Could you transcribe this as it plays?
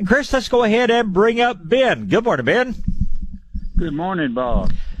Chris, let's go ahead and bring up Ben. Good morning, Ben. Good morning,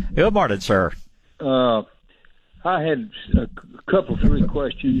 Bob. Good morning, sir. I had a couple, three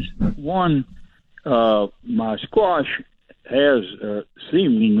questions. One, my squash has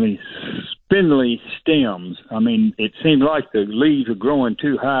seemingly spindly stems. I mean, it seems like the leaves are growing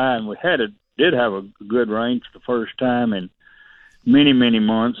too high, and we did have a good rain for the first time in many, many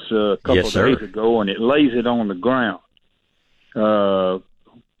months a couple of days ago, and it lays it on the ground.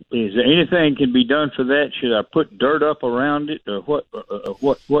 Is there anything can be done for that? Should I put dirt up around it, or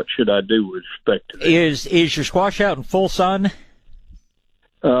what should I do with respect to that? Is your squash out in full sun?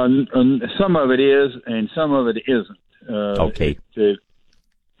 Some of it is, and some of it isn't. Okay.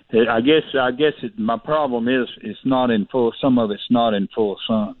 I guess my problem is it's not in full. Some of it's not in full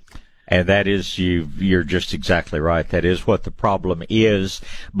sun. And that is, you're just exactly right. That is what the problem is,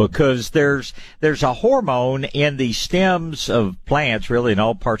 because there's a hormone in the stems of plants, really in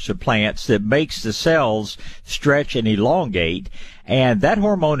all parts of plants, that makes the cells stretch and elongate. And that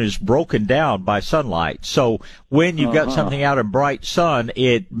hormone is broken down by sunlight. So when you've got something out in bright sun,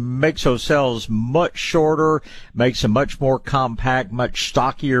 it makes those cells much shorter, makes them much more compact, much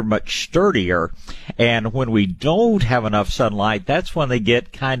stockier, much sturdier. And when we don't have enough sunlight, that's when they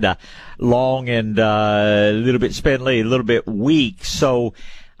get kind of long and a little bit spindly, a little bit weak. So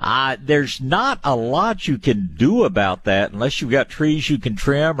there's not a lot you can do about that unless you've got trees you can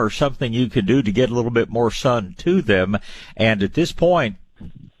trim or something you can do to get a little bit more sun to them. And at this point,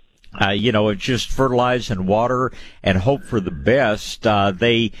 it's just fertilize and water and hope for the best.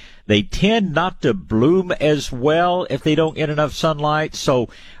 They tend not to bloom as well if they don't get enough sunlight. So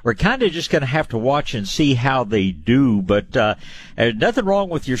we're kind of just going to have to watch and see how they do. But there's nothing wrong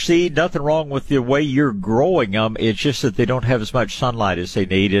with your seed, nothing wrong with the way you're growing them. It's just that they don't have as much sunlight as they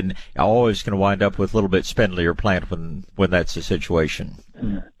need, and always going to wind up with a little bit spindlier plant when that's the situation.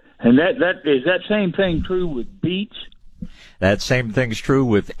 And that is that same thing true with beets? That same thing's true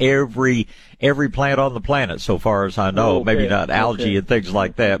with every plant on the planet, so far as I know. Maybe not algae and things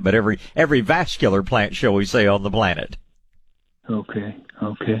like that, but every vascular plant, shall we say, on the planet. Okay.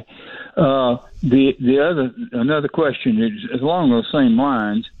 Another question is along those same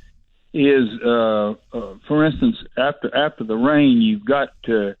lines is, for instance, after the rain, you've got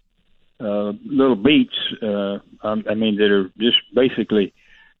little beets. That are just basically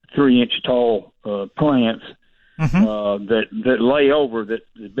 3-inch tall plants. Mm-hmm. That lay over, that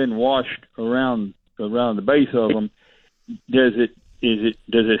has been washed around the base of them. Does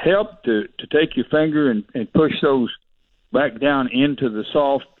it help to take your finger and push those back down into the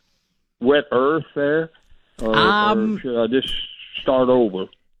soft, wet earth there, or should I just start over?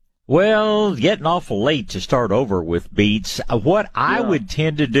 Well, getting awful late to start over with beets. What I would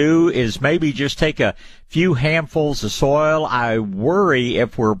tend to do is maybe just take a few handfuls of soil. I worry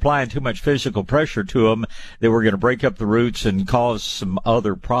if we're applying too much physical pressure to them that we're going to break up the roots and cause some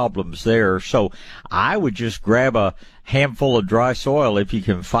other problems there. So I would just grab a handful of dry soil if you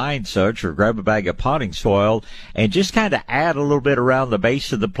can find such, or grab a bag of potting soil and just kind of add a little bit around the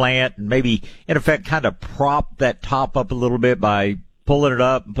base of the plant, and maybe in effect kind of prop that top up a little bit by pulling it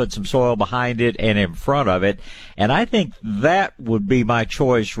up and put some soil behind it and in front of it. And I think that would be my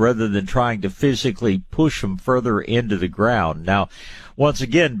choice rather than trying to physically push them further into the ground. Now, once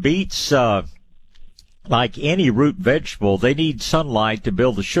again, beets, like any root vegetable, they need sunlight to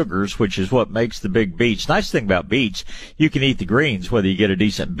build the sugars, which is what makes the big beets. Nice thing about beets, you can eat the greens whether you get a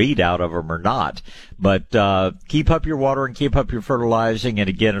decent beet out of them or not. But keep up your watering, keep up your fertilizing, and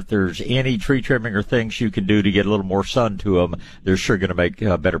again, if there's any tree trimming or things you can do to get a little more sun to them, they're sure going to make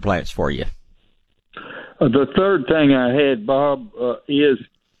better plants for you. The third thing I had, Bob, is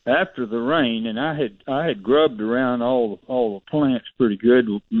after the rain, and I had grubbed around all the plants pretty good,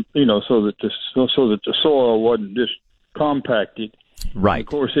 so that the soil wasn't just compacted. Right. And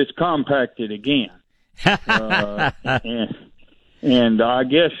of course, it's compacted again. And I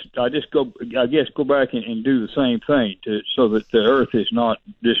guess go back and do the same thing so that the earth is not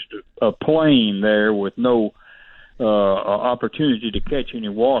just a plain there with no opportunity to catch any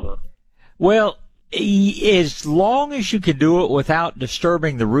water. Well, as long as you can do it without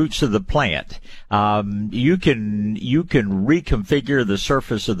disturbing the roots of the plant, you can reconfigure the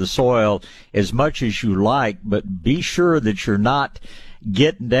surface of the soil as much as you like, but be sure that you're not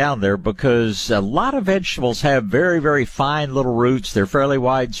getting down there, because a lot of vegetables have very, very fine little roots. They're fairly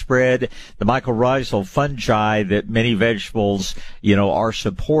widespread. The mycorrhizal fungi that many vegetables, are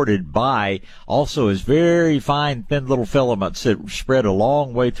supported by also is very fine, thin little filaments that spread a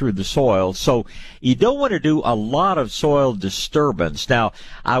long way through the soil. So you don't want to do a lot of soil disturbance. Now,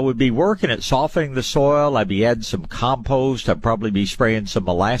 I would be working at softening the soil. I'd be adding some compost. I'd probably be spraying some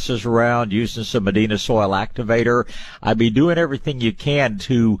molasses around, using some Medina soil activator. I'd be doing everything you can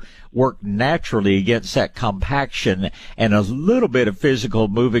to work naturally against that compaction, and a little bit of physical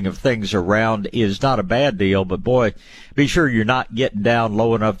moving of things around is not a bad deal, but boy, be sure you're not getting down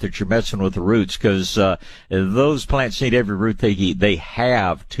low enough that you're messing with the roots, because those plants need every root they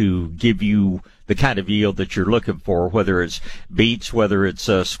have to give you the kind of yield that you're looking for, whether it's beets, whether it's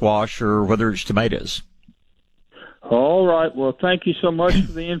squash, or whether it's tomatoes. All right. Well, thank you so much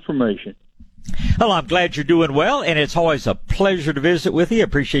for the information. Well, I'm glad you're doing well, and it's always a pleasure to visit with you.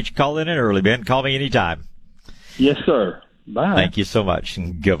 Appreciate you calling in early, Ben. Call me anytime. Yes, sir. Bye. Thank you so much,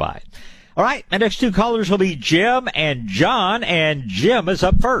 and goodbye. All right, my next two callers will be Jim and John, and Jim is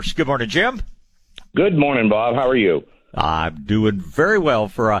up first. Good morning, Jim. Good morning, Bob. How are you? I'm doing very well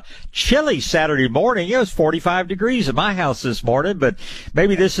for a chilly Saturday morning. It was 45 degrees at my house this morning, but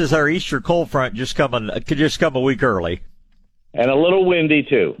maybe this is our Easter cold front could just come a week early. And a little windy,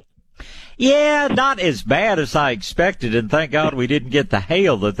 too. Yeah, not as bad as I expected, and thank God we didn't get the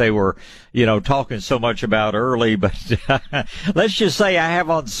hail that they were, talking so much about early. But let's just say I have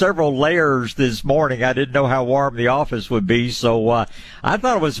on several layers this morning. I didn't know how warm the office would be, so I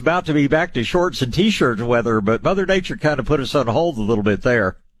thought it was about to be back to shorts and T-shirt weather, but Mother Nature kind of put us on hold a little bit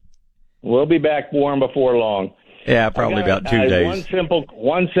there. We'll be back warm before long. Yeah, probably about 2 days.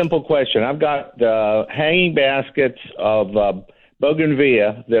 One simple question. I've got hanging baskets of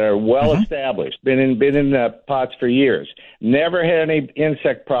bougainvillea that are well established, been in pots for years. Never had any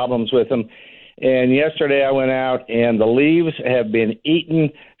insect problems with them. And yesterday I went out, and the leaves have been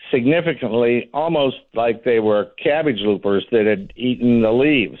eaten significantly, almost like they were cabbage loopers that had eaten the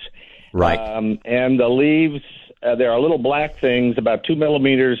leaves. Right. And the leaves, there are little black things about 2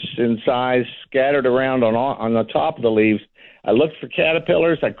 millimeters in size scattered around on the top of the leaves. I looked for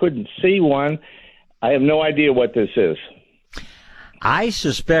caterpillars. I couldn't see one. I have no idea what this is. I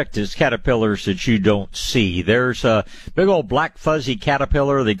suspect it's caterpillars that you don't see. There's a big old black fuzzy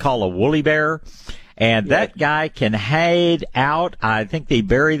caterpillar they call a woolly bear, and that guy can hide out. I think they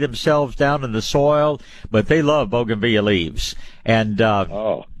bury themselves down in the soil, but they love bougainvillea leaves. And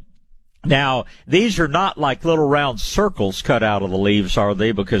now, these are not like little round circles cut out of the leaves, are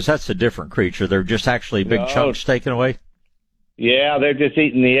they? Because that's a different creature. They're just actually big chunks taken away. Yeah, they're just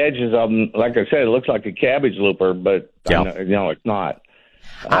eating the edges of them. Like I said, it looks like a cabbage looper, but it's not.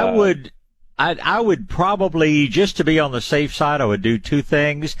 I would probably, just to be on the safe side, I would do two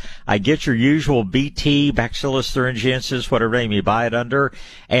things. I get your usual BT, Bacillus thuringiensis, whatever name you buy it under,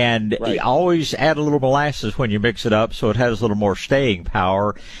 and always add a little molasses when you mix it up so it has a little more staying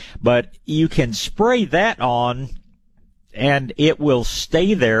power. But you can spray that on, and it will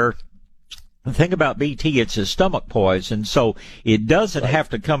stay there. The thing about BT, it's a stomach poison, so it doesn't have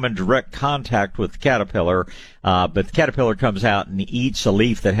to come in direct contact with the caterpillar, but the caterpillar comes out and eats a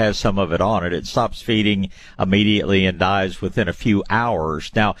leaf that has some of it on it. It stops feeding immediately and dies within a few hours.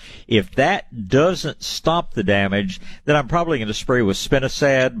 Now, if that doesn't stop the damage, then I'm probably going to spray with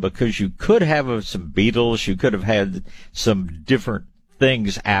spinosad, because you could have some beetles, you could have had some different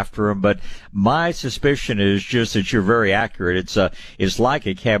things after them, but my suspicion is just that you're very accurate. It's like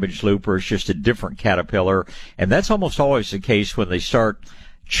a cabbage looper. It's just a different caterpillar, and that's almost always the case when they start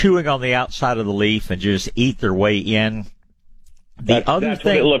chewing on the outside of the leaf and just eat their way in. That's what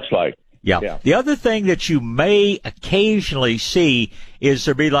it looks like. Yeah. The other thing that you may occasionally see is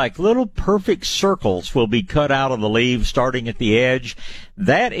there be like little perfect circles will be cut out of the leaves starting at the edge.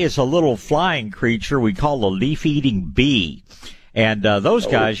 That is a little flying creature we call a leaf-eating bee. And those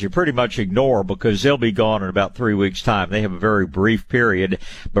guys you pretty much ignore, because they'll be gone in about 3 weeks' time. They have a very brief period,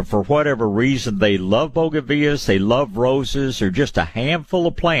 but for whatever reason, they love bougainvilleas, they love roses. They're just a handful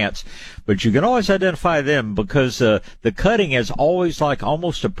of plants, but you can always identify them because the cutting is always like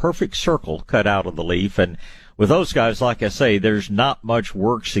almost a perfect circle cut out of the leaf. And with those guys, like I say, there's not much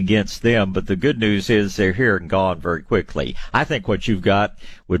works against them, but the good news is they're here and gone very quickly. I think what you've got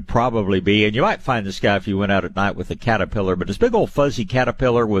would probably be, and you might find this guy if you went out at night with a caterpillar, but it's big old fuzzy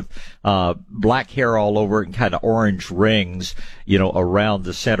caterpillar with black hair all over it and kind of orange rings, around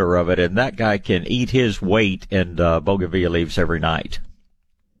the center of it, and that guy can eat his weight in bougainvillea leaves every night.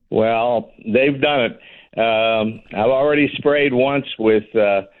 Well, they've done it. I've already sprayed once with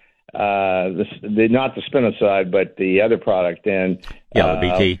not the spinoside, but the other product. And the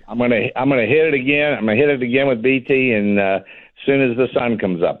BT. I'm gonna hit it again. I'm gonna hit it again with BT, and as soon as the sun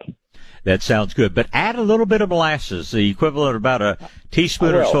comes up. That sounds good. But add a little bit of molasses, the equivalent of about a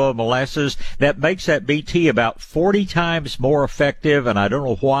teaspoon or so of molasses. That makes that BT about 40 times more effective. And I don't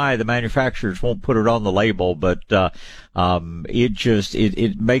know why the manufacturers won't put it on the label, but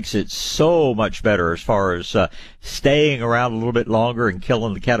it makes it so much better as far as staying around a little bit longer and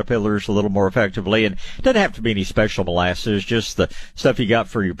killing the caterpillars a little more effectively. And it doesn't have to be any special molasses, just the stuff you got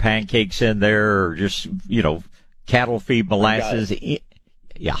for your pancakes in there, or just, cattle feed molasses.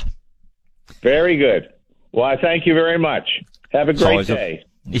 Yeah. Very good. Well, I thank you very much. Have a great day.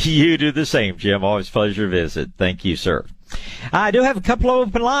 You do the same, Jim. Always a pleasure to visit. Thank you, sir. I do have a couple of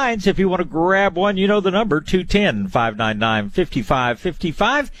open lines. If you want to grab one, you know the number,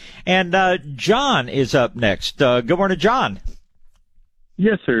 210-599-5555. And John is up next. Good morning, John.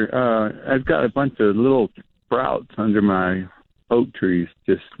 Yes, sir. I've got a bunch of little sprouts under my oak trees.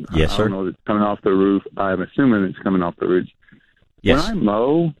 Yes, sir. I don't know if it's coming off the roof. I'm assuming it's coming off the roof. Yes. When I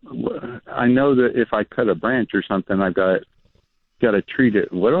mow, I know that if I cut a branch or something, I've got to treat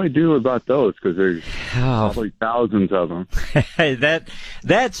it. What do I do about those? Because there's probably thousands of them.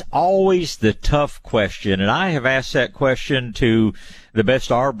 That's always the tough question, and I have asked that question to the best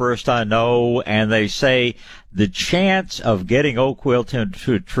arborist I know, and they say the chance of getting oak wilt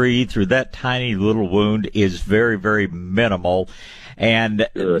into a tree through that tiny little wound is very, very minimal. And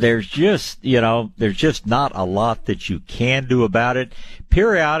there's just not a lot that you can do about it.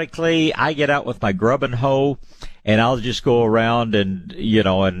 Periodically, I get out with my grubbing hoe, and I'll just go around and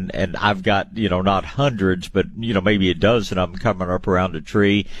I've got, not hundreds, but, maybe a dozen of them coming up around a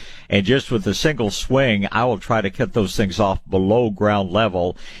tree. And just with a single swing, I will try to cut those things off below ground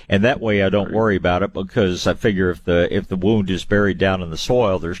level. And that way I don't worry about it, because I figure if the wound is buried down in the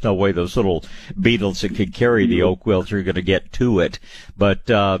soil, there's no way those little beetles that could carry the oak wilt are going to get to it. But,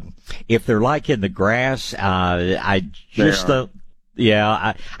 if they're like in the grass, I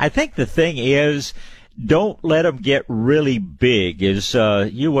think the thing is, don't let them get really big. As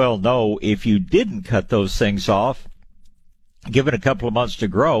you well know, if you didn't cut those things off, give it a couple of months to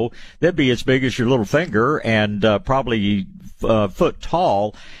grow, they'd be as big as your little finger and probably foot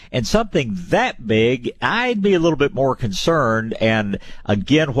tall. And something that big, I'd be a little bit more concerned. And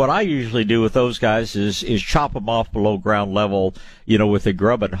again, what I usually do with those guys is chop them off below ground level, with a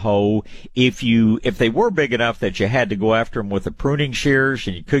grubbing hoe. If they were big enough that you had to go after them with the pruning shears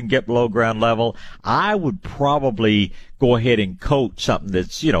and you couldn't get below ground level, I would probably go ahead and coat something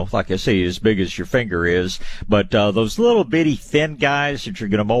that's, like I say, as big as your finger is. But those little bitty thin guys that you're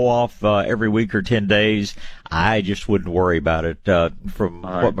going to mow off every week or 10 days, I just wouldn't worry about it. From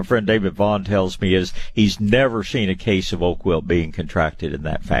what my friend David Vaughn tells me is he's never seen a case of oak wilt being contracted in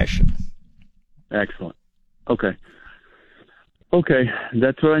that fashion. Excellent. Okay,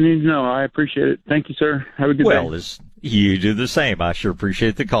 that's what I need to know. I appreciate it. Thank you, sir. Have a good day. Well, you do the same. I sure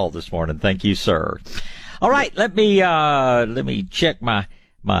appreciate the call this morning. Thank you, sir. All right, let me check my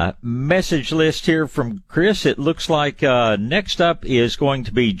message list here from Chris. It looks like next up is going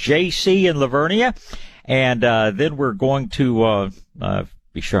to be JC in Lavernia, and then we're going to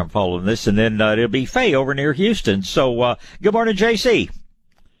be sure I'm following this, and then it'll be Faye over near Houston. So good morning, JC.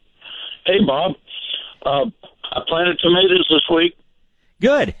 Hey, Bob. I planted tomatoes this week.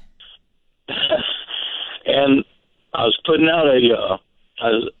 Good. And I was putting out I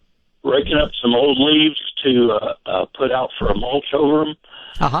was raking up some old leaves to put out for a mulch over them.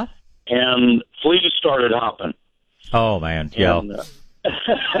 Uh-huh. And fleas started hopping. Oh, man. Yeah. And,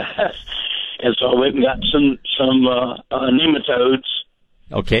 and so I went and got some nematodes.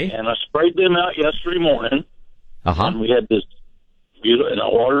 Okay. And I sprayed them out yesterday morning. Uh-huh. And we had this beautiful, and I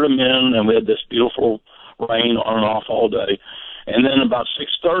watered them in, and we had this beautiful rain on and off all day. And then about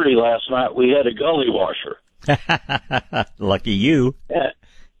 6:30 last night, we had a gully washer. Lucky you. Yeah.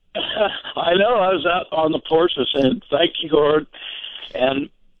 I know. I was out on the porch saying, "Thank you, Lord."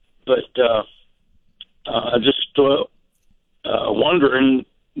 But I just wondering,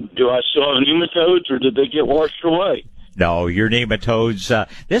 do I still have nematodes, or did they get washed away? No, your nematodes,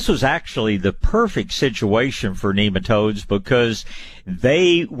 this was actually the perfect situation for nematodes because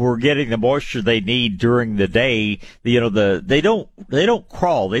they were getting the moisture they need during the day. They don't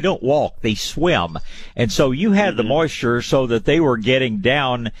crawl, they don't walk, they swim. And so you had the moisture so that they were getting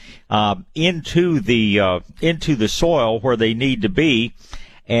down, into the soil where they need to be.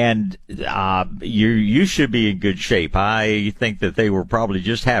 and you should be in good shape. I think that they were probably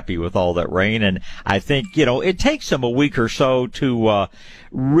just happy with all that rain, and I think it takes them a week or so to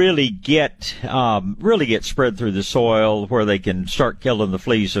really get spread through the soil where they can start killing the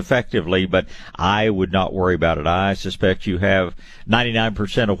fleas effectively. But I would not worry about it. I suspect you have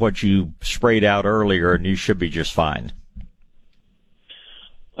 99% of what you sprayed out earlier, and you should be just fine.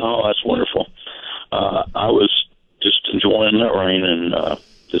 Oh, that's wonderful. I was just enjoying that rain and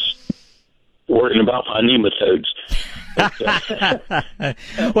just worrying about my nematodes.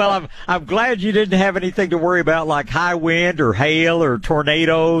 Well, I'm glad you didn't have anything to worry about like high wind or hail or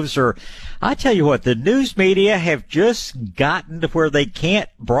tornadoes or. I tell you what, the news media have just gotten to where they can't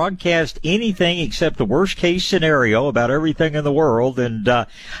broadcast anything except the worst case scenario about everything in the world. And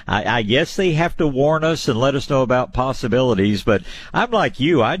I guess they have to warn us and let us know about possibilities. But I'm like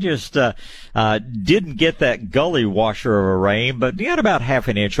you. I just didn't get that gully washer of a rain, but you got about half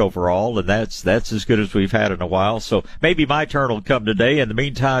an inch overall, and that's as good as we've had in a while. So maybe my turn will come today. In the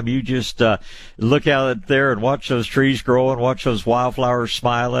meantime, you just look out there and watch those trees grow and watch those wildflowers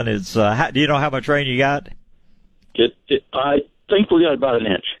smiling. It's do you know how much rain you got? I think we got about an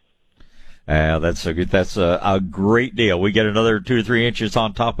inch. That's a great deal. We get another 2 or 3 inches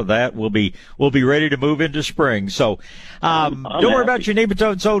on top of that. We'll be ready to move into spring. So, don't worry about your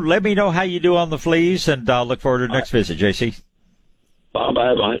nematodes. So let me know how you do on the fleas, and I'll look forward to the next visit, JC. Bob, I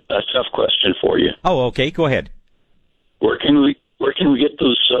have a tough question for you. Oh, okay. Go ahead. Where can we get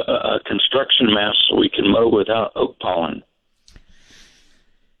those construction masks so we can mow without oak pollen?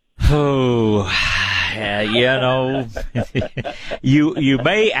 Oh, you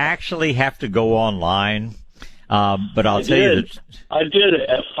may actually have to go online, but I'll tell you that I did it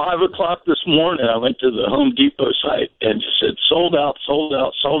at 5:00 this morning. I went to the Home Depot site and just said sold out, sold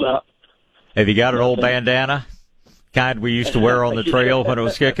out, sold out. Have you got an old bandana? Kind we used to wear on the trail when it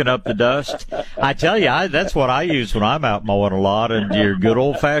was kicking up the dust. I tell you, that's what I use when I'm out mowing a lot, and your good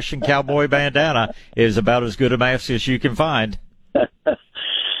old-fashioned cowboy bandana is about as good a mask as you can find.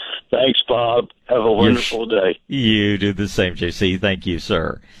 Thanks, Bob. Have a wonderful day. You do the same, JC. Thank you,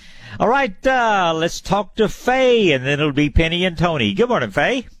 sir. All right, let's talk to Faye, and then it'll be Penny and Tony. Good morning,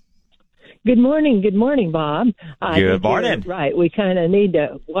 Faye. Good morning, Bob. Good morning. Right, we kind of need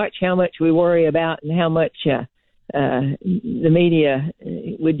to watch how much we worry about and how much the media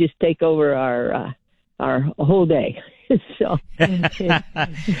would just take over our whole day. So, I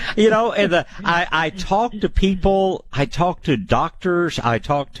talk to people, I talk to doctors, I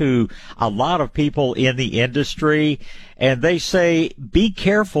talk to a lot of people in the industry, and they say, be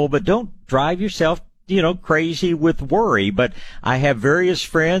careful, but don't drive yourself crazy with worry. But I have various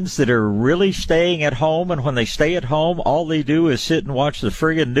friends that are really staying at home, and when they stay at home, all they do is sit and watch the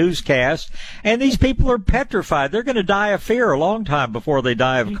friggin' newscast. And these people are petrified. They're going to die of fear a long time before they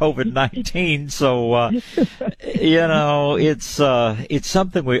die of COVID-19. So, it's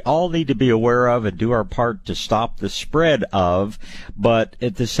something we all need to be aware of and do our part to stop the spread of. But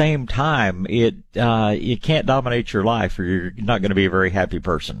at the same time, you can't dominate your life, or you're not going to be a very happy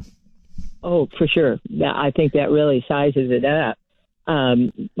person. Oh, for sure. I think that really sizes it up.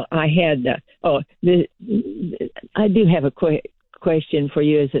 I do have a question for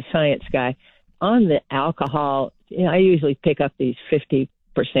you as a science guy. On the alcohol, I usually pick up these 50%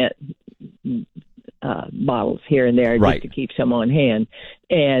 bottles here and there just to keep some on hand.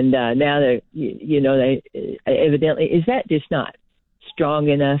 And now they evidently, is that just not strong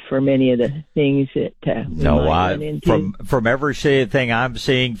enough for many of the things that from everything I'm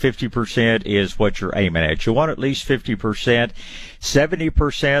seeing, 50% is what you're aiming at. You want at least 50%.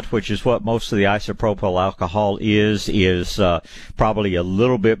 70%, which is what most of the isopropyl alcohol is probably a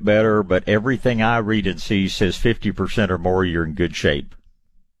little bit better, but everything I read and see says 50% or more, you're in good shape.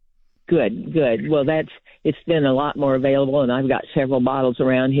 Good. Well, it's been a lot more available, and I've got several bottles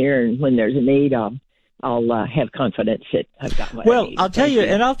around here, and when there's a need, I'll have confidence that I've got what I need. I'll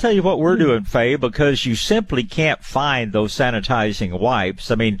tell you what we're doing, Faye, because you simply can't find those sanitizing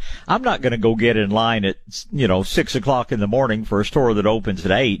wipes. I mean, I'm not going to go get in line at, 6:00 in the morning for a store that opens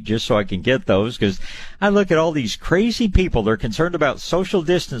at 8 just so I can get those, because I look at all these crazy people. They're concerned about social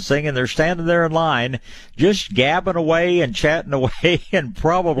distancing, and they're standing there in line just gabbing away and chatting away and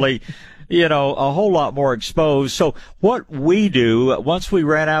probably a whole lot more exposed. So what we do, once we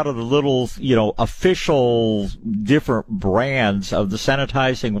ran out of the little, official different brands of the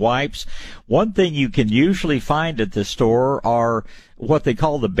sanitizing wipes, one thing you can usually find at the store are what they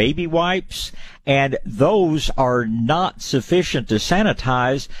call the baby wipes, and those are not sufficient to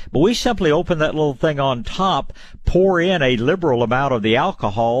sanitize, but we simply open that little thing on top, pour in a liberal amount of the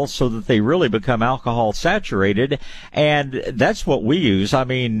alcohol so that they really become alcohol saturated, and that's what we use. I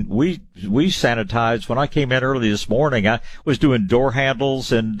mean, we sanitize. When I came in early this morning, I was doing door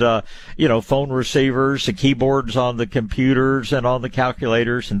handles and, phone receivers, the keyboards on the computers and on the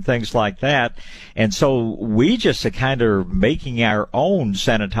calculators and things like that. And so we just are kind of making our own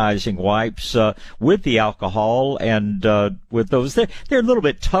sanitizing wipes, with the alcohol and, with those. They're a little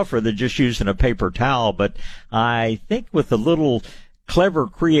bit tougher than just using a paper towel, but I think with a little clever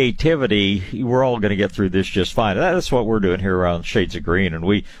creativity, we're all going to get through this just fine. That's what we're doing here around Shades of Green, and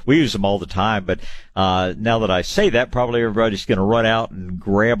we use them all the time. But now that I say that, probably everybody's going to run out and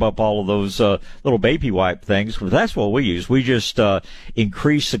grab up all of those little baby wipe things. But that's what we use. We just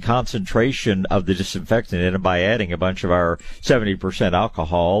increase the concentration of the disinfectant in it by adding a bunch of our 70%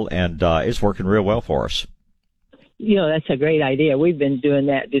 alcohol, and it's working real well for us. That's a great idea. We've been doing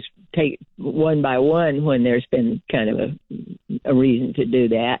that, just take one by one when there's been kind of a reason to do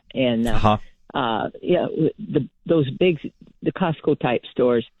that. And, those big, the Costco type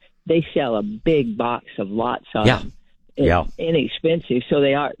stores, they sell a big box of lots of them. It's inexpensive. So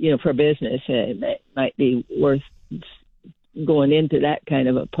they are, for business, it might be worth going into that kind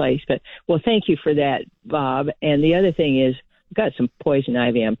of a place. But, well, thank you for that, Bob. And the other thing is, I've got some poison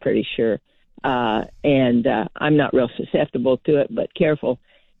ivy, I'm pretty sure. And I'm not real susceptible to it, but careful.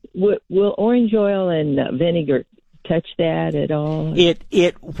 Will orange oil and vinegar touch that at all?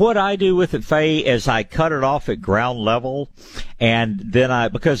 What I do with it, Faye, is I cut it off at ground level, and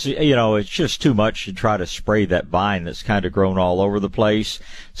then because it's just too much to try to spray that vine that's kind of grown all over the place.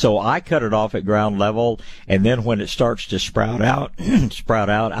 So I cut it off at ground level, and then when it starts to sprout out,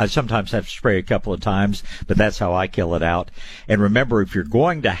 I sometimes have to spray a couple of times, but that's how I kill it out. And remember, if you're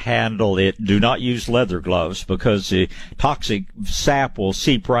going to handle it, do not use leather gloves, because the toxic sap will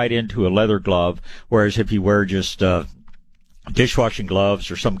seep right into a leather glove, whereas if you wear just dishwashing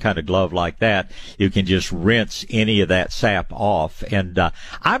gloves or some kind of glove like that, you can just rinse any of that sap off. And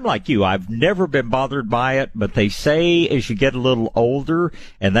I'm like you, I've never been bothered by it, but they say as you get a little older,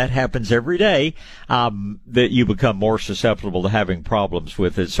 and that happens every day, that you become more susceptible to having problems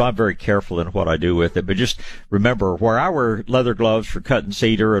with it. So I'm very careful in what I do with it. But just remember, where I wear leather gloves for cutting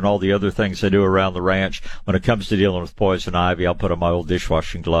cedar and all the other things I do around the ranch, when it comes to dealing with poison ivy, I'll put on my old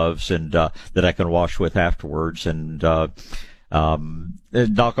dishwashing gloves and that I can wash with afterwards. And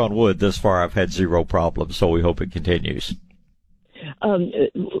knock on wood, this far I've had zero problems, so we hope it continues.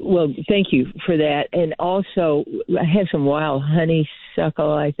 Well, thank you for that. And also, I have some wild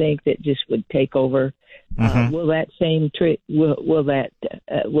honeysuckle, I think, that just would take over. Mm-hmm. Will that same trick, will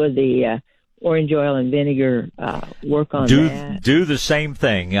the orange oil and vinegar work on that? Do the same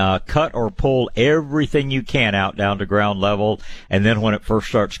thing. Cut or pull everything you can out down to ground level, and then when it first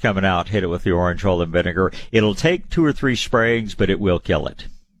starts coming out, hit it with the orange oil and vinegar. It'll take 2 or 3 sprayings, but it will kill it.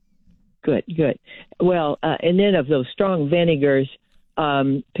 Good. Well, and then of those strong vinegars,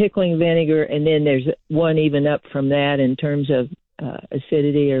 pickling vinegar, and then there's one even up from that in terms of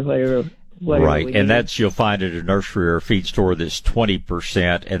acidity or whatever. Right, and that's, you'll find at a nursery or a feed store that's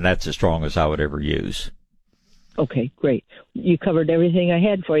 20%, and that's as strong as I would ever use. Okay, great. You covered everything I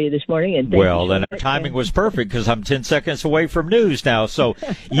had for you this morning. And then our timing was perfect, because I'm 10 seconds away from news now. So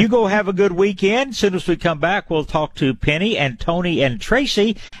you go have a good weekend. As soon as we come back, we'll talk to Penny and Tony and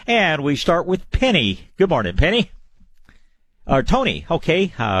Tracy, and we start with Penny. Good morning, Penny. Tony,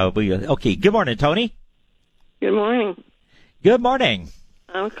 okay. Okay, good morning, Tony. Good morning. Good morning.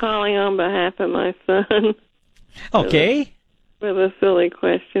 I'm calling on behalf of my son. Okay. With a silly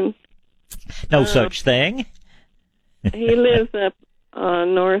question. No such thing. He lives up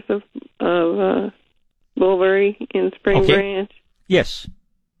north of Bulbury in Spring Branch. Yes.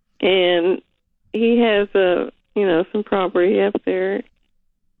 And he has some property up there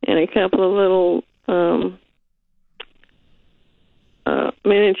and a couple of little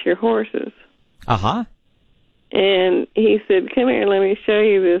miniature horses. Uh-huh. And he said, "Come here, let me show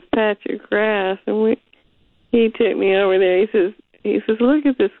you this patch of grass." And he took me over there. He says, "Look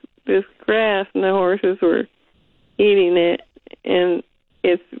at this grass," and the horses were eating it. And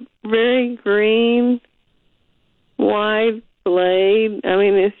it's very green, wide blade. I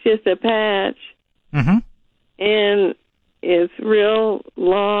mean, it's just a patch. Mm-hmm. And it's real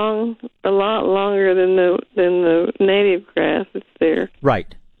long, a lot longer than the native grass that's there.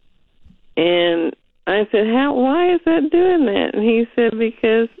 Right. And I said, why is that doing that? And he said,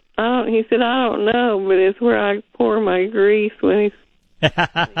 because I don't know, but it's where I pour my grease when he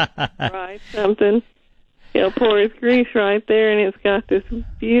fries something. pour his grease right there, and it's got this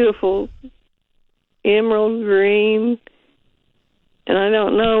beautiful emerald green, and I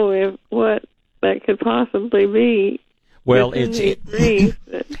don't know what that could possibly be. Well,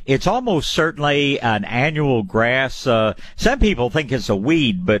 it's almost certainly an annual grass. Some people think it's a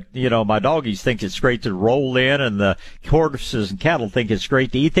weed, but, my doggies think it's great to roll in, and the horses and cattle think it's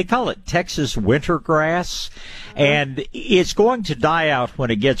great to eat. They call it Texas winter grass, and it's going to die out when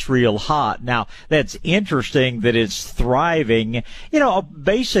it gets real hot. Now, that's interesting that it's thriving.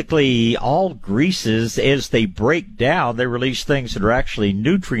 Basically all greases, as they break down, they release things that are actually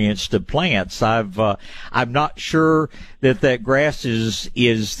nutrients to plants. I'm not sure that grass is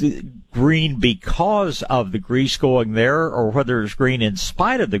green because of the grease going there, or whether it's green in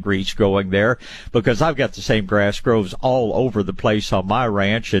spite of the grease going there, because I've got the same grass grows all over the place on my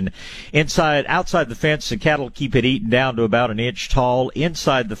ranch, and outside the fence, the cattle keep it eaten down to about an inch tall.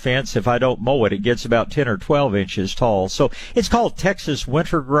 Inside the fence, if I don't mow it, it gets about 10 or 12 inches tall. So it's called Texas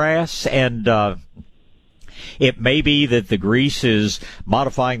winter grass, and it may be that the grease is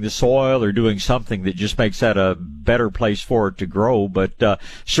modifying the soil or doing something that just makes that a better place for it to grow, but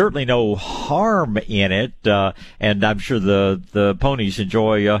certainly no harm in it, and I'm sure the ponies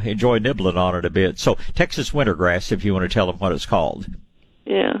enjoy nibbling on it a bit. So Texas wintergrass, if you want to tell them what it's called.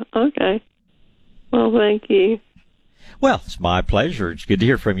 Yeah, okay. Well, thank you. Well, it's my pleasure. It's good to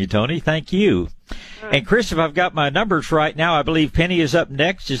hear from you, Tony. Thank you. Right. And Chris, if I've got my numbers right now, I believe Penny is up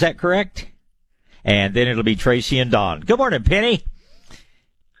next. Is that correct? And then it'll be Tracy and Don. Good morning, Penny.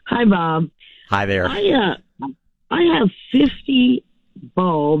 Hi, Bob. Hi there. I have 50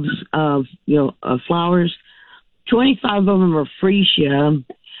 bulbs of flowers. 25 of them are freesia,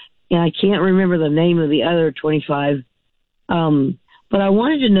 and I can't remember the name of the other 25. But I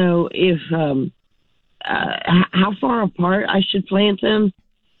wanted to know if how far apart I should plant them,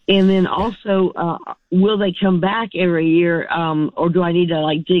 and then also will they come back every year, or do I need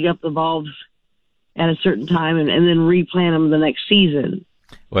to dig up the bulbs at a certain time and then replant them the next season?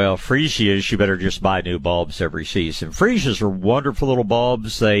 Well, freesias, you better just buy new bulbs every season. Freesias are wonderful little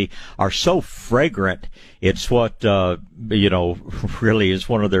bulbs. They are so fragrant. It's what, really is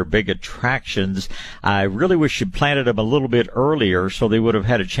one of their big attractions. I really wish you planted them a little bit earlier so they would have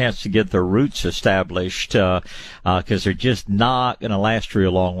had a chance to get their roots established, because they're just not going to last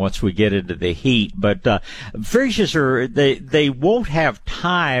real long once we get into the heat. But, freesias they won't have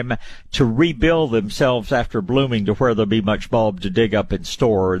time to rebuild themselves after blooming to where there'll be much bulb to dig up and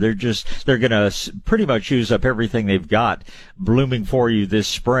store. They're going to pretty much use up everything they've got blooming for you this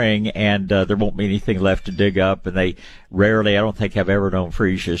spring, and there won't be anything left to dig up, and they rarely, I don't think I've ever known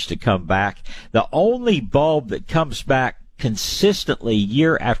freesias to come back. The only bulb that comes back consistently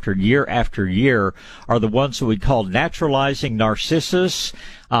year after year after year are the ones that we call naturalizing narcissus,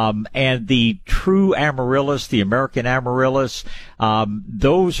 and the true amaryllis, the American amaryllis.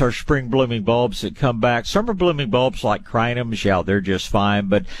 Those are spring blooming bulbs that come back. Summer blooming bulbs like crinums, yeah, they're just fine.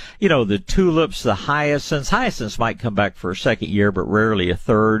 But, the tulips, the hyacinths might come back for a second year, but rarely a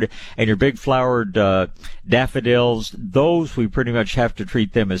third. And your big flowered daffodils, those we pretty much have to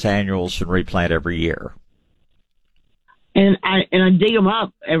treat them as annuals and replant every year. And I dig them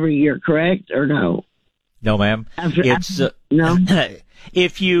up every year, correct, or no? No, ma'am. No.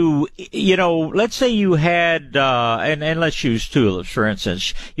 If let's say you had, and let's use tulips, for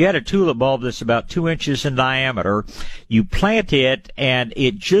instance. You had a tulip bulb that's about 2 inches in diameter. You plant it, and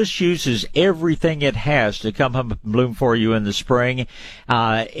it just uses everything it has to come up and bloom for you in the spring.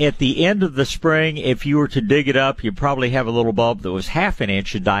 At the end of the spring, if you were to dig it up, you'd probably have a little bulb that was half an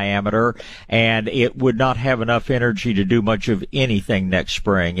inch in diameter, and it would not have enough energy to do much of anything next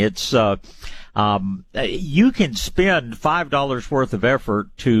spring. It's, you can spend $5 worth of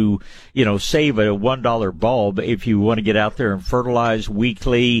effort to, save a $1 bulb if you want to get out there and fertilize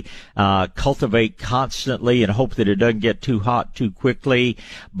weekly, cultivate constantly, and hope that it doesn't get too hot too quickly.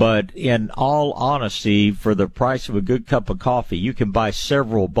 But in all honesty, for the price of a good cup of coffee, you can buy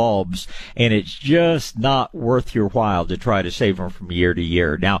several bulbs, and it's just not worth your while to try to save them from year to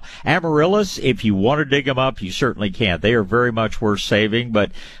year. Now, amaryllis, if you want to dig them up, you certainly can. They are very much worth saving,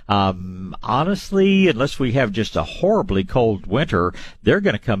 but honestly, unless we have just a horribly cold winter, they're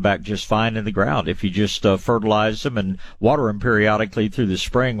going to come back just fine in the ground if you just fertilize them and water them periodically through the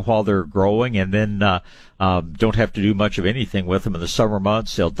spring while they're growing, and then don't have to do much of anything with them in the summer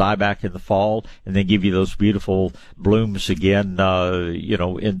months. They'll die back in the fall and then give you those beautiful blooms again,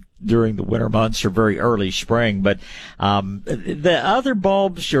 during the winter months or very early spring. But the other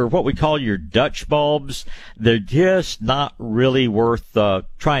bulbs, or what we call your Dutch bulbs, they're just not really worth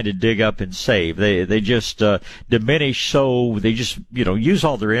trying to dig up and save. They just diminish, so they just use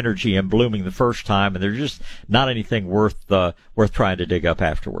all their energy in blooming the first time, and they're just not anything worth trying to dig up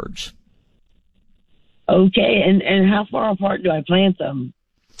afterwards. Okay, and how far apart do I plant them?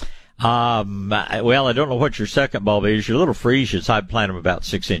 Well, I don't know what your second bulb is. Your little freesias, I'd plant them about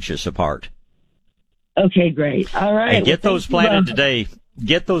 6 inches apart. Okay, great. All right. And get those planted today.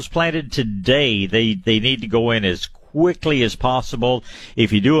 Get those planted today. They need to go in as quickly as possible.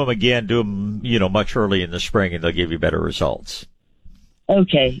 If you do them again, do them, much early in the spring, and they'll give you better results.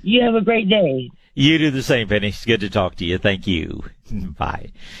 Okay. You have a great day. You do the same, Penny. It's good to talk to you. Thank you.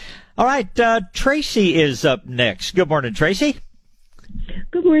 Bye. All right. Tracy is up next. Good morning, Tracy.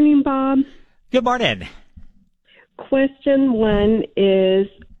 Good morning, Bob. Good morning. Question 1 is,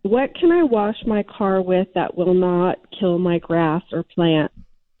 what can I wash my car with that will not kill my grass or plant?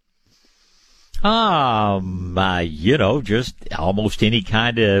 Just almost any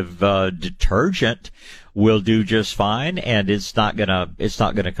kind of detergent will do just fine, and it's not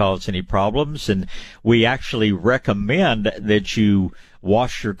gonna cause any problems. And we actually recommend that you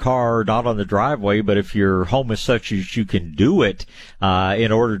wash your car not on the driveway, but if your home is such as you can do it,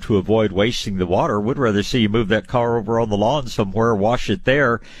 in order to avoid wasting the water, would rather see you move that car over on the lawn somewhere, wash it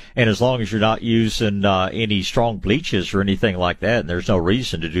there, and as long as you're not using any strong bleaches or anything like that, and there's no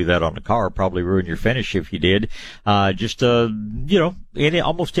reason to do that on the car, probably ruin your finish if you did, almost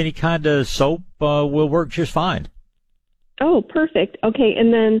any kind of soap will work just fine. Oh, perfect. Okay,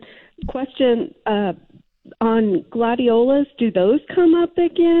 and then question on gladiolas, do those come up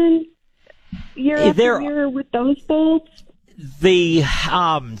again year after year with those bulbs? There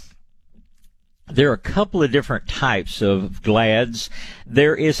are a couple of different types of glads.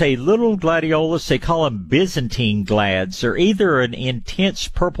 There is a little gladiolus, they call them Byzantine glads. They're either an intense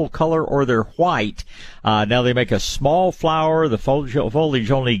purple color or they're white. Now they make a small flower. The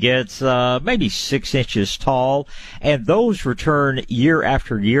foliage only gets maybe 6 inches tall, and those return year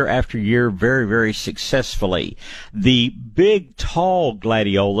after year after year very, very successfully. The big, tall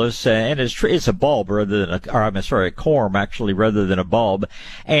gladiolus, and it's a bulb rather than a corm actually rather than a bulb,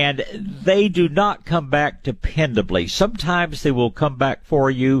 and they do not come back dependably. Sometimes they will come back for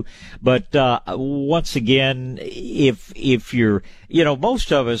you, but once again, if you're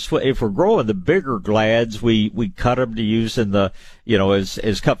most of us, if we're growing the bigger glads, we cut them to use in the,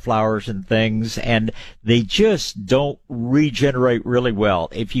 as cut flowers and things, and they just don't regenerate really well.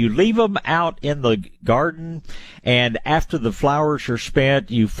 If you leave them out in the garden and after the flowers are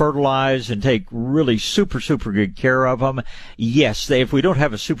spent, you fertilize and take really super, super good care of them. Yes, if we don't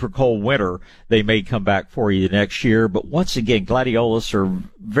have a super cold winter, they may come back for you next year. But once again, gladiolus are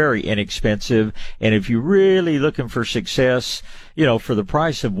very inexpensive. And if you're really looking for success, for the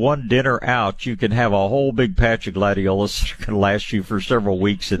price of one dinner out, you can have a whole big patch of gladiolus that can last you for several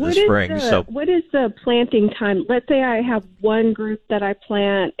weeks in the spring. What is the planting time? Let's say I have one group that I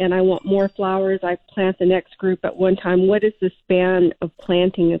plant and I want more flowers. I plant the next group at one time. What is the span of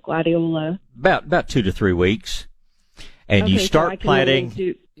planting a gladiola? About 2 to 3 weeks. And you start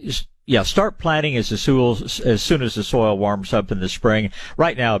planting. Start planting as soon as the soil warms up in the spring.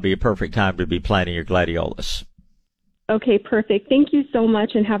 Right now would be a perfect time to be planting your gladiolus. Okay, perfect. Thank you so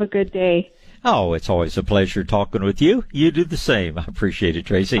much, and have a good day. Oh, it's always a pleasure talking with you. You do the same. I appreciate it,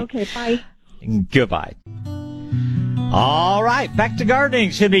 Tracy. Okay, bye. Goodbye. All right, back to gardening.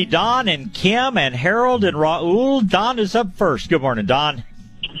 It's going to be Don and Kim and Harold and Raul. Don is up first. Good morning, Don.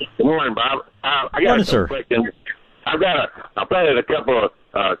 Good morning, Bob. I got a question. I planted a couple of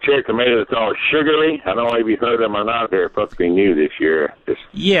cherry tomatoes called Sugarly. I don't know if you've heard of them or not. They're supposed to be new this year.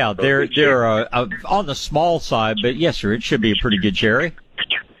 They're on the small side, but yes, sir, it should be a pretty good cherry.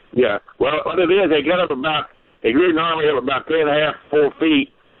 Yeah. Well, what it is, they grew normally up about 3.5, 4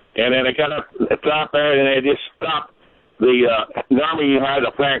 feet, and then they kind of stop there, and they just stop. Normally you have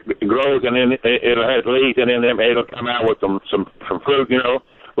the plant grows, and then it'll have leaves, and then it'll come out with some fruit,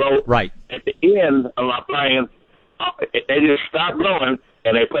 Well, right at the end of my plant, they just stop growing,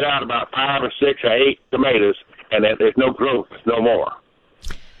 and they put out about 5 or 6 or 8 tomatoes, and then there's no growth no more.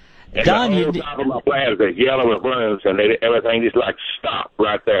 And Don, the whole top of my plants are yellow with blooms, and everything just stop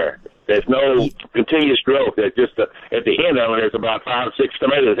right there. There's no continuous growth. There's just at the end of it, there's about 5 or 6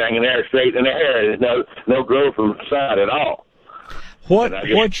 tomatoes hanging there straight in the air. There's no growth from the side at all.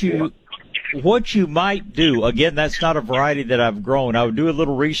 What you might do, again, that's not a variety that I've grown. I would do a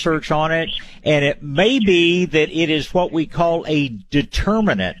little research on it, and it may be that it is what we call a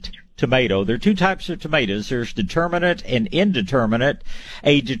determinant tomato. There are two types of tomatoes. There's determinate and indeterminate.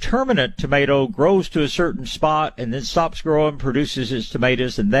 A determinate tomato grows to a certain spot and then stops growing, produces its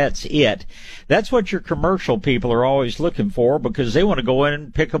tomatoes, and that's it. That's what your commercial people are always looking for, because they want to go in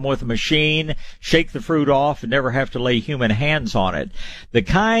and pick them with a machine, shake the fruit off, and never have to lay human hands on it. The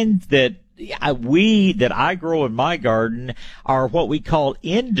kind that I grow in my garden are what we call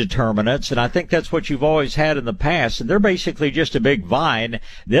indeterminates, and I think that's what you've always had in the past. And they're basically just a big vine.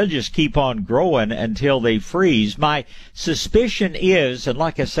 They'll just keep on growing until they freeze. My suspicion is, and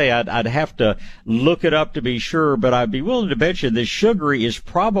like I say, I'd have to look it up to be sure, but I'd be willing to bet you this sugary is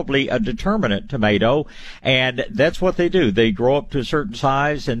probably a determinate tomato, and that's what they do. They grow up to a certain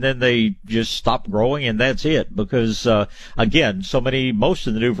size, and then they just stop growing, and that's it. Because, again, most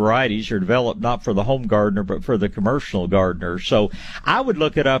of the new varieties are developed not for the home gardener, but for the commercial gardener. So I would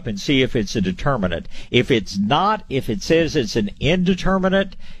look it up and see if it's a determinate. If it's not, if it says it's an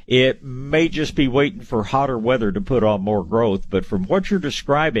indeterminate, it may just be waiting for hotter weather to put on more growth. But from what you're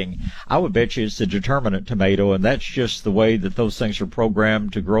describing, I would bet you it's a determinate tomato, and that's just the way that those things are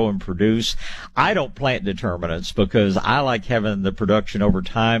programmed to grow and produce. I don't plant determinants because I like having the production over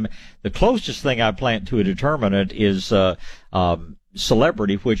time. The closest thing I plant to a determinate is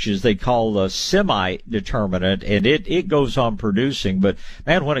Celebrity, which is they call a semi-determinate, and it goes on producing. But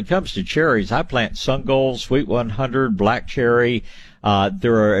man, when it comes to cherries, I plant Sun Gold, Sweet 100, Black Cherry.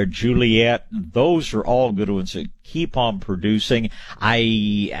 There are a Juliet. Those are all good ones that keep on producing.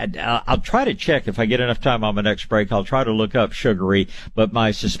 I'll try to check if I get enough time on my next break. I'll try to look up sugary, but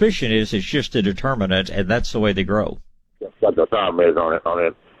my suspicion is it's just a determinate, and that's the way they grow. That's what the problem is on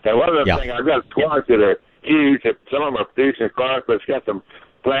it. And one of the things, I've got squash that are huge. Some of them are producing squash, but it's got some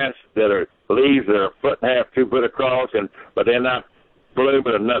plants that are leaves that are a foot and a half, 2 foot across, but they're not blooming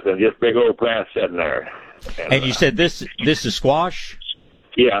or nothing. Just big old plants sitting there. And you said this is squash?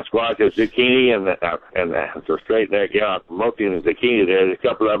 Yeah, squash is zucchini and so straight neck. Yeah, mostly in the zucchini there. A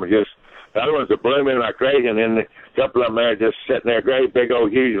couple of them are just, the other ones are blooming like crazy, and then a couple of them are just sitting there, great big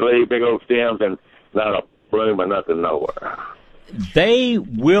old huge leaves, big old stems, and not a bloom or nothing nowhere. They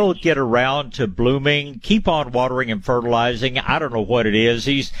will get around to blooming. Keep on watering and fertilizing. I don't know what it is.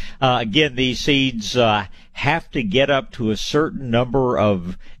 These seeds have to get up to a certain number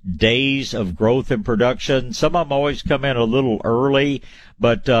of days of growth and production. Some of them always come in a little early,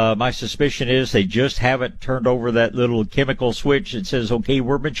 but my suspicion is they just haven't turned over that little chemical switch that says, okay,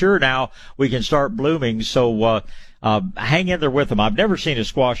 we're mature now, we can start blooming. So hang in there with them. I've never seen a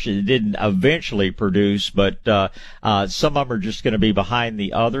squash that didn't eventually produce, but some of them are just going to be behind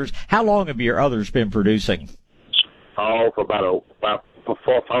the others. How long have your others been producing? Oh, for about 4,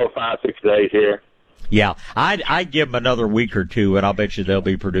 5, 6 days here. Yeah, I'd give them another week or two, and I'll bet you they'll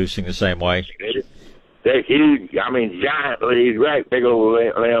be producing the same way. They're huge. I mean, giant leaves, right? Big old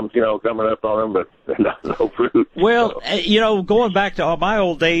limbs, coming up on them, but no fruit. Well, going back to my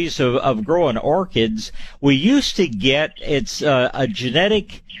old days of growing orchids, we used to get a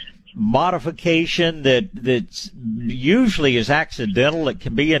genetic modification that usually is accidental. It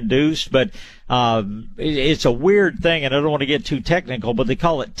can be induced, but it's a weird thing, and I don't want to get too technical, but they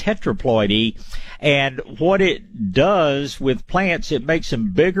call it tetraploidy. And what it does with plants, it makes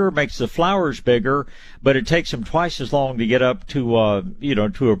them bigger, makes the flowers bigger, but it takes them twice as long to get up to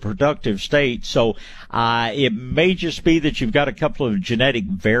to a productive state. So it may just be that you've got a couple of genetic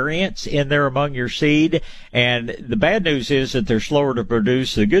variants in there among your seed. And the bad news is that they're slower to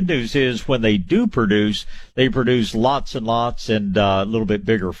produce. The good news is when they do produce, they produce lots and lots and a little bit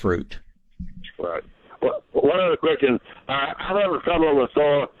bigger fruit. Right. Well, one other question. I have a trouble with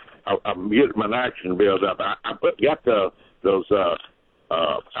soil. I'm getting my nitrogen build up. I got those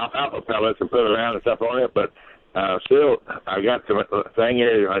alfalfa pellets and put it around and stuff on it, but still I got some thing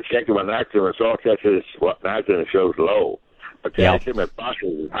here. I checked my nitrogen and soil catches what nitrogen shows low. Potassium and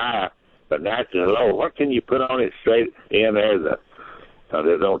phosphorus is high, but nitrogen is low. What can you put on it straight in there that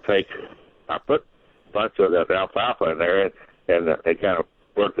don't take? I put a bunch of that alfalfa in there, and it kind of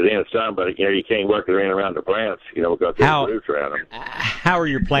worked it in some, but you can't work it in around the plants, because there's roots around them. How are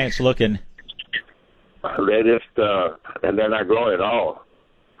your plants looking? They just and they're not growing at all.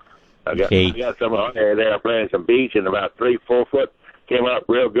 I got some on there. They're planting some beets, and about 3-4 foot came up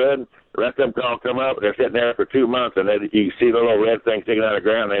real good. The rest of them all come up. They're sitting there for 2 months, and you see the little red thing sticking out of the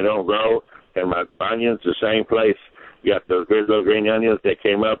ground. They don't grow. And my onions, the same place. You got those little green onions that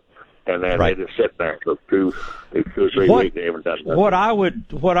came up. And then they just sit there for 2 or 3 weeks. They haven't done nothing.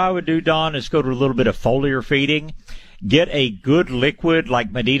 What I would do, Don, is go to a little bit of foliar feeding. get a good liquid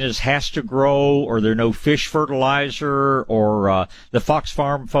like Medina's Has to Grow or their No Fish fertilizer, or the Fox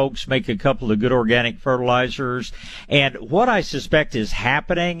Farm folks make a couple of good organic fertilizers. And what I suspect is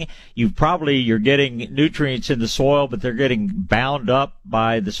happening, you're getting nutrients in the soil, but they're getting bound up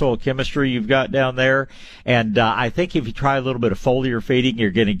by the soil chemistry you've got down there. And I think if you try a little bit of foliar feeding, you're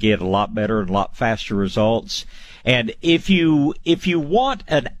going to get a lot better and a lot faster results. And if you want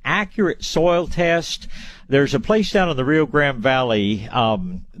an accurate soil test, there's a place down in the Rio Grande Valley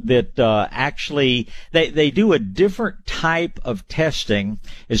that actually they do a different type of testing.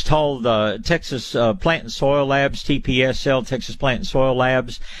 It's called Texas Plant and Soil Labs, TPSL, Texas Plant and Soil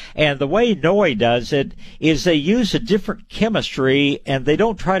Labs. And the way NOI does it is they use a different chemistry, and they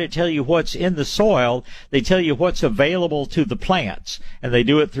don't try to tell you what's in the soil. They tell you what's available to the plants. And they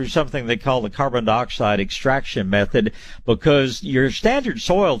do it through something they call the carbon dioxide extraction method, because your standard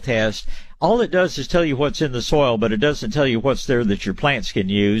soil test, all it does is tell you what's in the soil, but it doesn't tell you what's there that your plants can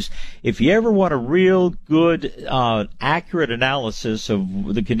use. If you ever want a real good, accurate analysis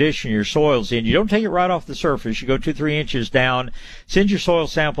of the condition your soil's in, you don't take it right off the surface. You go 2-3 inches down, send your soil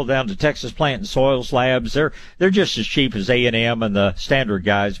sample down to Texas Plant and Soils Labs. They're just as cheap as A&M and the standard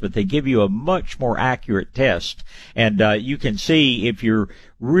guys, but they give you a much more accurate test. And you can see if you're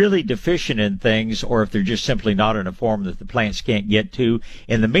really deficient in things, or if they're just simply not in a form that the plants can't get to.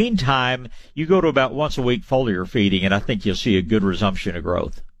 In the meantime, you go to about once a week foliar feeding, and I think you'll see a good resumption of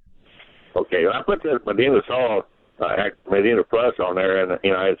growth. Okay, well, I put the Medina Soil, Medina Plus on there, and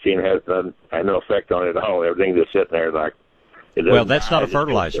I had seen it had no effect on it at all. Everything just sitting there like. Well, that's not a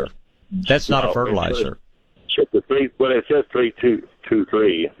fertilizer. That's not a fertilizer. It says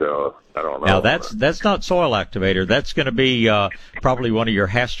 3-2-2-3, so I don't know. Now that's not Soil Activator. That's going to be probably one of your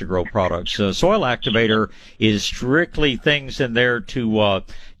Has to Grow products. Soil Activator is strictly things in there to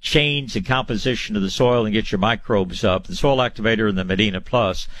change the composition of the soil and get your microbes up. The Soil Activator and the Medina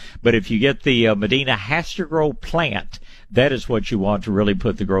Plus. But if you get the Medina Has to Grow plant, that is what you want to really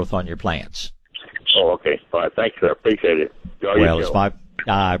put the growth on your plants. Oh, okay. All right. Thanks, sir. Appreciate it.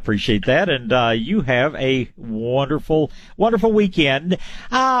 I appreciate that, and you have a wonderful, wonderful weekend.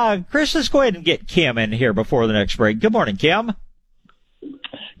 Chris, let's go ahead and get Kim in here before the next break. Good morning, Kim.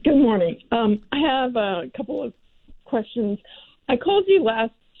 Good morning. I have a couple of questions. I called you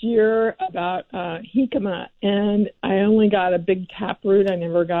last year about jicama, and I only got a big taproot. I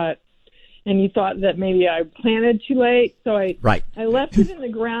never got, and you thought that maybe I planted too late, so I left it in the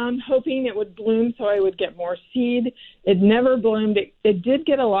ground hoping it would bloom so I would get more seed. It never bloomed. It did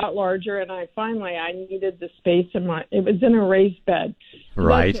get a lot larger, and I needed the space in it was in a raised bed.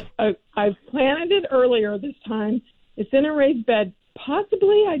 Right. I planted it earlier this time. It's in a raised bed.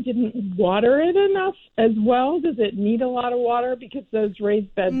 Possibly I didn't water it enough as well. Does it need a lot of water? Because those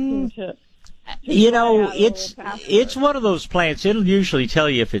raised beds seem to... It's one of those plants. It'll usually tell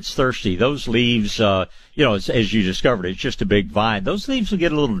you if it's thirsty. Those leaves, as you discovered, it's just a big vine. Those leaves will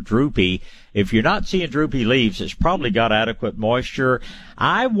get a little droopy. If you're not seeing droopy leaves, it's probably got adequate moisture.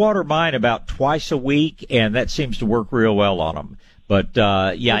 I water mine about twice a week, and that seems to work real well on them. But,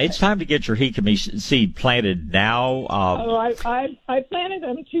 It's time to get your jicama seed planted now. I planted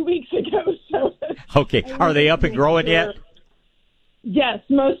them 2 weeks ago. So okay. Are they up and growing yet? Yes,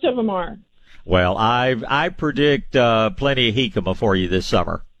 most of them are. Well, I predict plenty of jicama for you this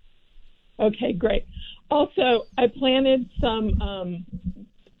summer. Okay, great. Also, I planted some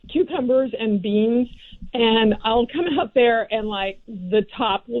cucumbers and beans, and I'll come out there and, the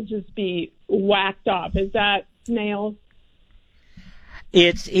top will just be whacked off. Is that snails?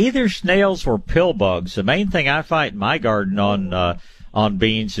 It's either snails or pill bugs. The main thing I fight in my garden on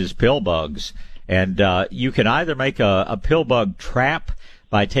beans is pill bugs. And you can either make a pill bug trap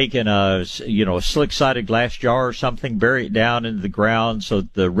by taking a slick-sided glass jar or something, bury it down into the ground so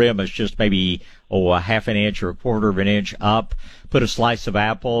the rim is just maybe a half an inch or a quarter of an inch up. Put a slice of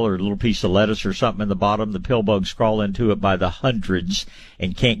apple or a little piece of lettuce or something in the bottom. The pill bugs crawl into it by the hundreds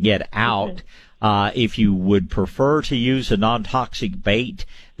and can't get out. Okay. If you would prefer to use a non-toxic bait,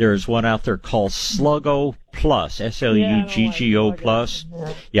 there's one out there called Sluggo Plus, Sluggo Plus.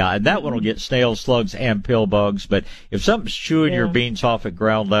 Yeah, and that one will get snails, slugs, and pill bugs. But if something's chewing your beans off at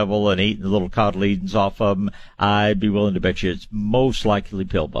ground level and eating the little cotyledons off of them, I'd be willing to bet you it's most likely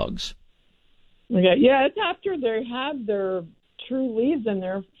pill bugs. Okay, yeah, it's after they have their true leaves and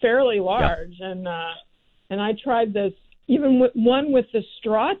they're fairly large. Yeah. And I tried this. Even with the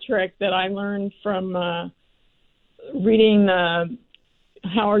straw trick that I learned from reading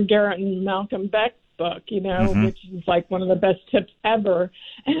Howard Garrett and Malcolm Beck book, which is one of the best tips ever.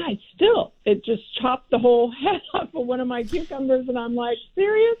 And it just chopped the whole head off of one of my cucumbers, and I'm like,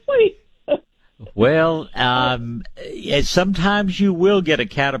 seriously? Well, sometimes you will get a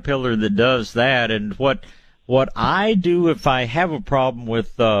caterpillar that does that, and what I do if I have a problem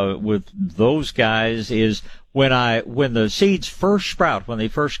with those guys is when the seeds first sprout, when they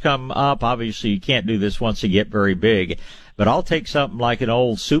first come up, obviously you can't do this once they get very big, but I'll take something like an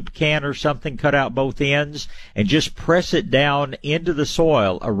old soup can or something, cut out both ends, and just press it down into the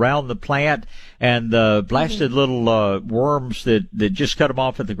soil around the plant, and the blasted little worms that just cut them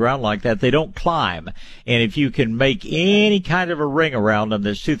off at the ground like that, they don't climb. And if you can make any kind of a ring around them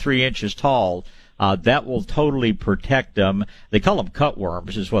that's 2-3 inches tall, that will totally protect them. They call them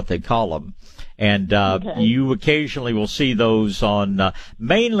cutworms is what they call them. And you occasionally will see those on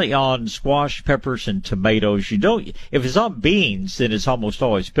mainly on squash, peppers, and tomatoes. You don't, if it's on beans, then it's almost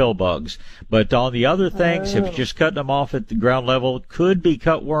always pill bugs. But on the other things, if you're just cutting them off at the ground level, it could be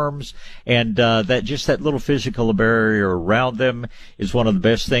cutworms. And that little physical barrier around them is one of the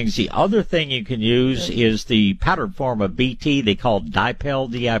best things. The other thing you can use is the powdered form of BT. They call it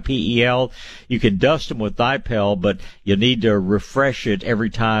Dipel, D-I-P-E-L. You can dust them with Dipel, but you need to refresh it every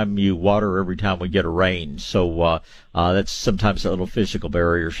time you water, every time we get a rain. So that's sometimes that little physical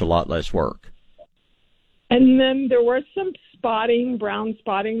barrier is a lot less work. And then there was some brown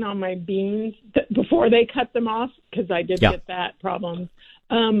spotting on my beans before they cut them off, because I did get that problem.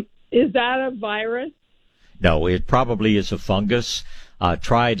 Is that a virus? No, it probably is a fungus.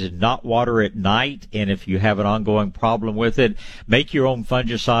 Try to not water at night, and if you have an ongoing problem with it, make your own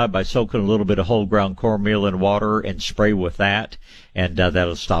fungicide by soaking a little bit of whole ground cornmeal in water and spray with that, and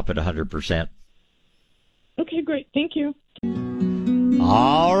that'll stop it 100%. Okay, great. Thank you.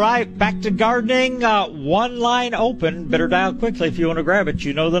 All right, back to gardening. One line open. Better dial quickly if you want to grab it.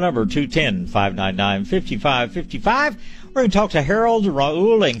 You know the number, 210-599-5555. We're going to talk to Harold,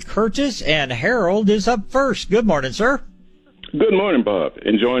 Raul, and Curtis, and Harold is up first. Good morning, sir. Good morning, Bob.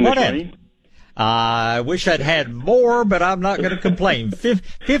 Enjoying the rain? I wish I'd had more, but I'm not going to complain.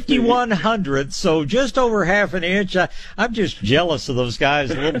 5,100, so just over half an inch. I'm just jealous of those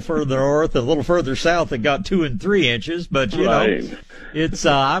guys a little further north, a little further south that got 2 and 3 inches. But you know, it's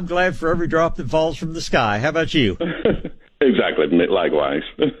I'm glad for every drop that falls from the sky. How about you? Exactly. Likewise,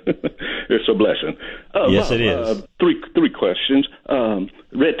 it's a blessing. Yes, it is. Three questions.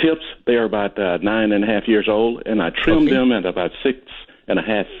 Red tips. They are about 9.5 years old, and I trimmed them at about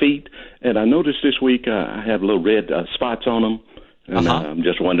 6.5 feet. And I noticed this week I have little red spots on them. And I'm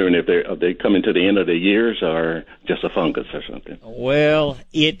just wondering if they coming to the end of the years or just a fungus or something. Well,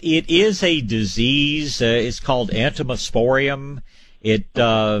 it is a disease. It's called Antimasporium.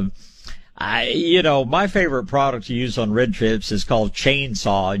 My favorite product to use on red tips is called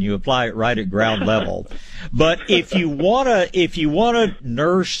Chainsaw, and you apply it right at ground level. But if you wanna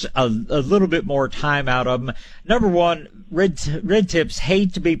nurse a little bit more time out of them, number one, red tips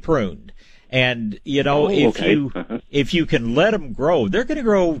hate to be pruned. And, if you can let them grow, they're going to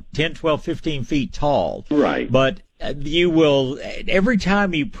grow 10, 12, 15 feet tall. Right. But you will, every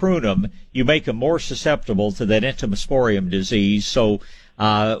time you prune them, you make them more susceptible to that Antimasporium disease. So,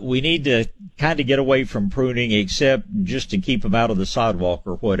 we need to kind of get away from pruning, except just to keep them out of the sidewalk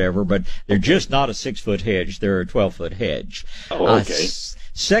or whatever. But they're just not a 6-foot hedge. They're a 12-foot hedge. Oh, okay.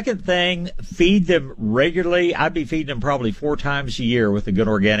 Second thing, feed them regularly. I'd be feeding them probably 4 times a year with a good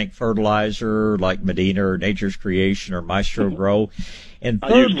organic fertilizer like Medina or Nature's Creation or Maestro Grow. And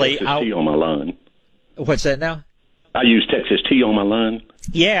thirdly, I use Texas tea on my lawn. What's that now? I use Texas tea on my lawn.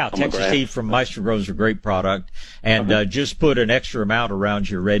 Yeah, Texas tea from Maestro Grow is a great product. And just put an extra amount around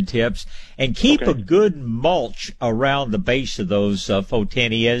your red tips. And keep a good mulch around the base of those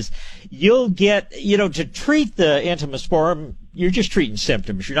photinias. You'll get, to treat the Antimasporium, you're just treating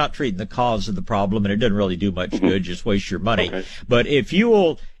symptoms. You're not treating the cause of the problem, and it doesn't really do much good. Just waste your money. Okay. But if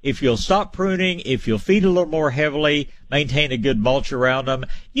you'll stop pruning, if you'll feed a little more heavily, maintain a good mulch around them,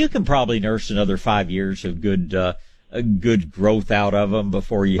 you can probably nurse another 5 years of good growth out of them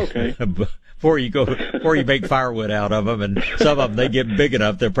before you make firewood out of them. And some of them, they get big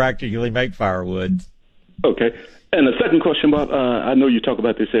enough they practically make firewood. Okay. And the second question, Bob, I know you talk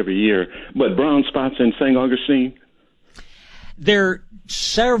about this every year, but brown spots in St. Augustine? There are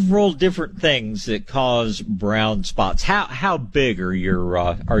several different things that cause brown spots. How big are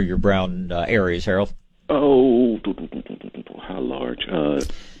your brown areas, Harold? Oh, how large?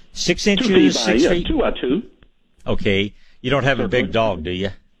 6 inches, 6 feet? 2 by 2. Okay. You don't have a big dog, do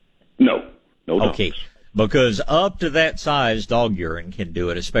you? No dog. Okay. Because up to that size, dog urine can do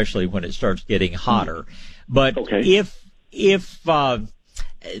it, especially when it starts getting hotter. But if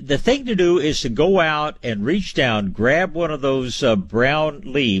the thing to do is to go out and reach down, grab one of those brown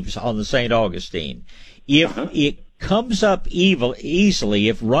leaves on the St. Augustine. If it comes up easily,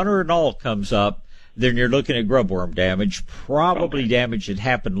 if runner and all comes up, then you're looking at grubworm damage, probably damage that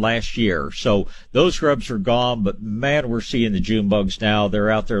happened last year. So those grubs are gone, but man, we're seeing the June bugs now. They're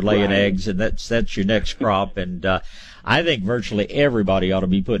out there laying eggs, and that's your next crop. And I think virtually everybody ought to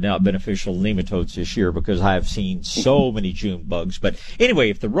be putting out beneficial nematodes this year because I have seen so many June bugs. But anyway,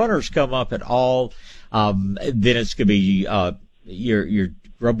 if the runners come up at all, then it's going to be your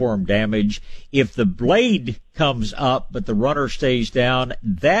grubworm damage. If the blade comes up but the runner stays down,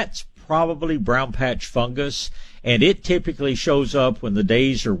 that's probably brown patch fungus, and it typically shows up when the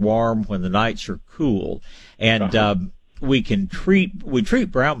days are warm, when the nights are cool. And we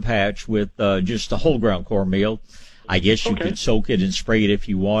treat brown patch with just a whole ground cornmeal. I guess you could soak it and spray it if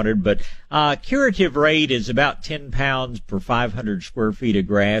you wanted, but curative rate is about 10 pounds per 500 square feet of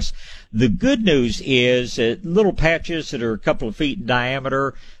grass. The good news is that little patches that are a couple of feet in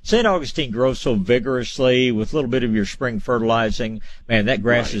diameter, St. Augustine grows so vigorously with a little bit of your spring fertilizing, man, that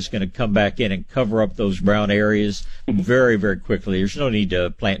grass is going to come back in and cover up those brown areas very, very quickly. There's no need to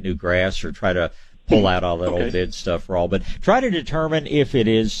plant new grass or try to pull out all that old dead stuff raw, but try to determine if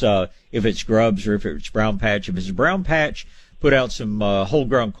it's grubs or if it's brown patch. If it's a brown patch, put out some whole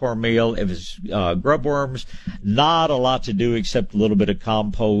ground cornmeal. If it's grubworms, not a lot to do except a little bit of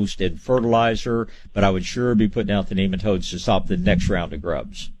compost and fertilizer, but I would sure be putting out the nematodes to stop the next round of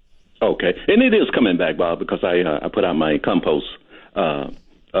grubs. Okay, and it is coming back, Bob, because I put out my compost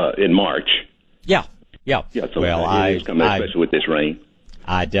in March. Yeah. So it is coming back, especially with this rain.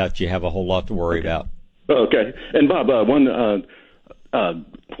 I doubt you have a whole lot to worry about. Okay. And Bob,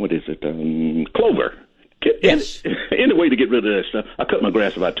 what is it? Clover. Yes. Any way to get rid of that stuff? I cut my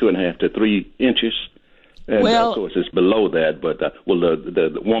grass about 2.5 to 3 inches. And of course, it's below that, but will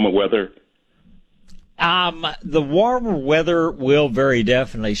the warmer weather? The warmer weather will very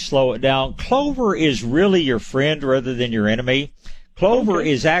definitely slow it down. Clover is really your friend rather than your enemy. Clover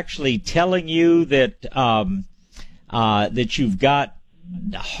is actually telling you that that you've got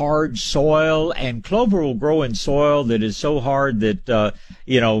hard soil, and clover will grow in soil that is so hard that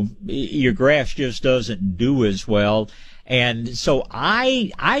your grass just doesn't do as well. And so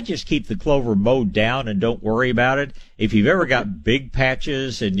I just keep the clover mowed down and don't worry about it. If you've ever got big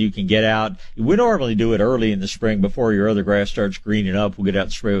patches and you can get out, we normally do it early in the spring before your other grass starts greening up. We'll get out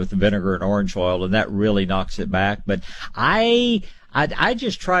and spray with the vinegar and orange oil, and that really knocks it back. But I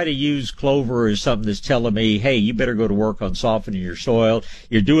just try to use clover as something that's telling me, hey, you better go to work on softening your soil.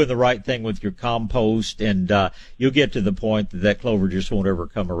 You're doing the right thing with your compost, and you'll get to the point that clover just won't ever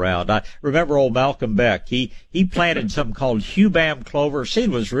come around. I remember old Malcolm Beck. He planted something called Hubam clover. Seed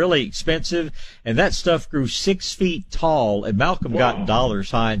was really expensive, and that stuff grew 6 feet tall, and Malcolm got dollar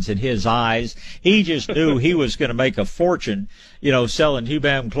signs in his eyes. He just knew he was going to make a fortune, selling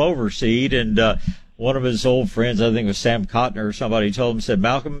Hubam clover seed, and one of his old friends, I think it was Sam Cotner or somebody, told him, said,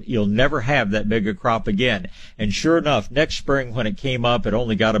 Malcolm, you'll never have that big a crop again. And sure enough, next spring when it came up, it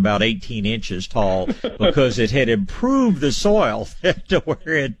only got about 18 inches tall because it had improved the soil to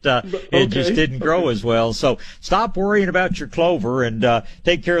where it just didn't grow as well. So stop worrying about your clover and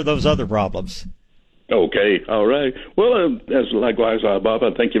take care of those other problems. Okay, all right. Well, as likewise, Bob,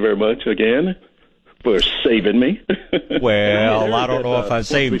 I thank you very much again for saving me. Well, I don't know if I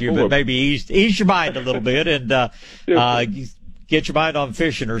saved you, but maybe ease your mind a little bit and get your mind on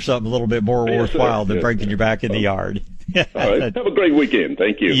fishing or something a little bit more worthwhile than breaking your back in the yard. All right. Have a great weekend.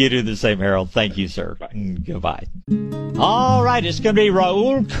 Thank you. You do the same, Harold. Thank you, sir. Goodbye. All right. It's going to be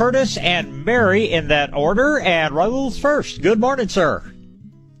Raul, Curtis, and Mary in that order. And Raul's first. Good morning, sir.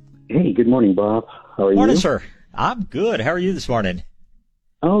 Hey, good morning, Bob. How are you? Morning, sir. I'm good. How are you this morning?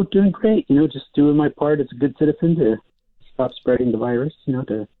 Oh, doing great. Just doing my part as a good citizen to stop spreading the virus, and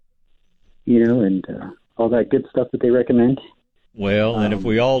all that good stuff that they recommend. Well, and if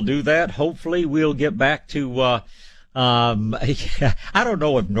we all do that, hopefully we'll get back to, I don't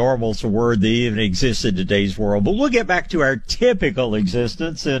know if normal's a word that even exists in today's world, but we'll get back to our typical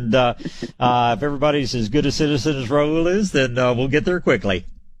existence. And if everybody's as good a citizen as Raul is, then we'll get there quickly.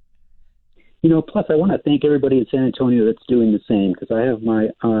 Plus I want to thank everybody in San Antonio that's doing the same, because I have my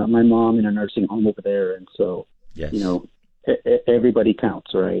mom in a nursing home over there, and so yes. Everybody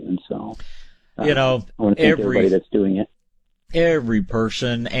counts, right? And so I want to thank everybody that's doing it. Every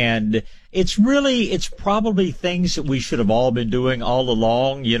person, and it's probably things that we should have all been doing all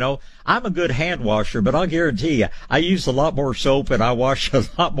along. I'm a good hand washer, but I'll guarantee you, I use a lot more soap and I wash a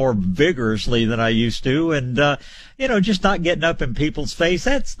lot more vigorously than I used to. And, just not getting up in people's face.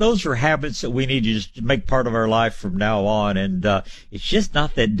 Those are habits that we need to just make part of our life from now on. And, it's just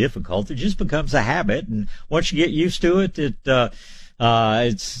not that difficult. It just becomes a habit. And once you get used to it,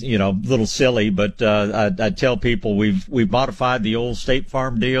 It's, a little silly, but I tell people we've modified the old State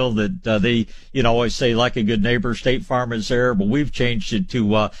Farm deal that they, always say, like a good neighbor, State Farm is there, but we've changed it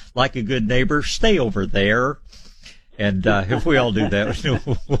to like a good neighbor, stay over there. And if we all do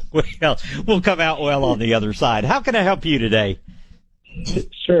that, we'll come out well on the other side. How can I help you today?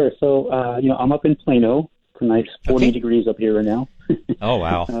 Sure. So, I'm up in Plano. It's a nice 40 degrees up here right now. Oh,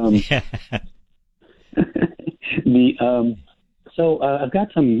 wow. So I've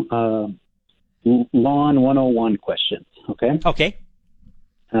got some lawn 101 questions, okay? Okay.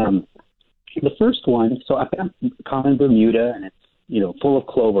 The first one, so I've got common Bermuda, and it's, full of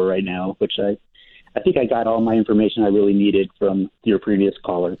clover right now, which I think I got all my information I really needed from your previous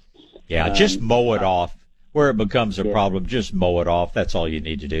caller. Yeah, just mow it off. Where it becomes a problem, just mow it off. That's all you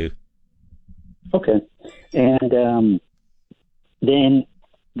need to do. Okay. And then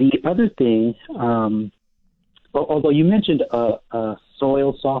the other thing, although you mentioned a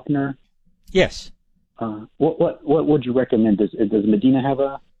soil softener. Yes. What would you recommend? Does Medina have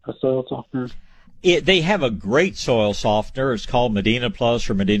a soil softener? They have a great soil softener. It's called Medina Plus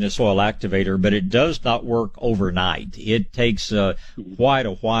or Medina Soil Activator, but it does not work overnight. It takes quite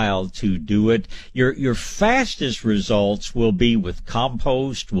a while to do it. Your fastest results will be with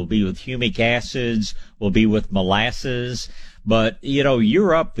compost, will be with humic acids, will be with molasses. But,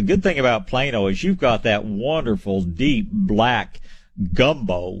 you're up. The good thing about Plano is you've got that wonderful deep black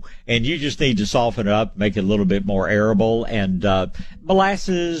gumbo, and you just need to soften it up, make it a little bit more arable. And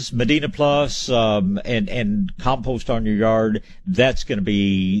molasses, Medina Plus, and compost on your yard, that's going to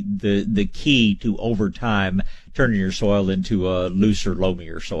be the key to, over time, turning your soil into a looser,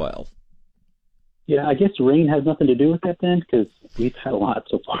 loamier soil. Yeah, I guess rain has nothing to do with that then, because we've had a lot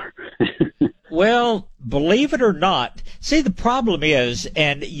so far. Well, believe it or not, see, the problem is,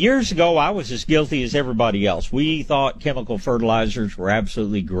 and years ago I was as guilty as everybody else. We thought chemical fertilizers were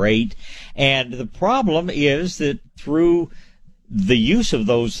absolutely great. And the problem is that through the use of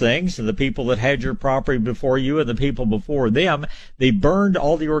those things, and the people that had your property before you and the people before them, they burned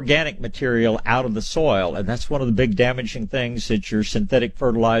all the organic material out of the soil. And that's one of the big damaging things that your synthetic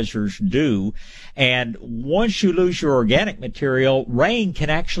fertilizers do. And once you lose your organic material, rain can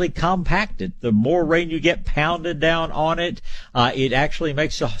actually compact it. The more rain you get pounded down on it, it actually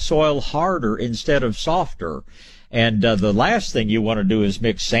makes the soil harder instead of softer. And the last thing you want to do is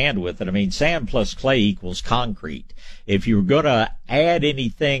mix sand with it. I mean, sand plus clay equals concrete. If you're going to add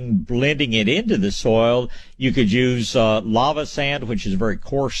anything blending it into the soil, you could use lava sand, which is very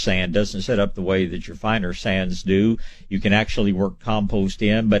coarse sand, doesn't set up the way that your finer sands do. You can actually work compost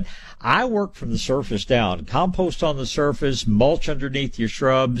in, but I work from the surface down. Compost on the surface, mulch underneath your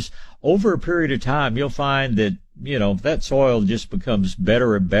shrubs. Over a period of time, you'll find that, that soil just becomes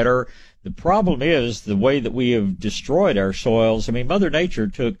better and better. The problem is the way that we have destroyed our soils. I mean, Mother Nature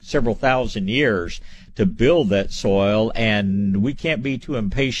took several thousand years to build that soil, and we can't be too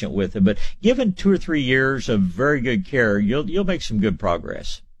impatient with it. But given 2 or 3 years of very good care, you'll make some good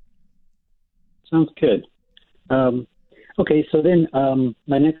progress. Sounds good. Okay, so then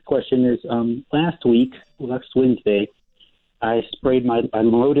my next question is, last Wednesday, I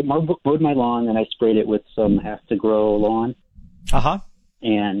mowed my lawn, and I sprayed it with some Have to Grow lawn. Uh-huh.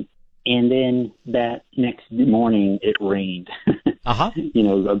 And then that next morning it rained. Uh-huh.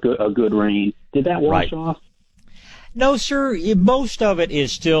 A good rain. Did that wash off? No, sir. Most of it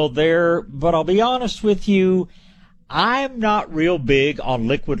is still there, but I'll be honest with you, I'm not real big on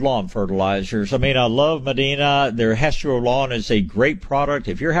liquid lawn fertilizers. I mean, I love Medina. Their Hestro Lawn is a great product.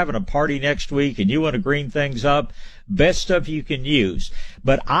 If you're having a party next week and you want to green things up, best stuff you can use.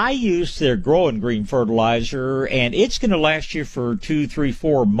 But I use their Grow and Green fertilizer, and it's going to last you for 2, 3,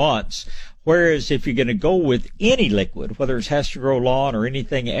 4 months. Whereas if you're going to go with any liquid, whether it's Hestro Lawn or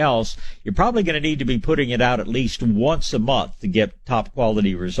anything else, you're probably going to need to be putting it out at least once a month to get top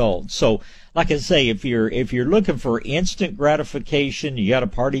quality results. So, like I say, if you're looking for instant gratification, you got a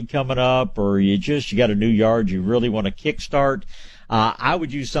party coming up, or you got a new yard you really want to kickstart, I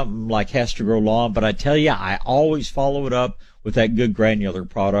would use something like Hestro Lawn. But I tell you, I always follow it up with that good granular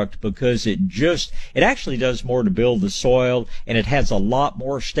product, because it actually does more to build the soil, and it has a lot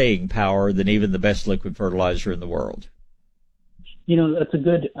more staying power than even the best liquid fertilizer in the world. That's a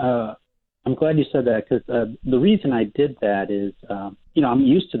good, I'm glad you said that, because the reason I did that is, I'm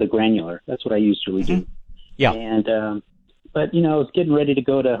used to the granular. That's what I usually do. Yeah. And, but, I was getting ready to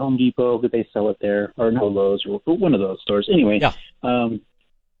go to Home Depot, because they sell it there, or no, Lowe's, or one of those stores. Anyway. Yeah.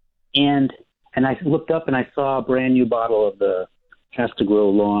 And I looked up and I saw a brand new bottle of the Has to Grow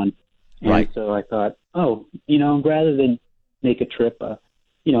lawn. And so I thought, rather than make a trip,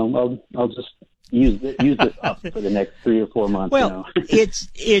 I'll just use this up for the next 3 or 4 months. Well,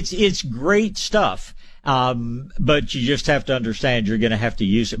 it's great stuff. But you just have to understand you're going to have to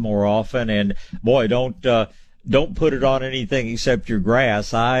use it more often. And boy, don't put it on anything except your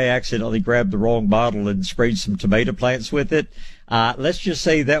grass. I accidentally grabbed the wrong bottle and sprayed some tomato plants with it. Let's just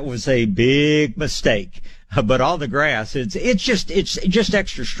say that was a big mistake. But on the grass, it's just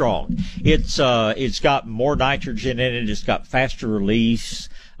extra strong. It's got more nitrogen in it. It's got faster release,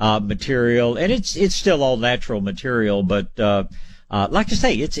 material, and it's still all natural material. But, like I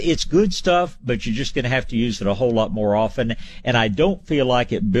say, it's good stuff, but you're just going to have to use it a whole lot more often. And I don't feel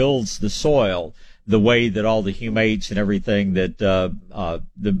like it builds the soil the way that all the humates and everything that the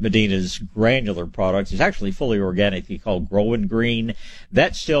Medina's granular products is actually fully organically called Growing Green.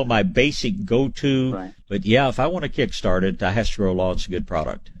 That's still my basic go-to. Right. But yeah, if I want to kickstart it, I has to grow lawn. It's a good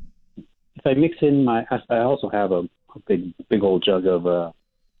product. If I mix in I also have a big old jug of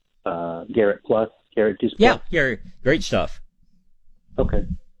Garrett Juice Plus. Yeah, great stuff. Okay.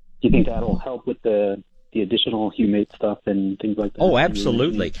 Do you think that'll help with the additional humate stuff and things like that? Oh,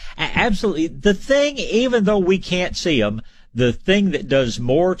 absolutely. Absolutely. The thing, even though we can't see them, the thing that does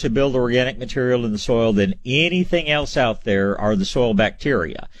more to build organic material in the soil than anything else out there are the soil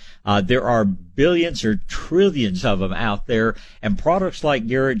bacteria. There are billions or trillions of them out there, and products like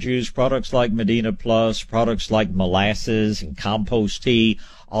Garrett Juice, products like Medina Plus, products like molasses and compost tea,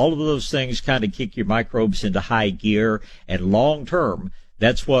 all of those things kind of kick your microbes into high gear, and long term,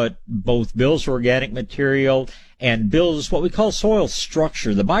 that's what both builds organic material and builds what we call soil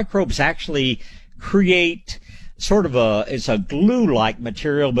structure. The microbes actually create sort of it's a glue-like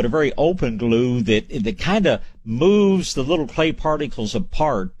material, but a very open glue that kind of moves the little clay particles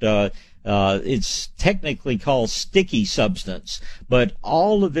apart. It's technically called sticky substance, but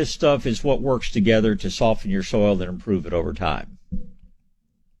all of this stuff is what works together to soften your soil and improve it over time.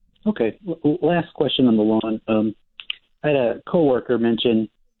 Okay. Last question on the lawn. I had a coworker mention,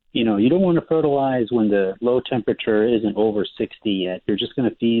 you don't want to fertilize when the low temperature isn't over 60 yet. You're just going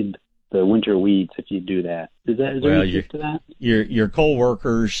to feed the winter weeds if you do that. Is there any truth to that? Your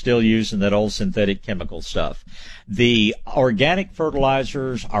coworkers still using that old synthetic chemical stuff. The organic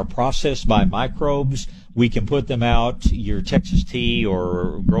fertilizers are processed by microbes. We can put them out, your Texas Tea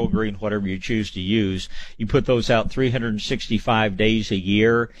or Grow Green, whatever you choose to use. You put those out 365 days a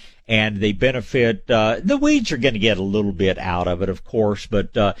year, and they benefit. The weeds are going to get a little bit out of it, of course, but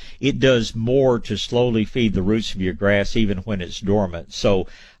it does more to slowly feed the roots of your grass even when it's dormant. So,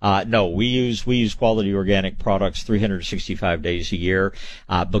 no, we use quality organic products 365 days a year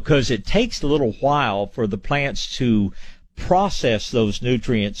because it takes a little while for the plants to process those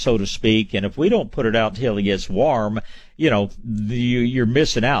nutrients, so to speak, and if we don't put it out until it gets warm, you're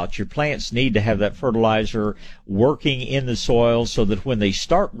missing out. Your plants need to have that fertilizer working in the soil so that when they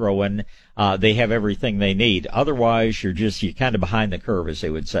start growing, they have everything they need. Otherwise, you're kind of behind the curve, as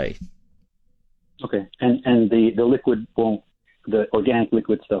they would say. Okay, and the liquid won't, the organic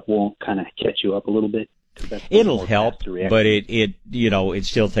liquid stuff won't kind of catch you up a little bit? It'll help, but it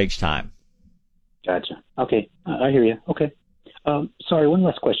still takes time. Gotcha. Okay, I hear you. Okay. Sorry, one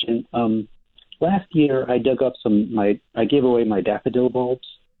last question. Last year, I dug up I gave away my daffodil bulbs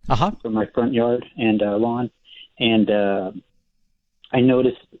from my front yard and lawn, and I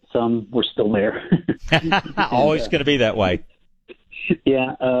noticed some were still there. Always going to be that way.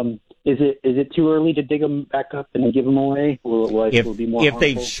 Yeah. Is it too early to dig them back up and give them away? Will it be more if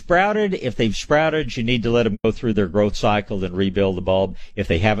they've sprouted, you need to let them go through their growth cycle and rebuild the bulb. If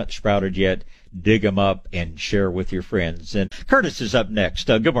they haven't sprouted yet, dig them up and share with your friends. And Curtis is up next.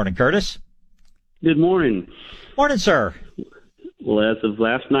 Good morning, Curtis. Good morning. Morning, sir. Well, as of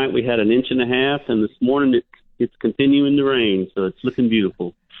last night, we had 1.5 inches, and this morning it's continuing to rain, so it's looking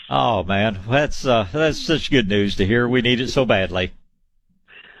beautiful. Oh man, that's such good news to hear. We need it so badly.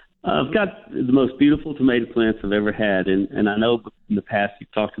 I've got the most beautiful tomato plants I've ever had, and I know in the past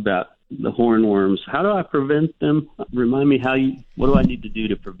you've talked about the hornworms. How do I prevent them? Remind me what do I need to do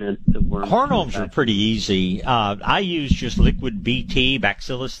to prevent the worms? Hornworms are pretty easy. I use just liquid BT,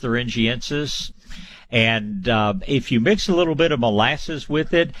 Bacillus thuringiensis. And if you mix a little bit of molasses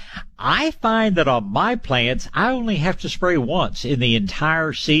with it, I find that on my plants, I only have to spray once in the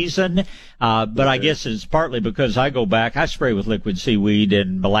entire season. But I guess it's partly because I spray with liquid seaweed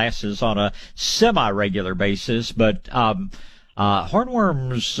and molasses on a semi-regular basis. But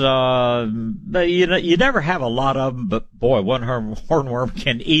hornworms, you never have a lot of them, but boy, one hornworm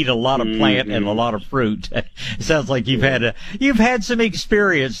can eat a lot of plant and a lot of fruit. It sounds like you've had some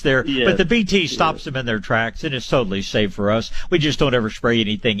experience there, yes. But the BT stops them in their tracks, and it's totally safe for us. We just don't ever spray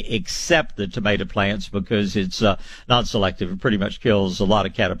anything except the tomato plants because it's non-selective. It pretty much kills a lot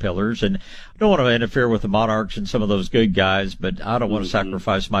of caterpillars. And don't want to interfere with the monarchs and some of those good guys, but I don't want to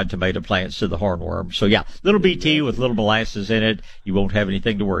sacrifice my tomato plants to the hornworm. So yeah, little BT with little molasses in it. You won't have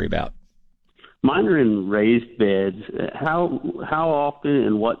anything to worry about. Mine are in raised beds. How often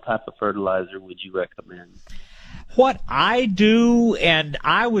and what type of fertilizer would you recommend? What I do, and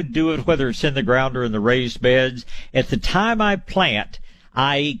I would do it whether it's in the ground or in the raised beds, at the time I plant,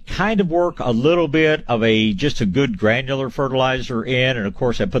 I kind of work a little bit of just a good granular fertilizer in, and of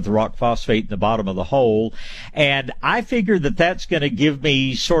course I put the rock phosphate in the bottom of the hole, and I figure that that's going to give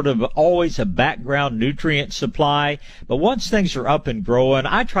me sort of always a background nutrient supply. But once things are up and growing,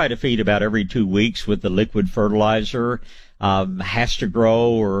 I try to feed about every 2 weeks with the liquid fertilizer. Has to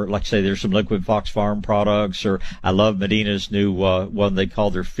grow, or like I say, there's some Liquid Fox Farm products, or I love Medina's new one they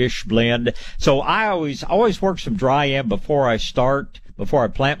call their fish blend. So I always work some dry in before I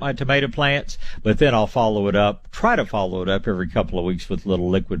plant my tomato plants, but then I'll try to follow it up every couple of weeks with a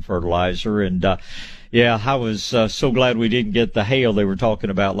little liquid fertilizer. And yeah, I was so glad we didn't get the hail they were talking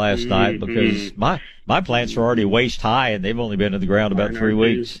about last night, because my plants are already waist high and they've only been in the ground about 3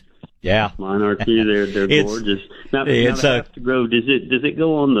 weeks. Yeah, mine are too. They're gorgeous. Now they have to grow. Does it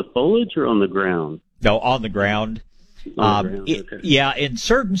go on the foliage or on the ground? No, on the ground. Okay. Yeah, in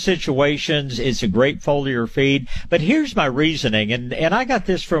certain situations, it's a great foliar feed. But here's my reasoning, and I got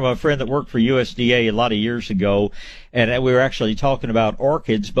this from a friend that worked for USDA a lot of years ago, and we were actually talking about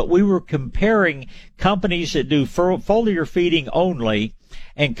orchids, but we were comparing companies that do foliar feeding only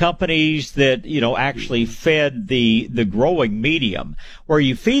and companies that, actually fed the growing medium. Where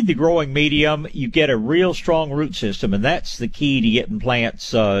you feed the growing medium, you get a real strong root system, and that's the key to getting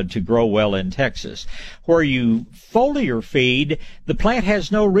plants to grow well in Texas. Where you foliar feed, the plant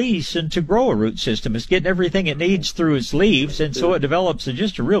has no reason to grow a root system. It's getting everything it needs through its leaves, and so it develops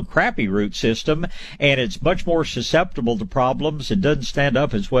just a real crappy root system, and it's much more susceptible to problems and doesn't stand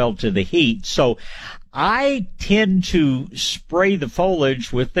up as well to the heat. So I tend to spray the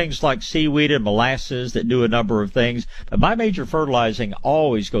foliage with things like seaweed and molasses that do a number of things, but my major fertilizing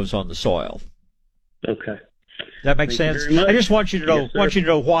always goes on the soil. Okay. That makes sense? I just want you to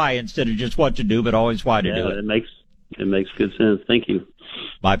know, why instead of just what to do, but always why to do it. It makes good sense. Thank you.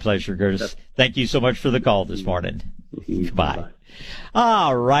 My pleasure, Curtis. Thank you so much for the call this morning. Goodbye.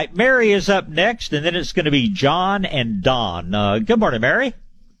 All right. Mary is up next, and then it's going to be John and Don. Good morning, Mary.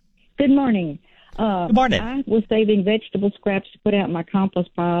 Good morning. Good morning. I was saving vegetable scraps to put out in my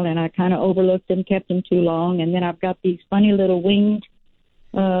compost pile, and I kind of overlooked them, kept them too long, and then I've got these funny little winged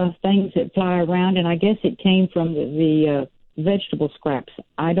things that fly around, and I guess it came from the vegetable scraps.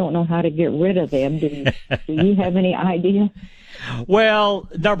 I don't know how to get rid of them. Do you have any idea? Well,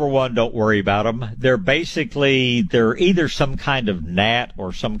 number one, don't worry about them. They're either some kind of gnat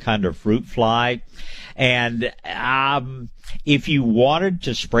or some kind of fruit fly. And if you wanted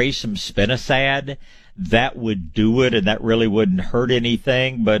to spray some spinosad, that would do it, and that really wouldn't hurt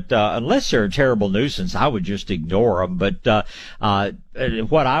anything. But unless they're a terrible nuisance, I would just ignore them. But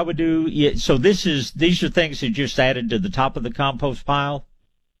what I would do, so these are things that just added to the top of the compost pile?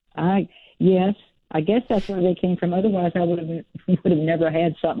 Yes. I guess that's where they came from. Otherwise, I would have never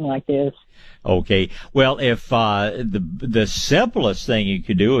had something like this. Okay. Well, if the simplest thing you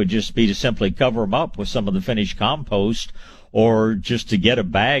could do would just be to simply cover them up with some of the finished compost, or just to get a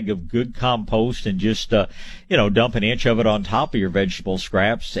bag of good compost and just dump an inch of it on top of your vegetable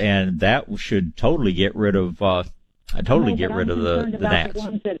scraps, and that should totally get rid of the gnats. The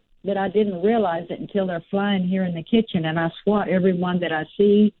ones that I didn't realize it until they're flying here in the kitchen, and I swat every one that I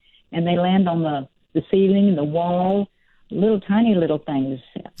see, and they land on the ceiling, the wall, tiny little things.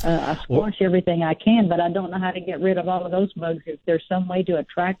 I squash everything I can, but I don't know how to get rid of all of those bugs. If there's some way to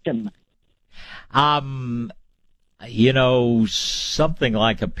attract them. Something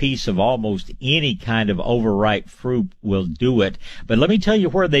like a piece of almost any kind of overripe fruit will do it. But let me tell you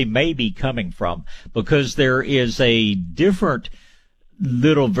where they may be coming from, because there is a different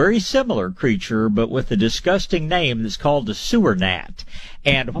little, very similar creature, but with a disgusting name, that's called the sewer gnat.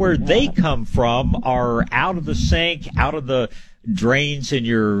 And where they come from are out of the sink, out of the drains in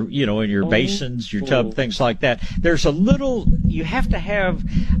your basins, your tub, things like that. You have to have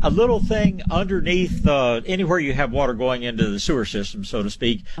a little thing underneath, anywhere you have water going into the sewer system, so to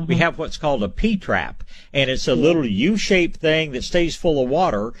speak. We have what's called a P-trap, and it's a little U-shaped thing that stays full of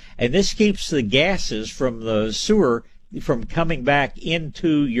water, and this keeps the gases from the sewer from coming back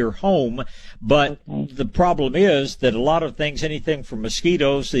into your home. But the problem is that a lot of things, anything from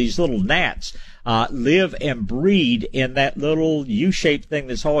mosquitoes, these little gnats, live and breed in that little U-shaped thing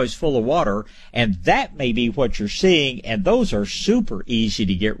that's always full of water, and that may be what you're seeing, and those are super easy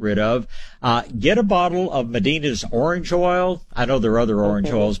to get rid of. Get a bottle of Medina's orange oil. I know there are other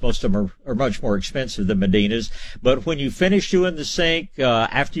orange oils. Most of them are much more expensive than Medina's, but when you finish doing the sink,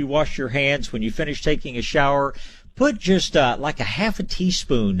 after you wash your hands, when you finish taking a shower, put just like a half a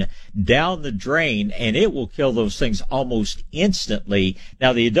teaspoon down the drain, and it will kill those things almost instantly.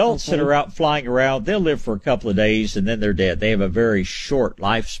 Now, the adults that are out flying around, they'll live for a couple of days, and then they're dead. They have a very short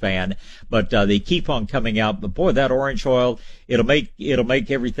lifespan, but they keep on coming out. But, boy, that orange oil, it'll make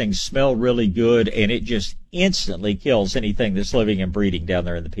everything smell really good, and it just instantly kills anything that's living and breeding down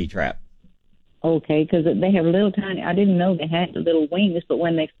there in the P-trap. Okay, because they have little tiny, I didn't know they had little wings, but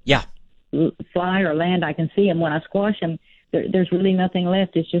when they fly or land, I can see them. When I squash them, there's really nothing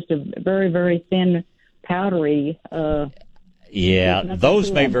left. It's just a very, very thin, powdery.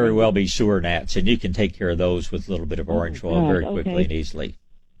 Those may very well be sewer gnats, and you can take care of those with a little bit of orange oil very quickly and easily.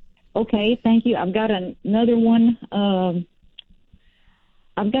 Okay, thank you. I've got another one.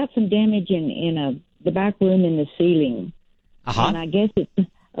 I've got some damage in the back room in the ceiling, and I guess it's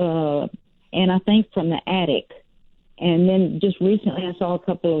and I think from the attic. And then just recently I saw a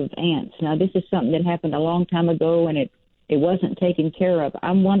couple of ants. Now, this is something that happened a long time ago, and it wasn't taken care of.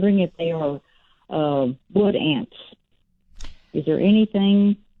 I'm wondering if they are wood ants. Is there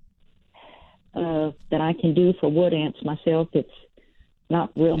anything that I can do for wood ants myself that's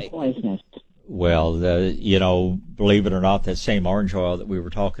not real poisonous? Well, believe it or not, that same orange oil that we were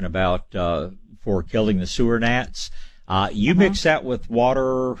talking about for killing the sewer gnats, you mix that with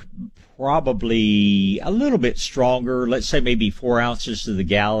water, probably a little bit stronger, let's say maybe 4 ounces to the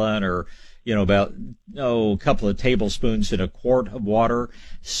gallon, or, about a couple of tablespoons in a quart of water.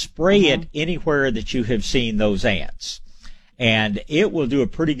 Spray it anywhere that you have seen those ants, and it will do a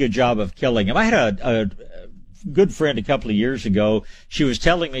pretty good job of killing them. I had a good friend a couple of years ago. She was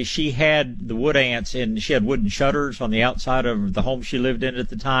telling me she had the wood ants, and she had wooden shutters on the outside of the home she lived in at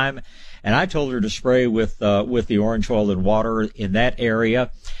the time. And I told her to spray with the orange oil and water in that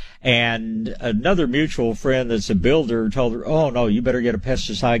area. And another mutual friend that's a builder told her, oh, no, you better get a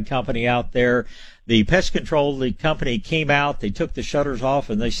pesticide company out there. The pest control company came out, they took the shutters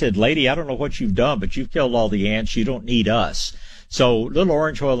off, and they said, lady, I don't know what you've done, but you've killed all the ants. You don't need us. So little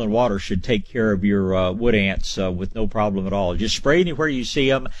orange oil and water should take care of your wood ants with no problem at all. Just spray anywhere you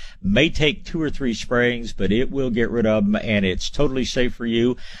see them. May take 2 or 3 sprayings, but it will get rid of them, and it's totally safe for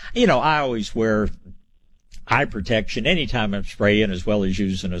you. I always wear eye protection anytime I'm spraying, as well as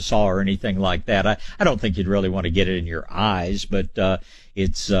using a saw or anything like that. I don't think you'd really want to get it in your eyes, but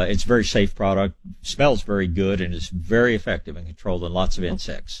it's a very safe product, smells very good, and is very effective in controlling lots of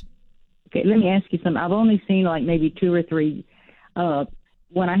insects. Okay, let me ask you something. I've only seen like maybe 2 or 3.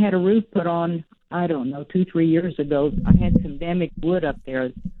 When I had a roof put on, I don't know, 2-3 years ago, I had some damaged wood up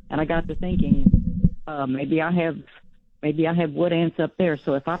there, and I got to thinking, maybe I have wood ants up there.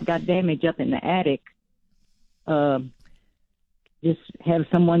 So if I've got damage up in the attic, just have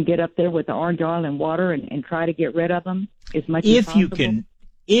someone get up there with the orange oil and water and try to get rid of them as much as possible.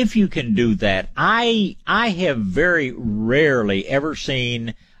 If you can do that. I have very rarely ever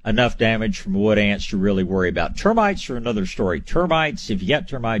seen enough damage from wood ants to really worry about. Termites are another story. Termites, if you got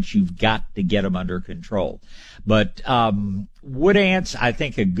termites, you've got to get them under control. But wood ants, I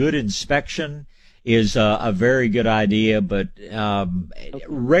think a good inspection is a very good idea, but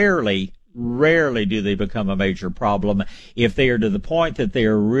rarely do they become a major problem. If they are to the point that they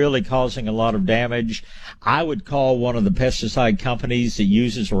are really causing a lot of damage, I would call one of the pesticide companies that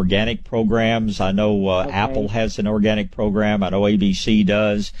uses organic programs. I know Apple has an organic program. I know ABC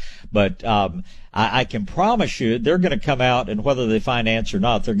does. But I can promise you they're going to come out, and whether they find ants or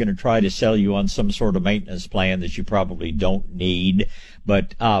not, they're going to try to sell you on some sort of maintenance plan that you probably don't need.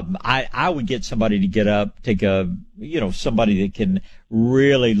 But I would get somebody to get up, take somebody that can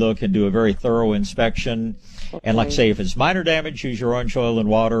really look and do a very thorough inspection. And like I say, if it's minor damage, use your orange oil and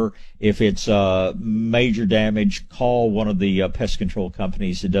water. If it's major damage, call one of the pest control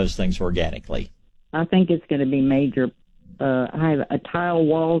companies that does things organically. I think it's going to be major. I have tile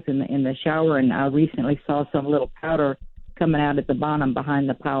walls in the shower, and I recently saw some little powder coming out at the bottom behind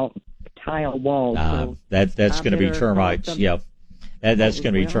the tile walls. So that's going to be termites. Yep. That's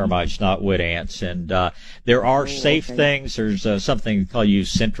going to be termites, not wood ants. And there are safe things. There's something called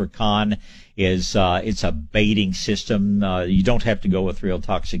Centricon. It's a baiting system. You don't have to go with real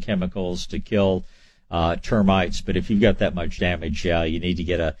toxic chemicals to kill termites, but if you've got that much damage, you need to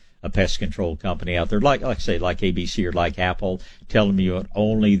get a pest control company out there, like I say, like ABC or like Apple, telling you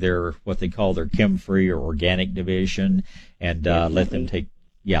only what they call their chem-free or organic division, and let them take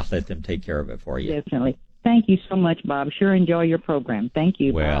let them take care of it for you. Definitely. Thank you so much, Bob. Sure enjoy your program. Thank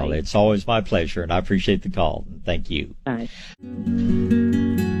you. Well, Bye. it's always my pleasure, and I appreciate the call. Thank you. Bye.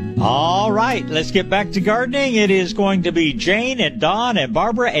 All right, let's get back to gardening. It is going to be Jane and Don and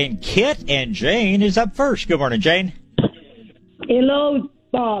Barbara and Kit, and Jane is up first. Good morning, Jane. Hello,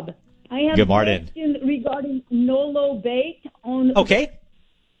 Bob. I have Good morning. a question regarding Nolo bait on the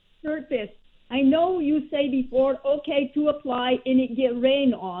surface. I know you say before, okay, to apply and it get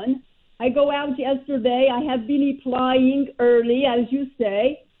rain on. I go out yesterday. I have been applying early, as you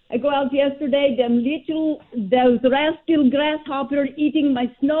say. I go out yesterday, those rascal grasshopper eating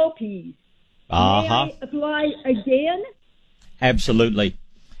my snow peas. May I apply again? Absolutely.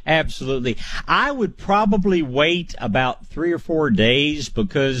 Absolutely. I would probably wait about 3 or 4 days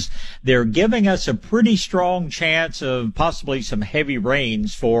because they're giving us a pretty strong chance of possibly some heavy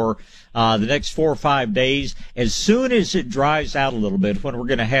rains for the next 4 or 5 days. As soon as it dries out a little bit, when we're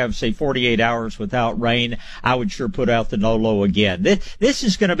going to have, say, 48 hours without rain, I would sure put out the Nolo again. This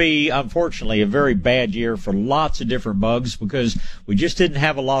is going to be, unfortunately, a very bad year for lots of different bugs because we just didn't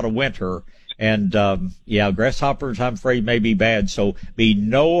have a lot of winter. And, grasshoppers, I'm afraid, may be bad. So be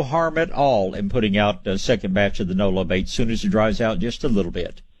no harm at all in putting out a second batch of the Nolo bait as soon as it dries out just a little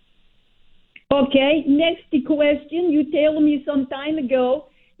bit. Okay, next question. You told me some time ago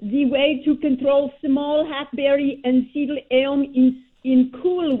the way to control small hackberry and seal elm in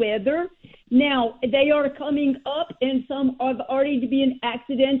cool weather. Now, they are coming up, and some have already been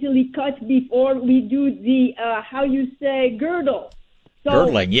accidentally cut before we do the, girdle. So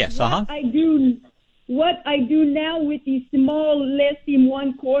Girdling, yes, What I do now with the small, less than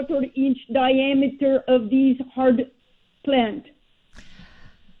 1/4 inch diameter of these hard plant.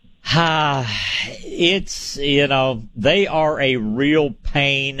 It's, they are a real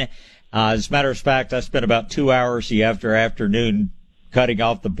pain. As a matter of fact, I spent about 2 hours the afternoon cutting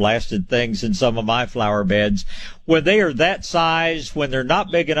off the blasted things in some of my flower beds. When they are that size, when they're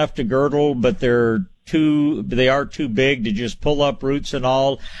not big enough to girdle, but they are too big to just pull up roots and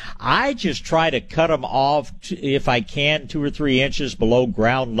all, I just try to cut them off, if I can, 2 or 3 inches below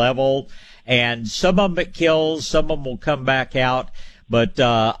ground level. And some of them it kills, some of them will come back out. But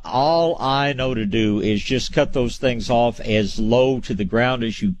all I know to do is just cut those things off as low to the ground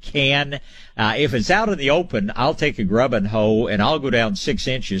as you can. If it's out in the open, I'll take a grubbing hoe and I'll go down 6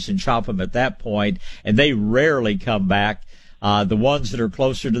 inches and chop them at that point, and they rarely come back. The ones that are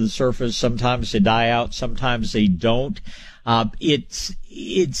closer to the surface, sometimes they die out, sometimes they don't.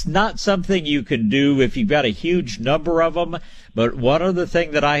 It's not something you can do if you've got a huge number of them. But one other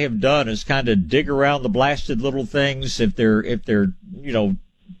thing that I have done is kind of dig around the blasted little things if they're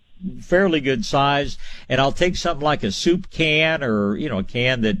fairly good size, and I'll take something like a soup can or, a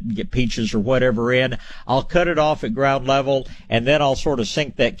can that you get peaches or whatever in. I'll cut it off at ground level, and then I'll sort of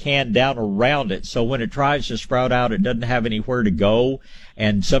sink that can down around it. So when it tries to sprout out, it doesn't have anywhere to go.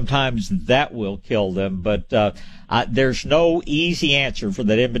 And sometimes that will kill them. But, there's no easy answer for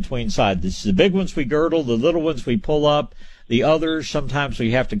that in-between side. This is the big ones we girdle, the little ones we pull up. The others, sometimes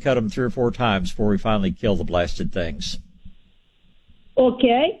we have to cut them 3 or 4 times before we finally kill the blasted things.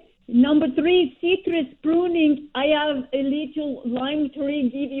 Okay. Number 3, citrus pruning. I have a little lime tree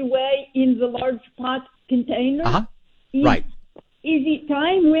giveaway in the large pot container. Right. When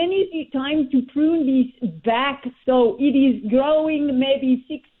is it time to prune these back so it is growing maybe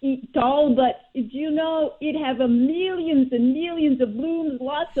 6 feet tall, but it have millions and millions of blooms,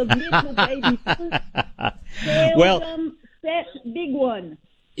 lots of little baby fruits. Big one.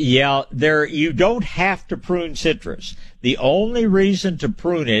 Yeah, you don't have to prune citrus. The only reason to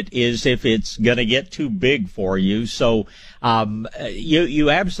prune it is if it's going to get too big for you. So, you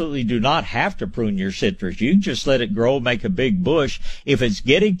absolutely do not have to prune your citrus. You just let it grow, make a big bush. If it's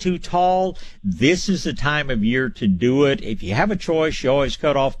getting too tall, this is the time of year to do it. If you have a choice, you always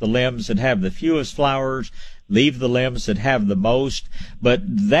cut off the limbs that have the fewest flowers, leave the limbs that have the most. But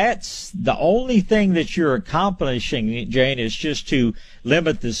that's the only thing that you're accomplishing, Jane, is just to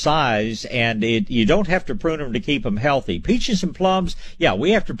limit the size, and you don't have to prune them to keep them healthy. Peaches and plums,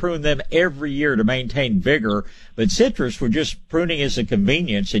 we have to prune them every year to maintain vigor, but citrus, we're just pruning as a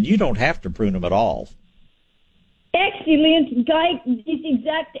convenience, and you don't have to prune them at all. Excellent, Guy. This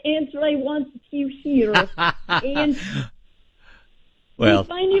exact answer I want to hear. And the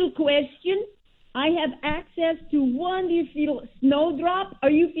final question. I have access to wonderful snowdrop. Are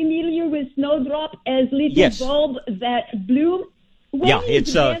you familiar with snowdrop as little bulbs that bloom? When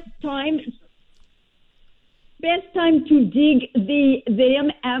is the best time to dig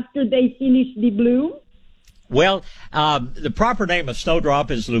them after they finish the bloom? Well, the proper name of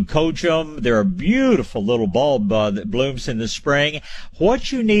snowdrop is leucojum. They're a beautiful little bulb that blooms in the spring.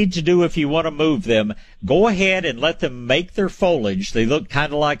 What you need to do if you want to move them, go ahead and let them make their foliage. They look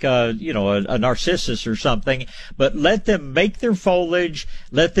kind of like a narcissus or something, but let them make their foliage,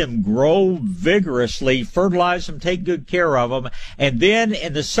 let them grow vigorously, fertilize them, take good care of them, and then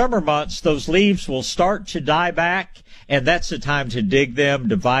in the summer months, those leaves will start to die back. And that's the time to dig them,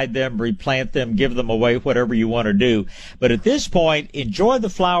 divide them, replant them, give them away, whatever you want to do. But at this point, enjoy the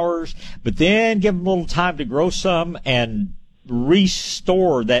flowers, but then give them a little time to grow some and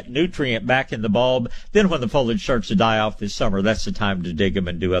restore that nutrient back in the bulb. Then when the foliage starts to die off this summer, that's the time to dig them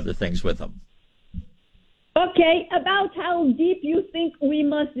and do other things with them. Okay, about how deep you think we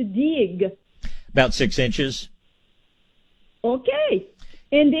must dig? About 6 inches. Okay.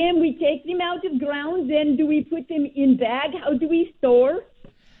 And then we take them out of ground. Then do we put them in bag? How do we store?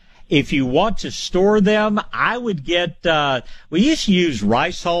 If you want to store them, I would get, we used to use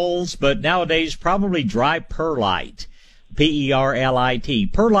rice hulls, but nowadays probably dry perlite.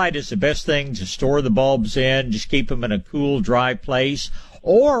 Perlit. Perlite is the best thing to store the bulbs in. Just keep them in a cool, dry place.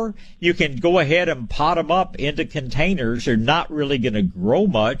 Or you can go ahead and pot them up into containers. They're not really going to grow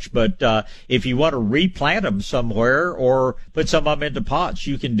much, but if you want to replant them somewhere or put some of them into pots,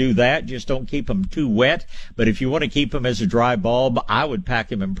 you can do that. Just don't keep them too wet. But if you want to keep them as a dry bulb, I would pack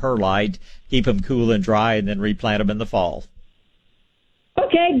them in perlite, keep them cool and dry, and then replant them in the fall.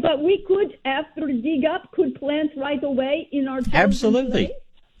 Okay, but we could, after dig up, could plant right away in our Absolutely. Place?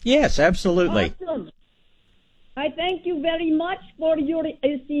 Yes, absolutely. Awesome. I thank you very much for your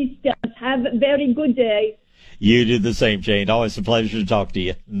assistance. Have a very good day. You do the same, Jane. Always a pleasure to talk to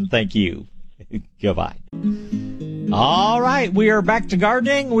you. And thank you. Goodbye. All right, we are back to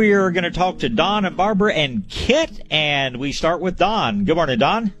gardening. We are going to talk to Don and Barbara and Kit, and we start with Don. Good morning,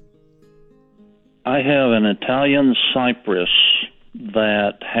 Don. I have an Italian cypress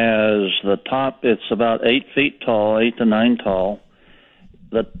that has the top, it's about 8 feet tall, 8 to 9 tall.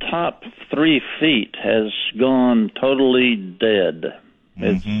 The top 3 feet has gone totally dead.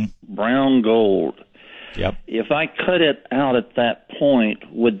 It's brown gold. Yep. If I cut it out at that point,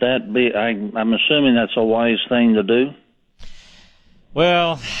 would that be, I'm assuming that's a wise thing to do?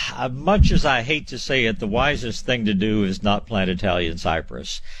 Well, much as I hate to say it, the wisest thing to do is not plant Italian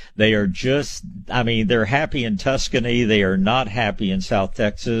cypress. They are just, they're happy in Tuscany. They are not happy in South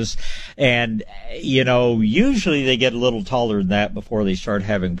Texas. And, usually they get a little taller than that before they start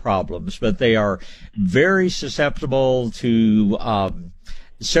having problems. But they are very susceptible to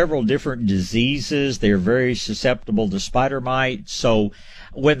several different diseases. They're very susceptible to spider mites. So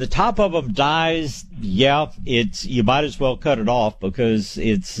when the top of them dies, you might as well cut it off because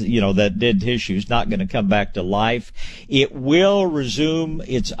it's, that dead tissue is not going to come back to life. It will resume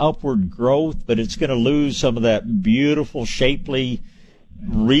its upward growth, but it's going to lose some of that beautiful, shapely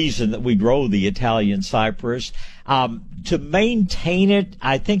reason that we grow the Italian cypress. To maintain it,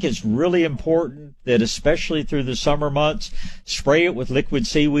 I think it's really important that especially through the summer months, spray it with liquid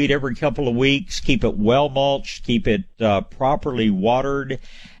seaweed every couple of weeks, keep it well mulched, keep it properly watered,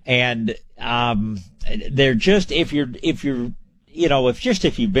 and they're just if you've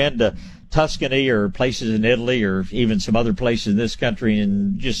been to Tuscany or places in Italy or even some other places in this country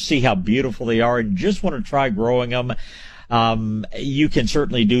and just see how beautiful they are and just want to try growing them, you can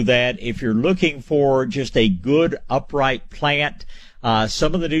certainly do that. If you're looking for just a good upright plant,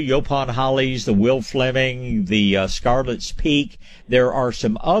 some of the new Yopon hollies, the Will Fleming, the Scarlet's Peak, there are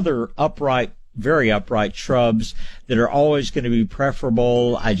some other very upright shrubs that are always going to be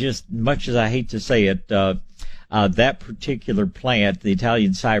preferable. Much as I hate to say it, that particular plant, the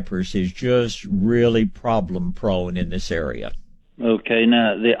Italian cypress, is just really problem prone in this area. Okay,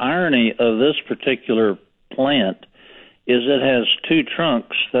 now the irony of this particular plant is it has 2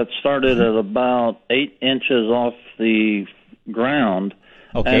 trunks that started at about 8 inches off the ground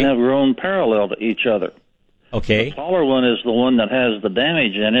and have grown parallel to each other. Okay. The taller one is the one that has the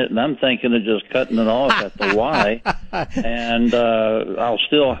damage in it, and I'm thinking of just cutting it off at the Y, and I'll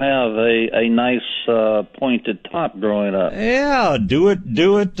still have a nice pointed top growing up. Yeah, do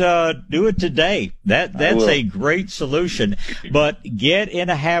it today. That's a great solution. But get in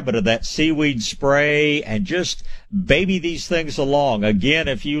a habit of that seaweed spray and just baby these things along. Again,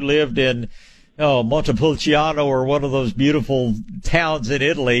 if you lived in Montepulciano or one of those beautiful towns in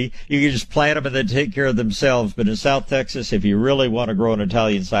Italy, you can just plant them and they take care of themselves. But in South Texas, if you really want to grow an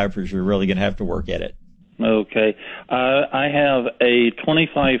Italian cypress, you're really going to have to work at it. Okay. I have a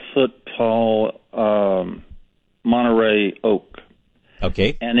 25-foot tall Monterey oak.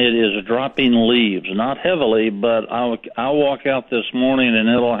 Okay. And it is dropping leaves, not heavily, but I'll walk out this morning and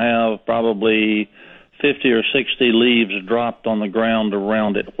it'll have probably 50 or 60 leaves dropped on the ground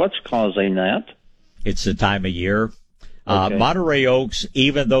around it. What's causing that? It's the time of year. Okay. Monterey oaks,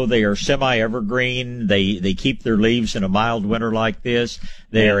 even though they are semi-evergreen, they keep their leaves in a mild winter like this.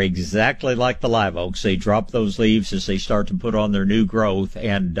 They are exactly like the live oaks. They drop those leaves as they start to put on their new growth,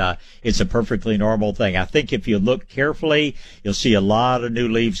 and it's a perfectly normal thing. I think if you look carefully, you'll see a lot of new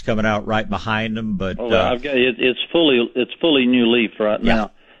leaves coming out right behind them. But I've got it's fully new leaf right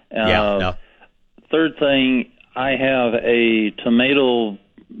now. No. Third thing, I have a tomato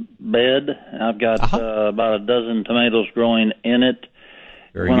bed. I've got about a dozen tomatoes growing in it.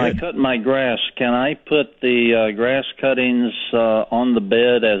 Very when good. I cut my grass, can I put the grass cuttings on the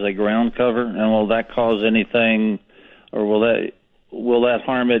bed as a ground cover, and will that cause anything, or will that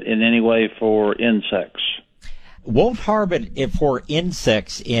harm it in any way for insects? Won't harm it for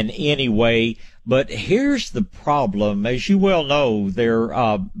insects in any way. But here's the problem. As you well know, there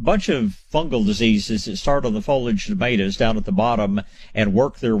are a bunch of fungal diseases that start on the foliage of tomatoes down at the bottom and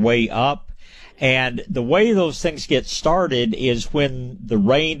work their way up. And the way those things get started is when the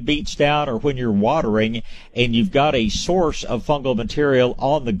rain beats down or when you're watering and you've got a source of fungal material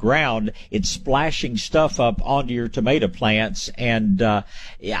on the ground, it's splashing stuff up onto your tomato plants. And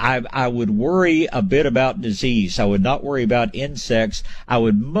I would worry a bit about disease. I would not worry about insects. I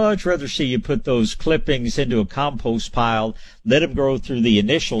would much rather see you put those clippings into a compost pile, let them grow through the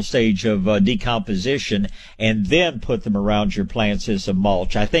initial stage of decomposition, and then put them around your plants as a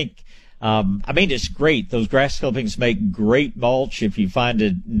mulch. I think it's great. Those grass clippings make great mulch if you find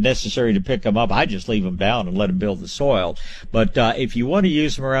it necessary to pick them up. I just leave them down and let them build the soil. But if you want to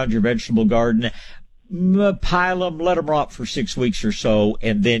use them around your vegetable garden, pile them, let them rot for 6 weeks or so,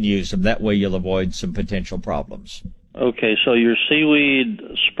 and then use them. That way you'll avoid some potential problems. Okay, so your seaweed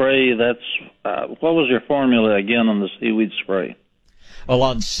spray, what was your formula again on the seaweed spray? Well,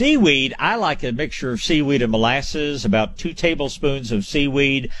 on seaweed, I like a mixture of seaweed and molasses, about 2 tablespoons of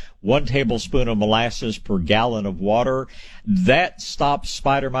seaweed, 1 tablespoon of molasses per gallon of water. That stops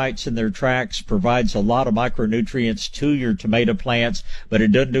spider mites in their tracks, provides a lot of micronutrients to your tomato plants, but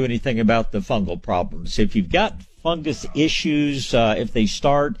it doesn't do anything about the fungal problems. If you've got fungus issues, if they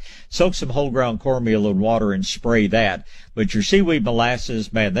start, soak some whole ground cornmeal in water and spray that. But your seaweed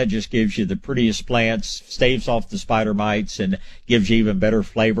molasses, man, that just gives you the prettiest plants, staves off the spider mites, and gives you even better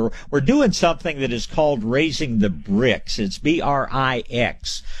flavor. We're doing something that is called raising the brix. It's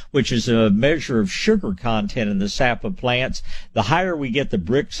BRIX, which is a measure of sugar content in the sap of plants. The higher we get the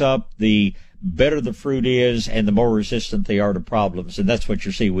brix up, the better the fruit is and the more resistant they are to problems. And that's what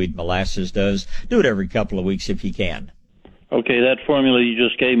your seaweed molasses does. Do it every couple of weeks if you can. Okay, that formula you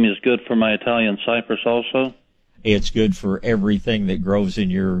just gave me is good for my Italian cypress also? It's good for everything that grows in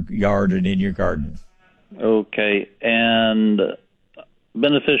your yard and in your garden. Okay, and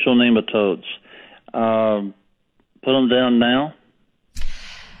beneficial nematodes. Put them down now?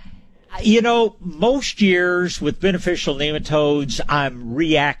 You know, most years with beneficial nematodes, I'm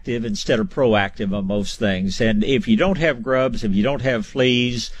reactive instead of proactive on most things. And if you don't have grubs, if you don't have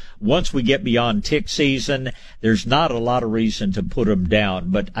fleas, once we get beyond tick season, there's not a lot of reason to put them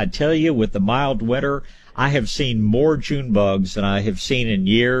down. But I tell you, with the mild winter, I have seen more June bugs than I have seen in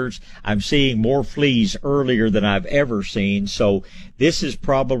years. I'm seeing more fleas earlier than I've ever seen. So this is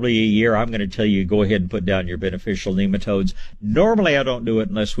probably a year I'm going to tell you go ahead and put down your beneficial nematodes. Normally I don't do it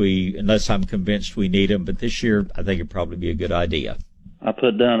unless I'm convinced we need them, but this year I think it'd probably be a good idea. I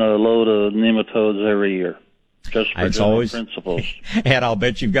put down a load of nematodes every year. Just for general principles. And I'll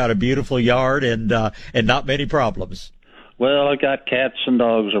bet you've got a beautiful yard and not many problems. Well, I got cats and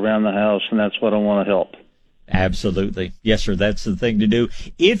dogs around the house, and that's what I want to help. Absolutely. Yes, sir. That's the thing to do.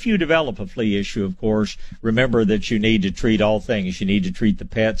 If you develop a flea issue, of course, remember that you need to treat all things. You need to treat the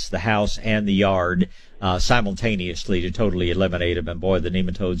pets, the house, and the yard simultaneously to totally eliminate them. And boy, the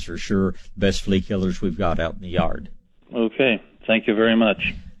nematodes are sure the best flea killers we've got out in the yard. Okay. Thank you very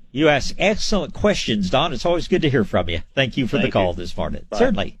much. You ask excellent questions, Don. It's always good to hear from you. Thank you for the call this morning. Bye.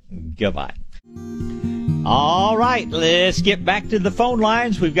 Certainly. Goodbye. All right, let's get back to the phone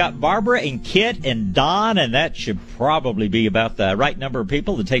lines. We've got Barbara and Kit and Don, and that should probably be about the right number of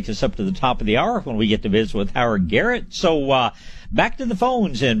people to take us up to the top of the hour when we get to visit with Howard Garrett. So back to the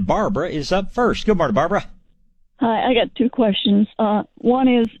phones, and Barbara is up first. Good morning, Barbara. Hi, I got 2 questions. One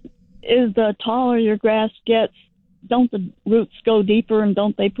is the taller your grass gets, don't the roots go deeper, and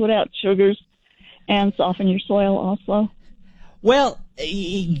don't they put out sugars and soften your soil also? Well,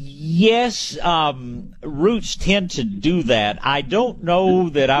 yes, roots tend to do that. I don't know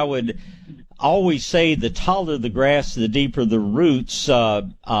that I would always say the taller the grass, the deeper the roots.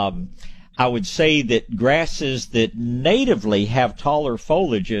 I I would say that grasses that natively have taller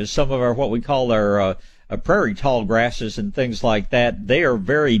foliages, some of our what we call our prairie tall grasses and things like that, they are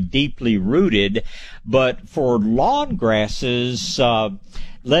very deeply rooted. But for lawn grasses,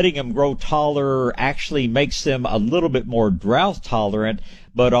 letting them grow taller actually makes them a little bit more drought tolerant.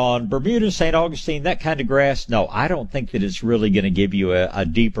 But on Bermuda, St. Augustine, that kind of grass, no, I don't think that it's really going to give you a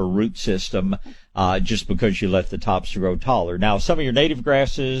deeper root system just because you let the tops grow taller. Now, some of your native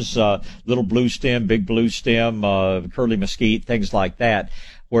grasses, little blue stem, big blue stem, curly mesquite, things like that,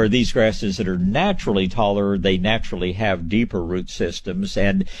 where these grasses that are naturally taller, they naturally have deeper root systems.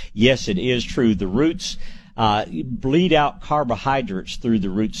 And yes, it is true. The roots bleed out carbohydrates through the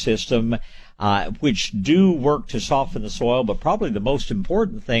root system, which do work to soften the soil. But probably the most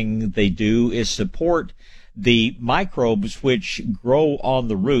important thing they do is support the microbes which grow on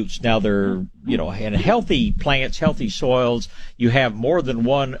the roots. Now, they're, in healthy plants, healthy soils, you have more than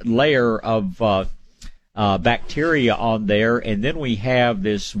one layer of bacteria on there, and then we have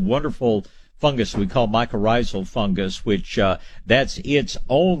this wonderful fungus we call mycorrhizal fungus, which that's its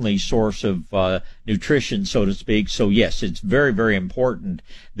only source of nutrition, so to speak. So yes, it's very, very important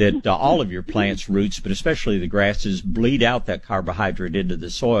that all of your plants' roots, but especially the grasses, bleed out that carbohydrate into the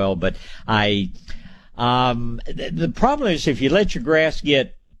soil. But the problem is if you let your grass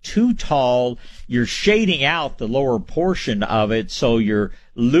get too tall, you're shading out the lower portion of it, so you're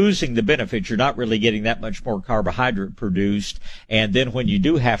losing the benefit. You're not really getting that much more carbohydrate produced, and then when you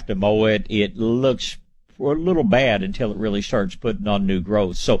do have to mow it, it looks a little bad until it really starts putting on new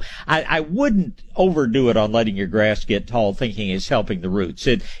growth. So I wouldn't overdo it on letting your grass get tall thinking it's helping the roots.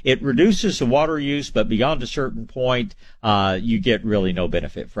 It reduces the water use, but beyond a certain point, you get really no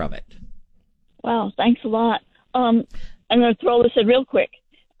benefit from it. Wow, thanks a lot. I'm going to throw this in real quick.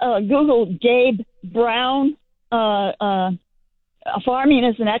 Google Gabe Brown, farming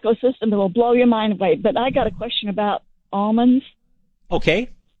as an ecosystem. It will blow your mind away. But I got a question about almonds. Okay.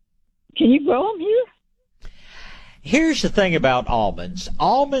 Can you grow them here? Here's the thing about almonds.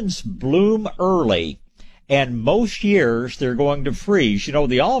 Almonds bloom early, and most years they're going to freeze.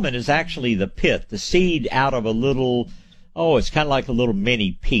 The almond is actually the pith, the seed out of a little, it's kind of like a little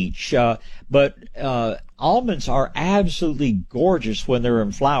mini peach. But almonds are absolutely gorgeous when they're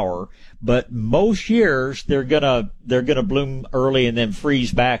in flower, but most years they're gonna bloom early and then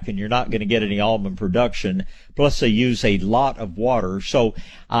freeze back, and you're not gonna get any almond production. Plus, they use a lot of water, so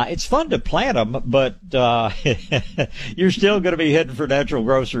it's fun to plant them, but you're still gonna be heading for natural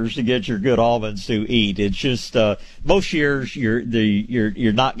grocers to get your good almonds to eat. It's just most years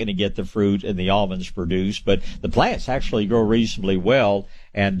you're not gonna get the fruit and the almonds produced, but the plants actually grow reasonably well.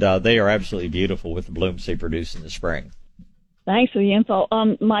 And they are absolutely beautiful with the blooms they produce in the spring. Thanks for the info.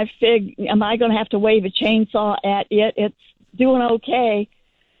 My fig, am I going to have to wave a chainsaw at it? It's doing okay.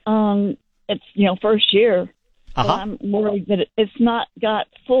 It's, first year. Uh-huh. So I'm worried that it's not got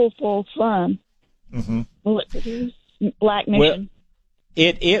full sun. Mm-hmm. Will it produce Black Mission?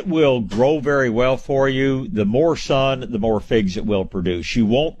 It will grow very well for you. The more sun, the more figs it will produce. You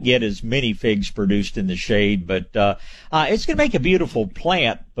won't get as many figs produced in the shade, but it's going to make a beautiful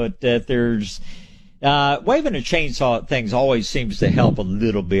plant. But there's waving a chainsaw at things always seems to help a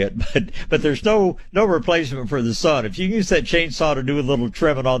little bit, but there's no replacement for the sun. If you use that chainsaw to do a little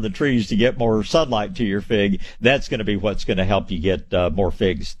trimming on the trees to get more sunlight to your fig, that's going to be what's going to help you get more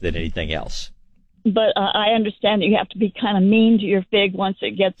figs than anything else. But I understand that you have to be kind of mean to your fig once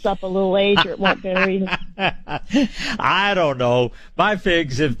it gets up a little age, or it won't berry. I don't know. My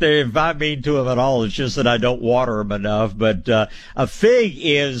figs, if I'm mean to them at all, it's just that I don't water them enough. But a fig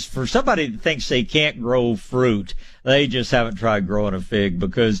is, for somebody that thinks they can't grow fruit, they just haven't tried growing a fig,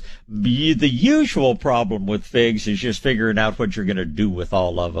 because the usual problem with figs is just figuring out what you're going to do with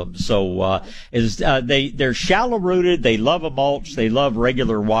all of them. So they're shallow rooted, they love a mulch, they love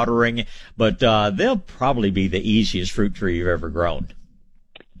regular watering, but they'll probably be the easiest fruit tree you've ever grown.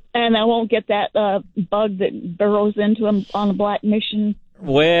 And I won't get that bug that burrows into them on the Black Mission.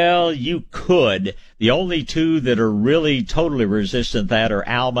 Well, you could. The only two that are really totally resistant to that are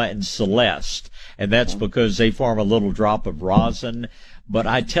Alma and Celeste. And that's because they form a little drop of rosin. But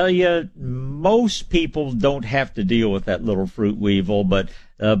I tell you, most people don't have to deal with that little fruit weevil. But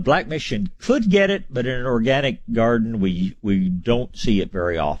Black Mission could get it, but in an organic garden, we don't see it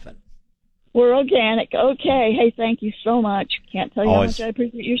very often. We're organic. Okay. Hey, thank you so much. Can't tell you how much I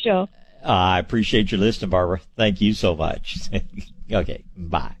appreciate your show. I appreciate you listening, Barbara. Thank you so much. Okay,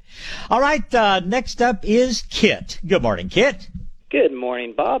 bye. All right, next up is Kit. Good morning, Kit. Good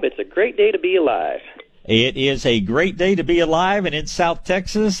morning, Bob. It's a great day to be alive. It is a great day to be alive and in South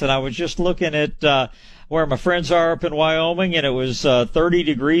Texas, and I was just looking at where my friends are up in Wyoming, and it was 30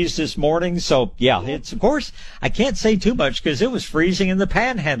 degrees this morning. So, yeah, it's, of course, I can't say too much because it was freezing in the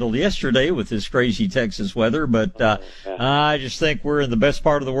Panhandle yesterday with this crazy Texas weather. But I just think we're in the best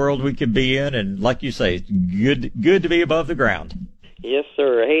part of the world we could be in. And like you say, it's good to be above the ground. Yes,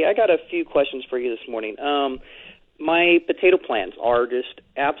 sir. Hey, I got a few questions for you this morning. My potato plants are just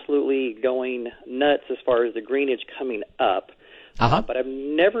absolutely going nuts as far as the greenage coming up. But I've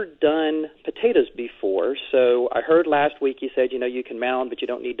never done potatoes before. So I heard last week you said, you can mound, but you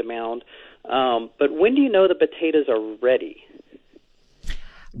don't need to mound. But when do you know the potatoes are ready?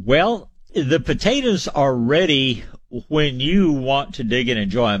 Well, the potatoes are ready when you want to dig and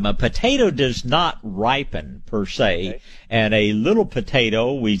enjoy them. A potato does not ripen per se, and a little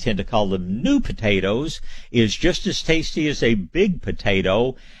potato, we tend to call them new potatoes, is just as tasty as a big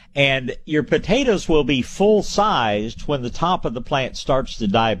potato. And your potatoes will be full-sized when the top of the plant starts to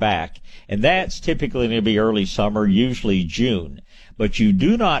die back. And that's typically going to be early summer, usually June. But you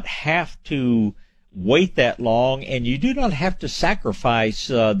do not have to wait that long, and you do not have to sacrifice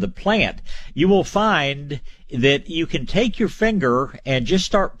the plant. You will find that you can take your finger and just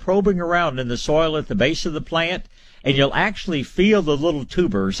start probing around in the soil at the base of the plant, and you'll actually feel the little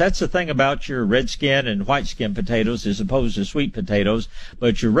tubers. That's the thing about your red skin and white skin potatoes as opposed to sweet potatoes.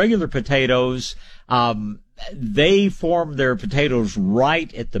 But your regular potatoes, they form their potatoes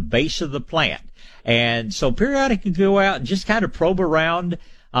right at the base of the plant. And so periodically go out and just kind of probe around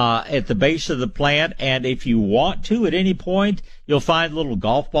at the base of the plant. And if you want to at any point, you'll find little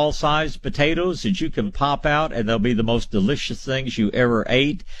golf ball sized potatoes that you can pop out, and they'll be the most delicious things you ever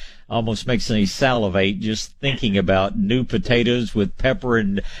ate. Almost makes me salivate just thinking about new potatoes with pepper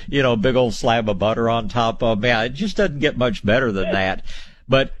and, a big old slab of butter on top of them. Yeah, it just doesn't get much better than that.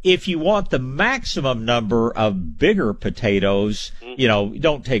 But if you want the maximum number of bigger potatoes,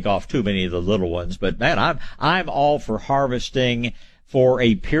 don't take off too many of the little ones. But man, I'm all for harvesting for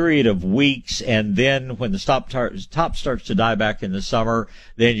a period of weeks, and then when the top starts to die back in the summer,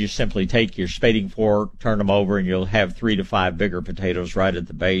 then you simply take your spading fork, turn them over, and you'll have 3 to 5 bigger potatoes right at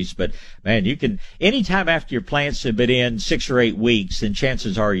the base. But man, you can, anytime after your plants have been in 6 or 8 weeks, then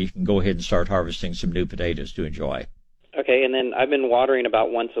chances are you can go ahead and start harvesting some new potatoes to enjoy. Okay, and then I've been watering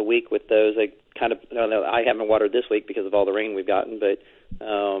about once a week with those. I haven't watered this week because of all the rain we've gotten, but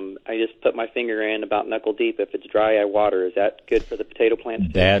I just put my finger in about knuckle deep. If it's dry, I water. Is that good for the potato plants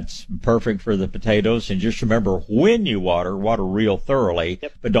too? That's perfect for the potatoes. And just remember, when you water real thoroughly,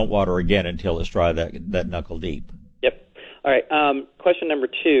 but don't water again until it's dry, that knuckle deep. Yep. All right. Question number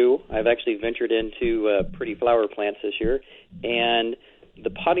 2. I've actually ventured into pretty flower plants this year, and the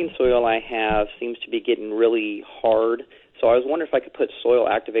potting soil I have seems to be getting really hard. So I was wondering if I could put soil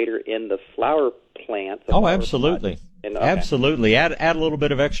activator in the flower plant. Absolutely. Absolutely. Add a little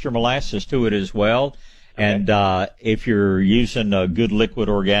bit of extra molasses to it as well. And if you're using a good liquid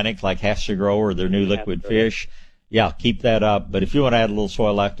organic like Has to Grow or their new liquid fish, keep that up. But if you want to add a little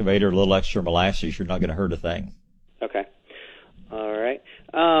soil activator, a little extra molasses, you're not going to hurt a thing. Okay. All right.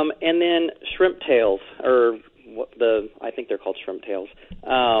 And then shrimp tails, or I think they're called shrimp tails.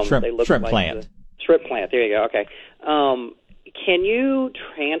 Shrimp plant. Shrimp plant. There you go. Okay. Can you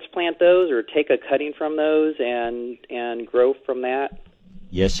transplant those or take a cutting from those and grow from that?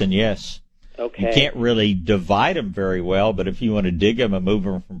 Yes and yes. Okay. You can't really divide them very well, but if you want to dig them and move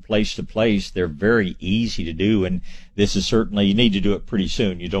them from place to place, they're very easy to do. And this is certainly, you need to do it pretty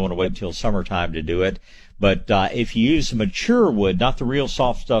soon. You don't want to wait until summertime to do it. But if you use mature wood, not the real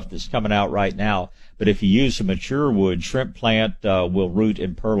soft stuff that's coming out right now, but if you use a mature wood, shrimp plant will root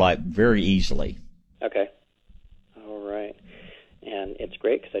and perlite very easily. Okay. All right. And it's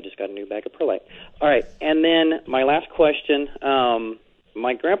great because I just got a new bag of perlite. All right. And then my last question,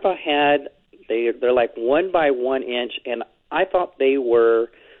 my grandpa had, they're like 1 by 1 inch, and I thought they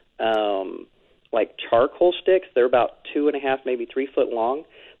were like charcoal sticks. They're about 2.5, maybe 3 foot long.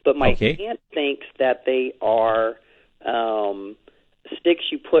 But my aunt thinks that they are sticks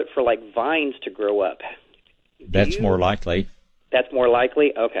you put for like vines to grow up. That's more likely. That's more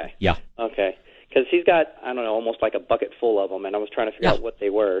likely? Okay. Yeah. Okay. Because he's got, I don't know, almost like a bucket full of them, and I was trying to figure out what they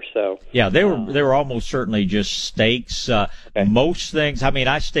were. So yeah, they were almost certainly just stakes. Most things,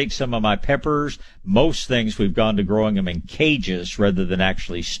 I staked some of my peppers. Most things we've gone to growing them in cages rather than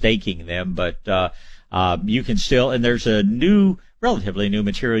actually staking them. But you can still, and there's a relatively new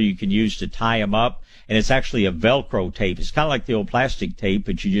material you can use to tie them up, and it's actually a Velcro tape. It's kind of like the old plastic tape,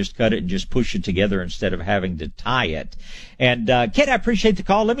 but you just cut it and just push it together instead of having to tie it. And Kit, I appreciate the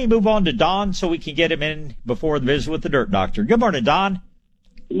call. Let me move on to Don so we can get him in before the visit with the Dirt Doctor. Good morning, Don.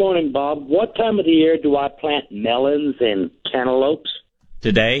 Good morning, Bob. What time of the year do I plant melons and cantaloupes?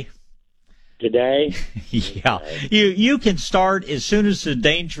 Today. today? Yeah, you can start as soon as the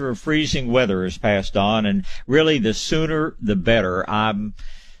danger of freezing weather is passed on, and really the sooner the better.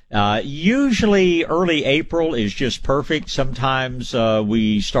 Usually early April is just perfect. Sometimes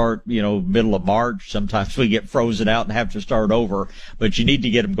we start, middle of March. Sometimes we get frozen out and have to start over, but you need to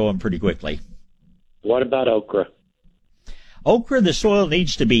get them going pretty quickly. What about okra? Okra, the soil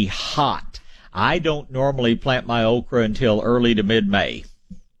needs to be hot. I don't normally plant my okra until early to mid-May.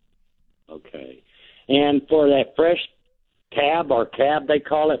 Okay. And for that fresh cab they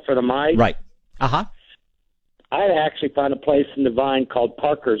call it for the mice? Right. Uh-huh. I actually found a place in Devine called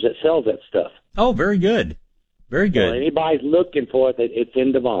Parker's that sells that stuff. Oh, very good. Very good. So anybody's looking for it, it's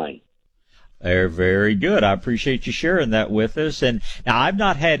in Devine. They're very good. I appreciate you sharing that with us. And now I've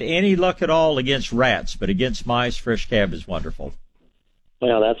not had any luck at all against rats, but against mice, fresh cab is wonderful.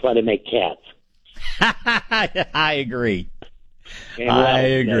 Well, that's why they make cats. I agree. I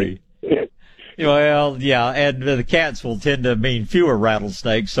agree. Well, yeah, and the cats will tend to mean fewer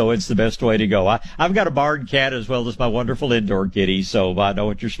rattlesnakes, so it's the best way to go. I've got a barn cat as well as my wonderful indoor kitty, so I know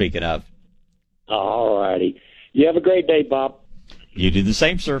what you're speaking of. All righty. You have a great day, Bob. You do the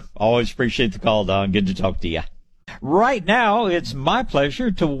same, sir. Always appreciate the call, Don. Good to talk to you. Right now, it's my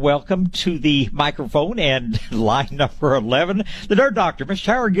pleasure to welcome to the microphone and line number 11, the Nerd Doctor, Mr.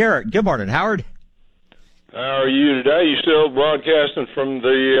 Howard Garrett. Good morning, Howard. How are you today? You still broadcasting from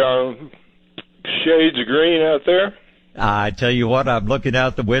the shades of green out there? I tell you what, I'm looking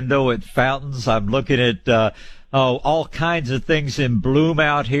out the window at fountains. I'm looking at all kinds of things in bloom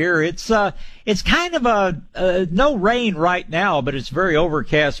out here. It's kind of no rain right now, but it's a very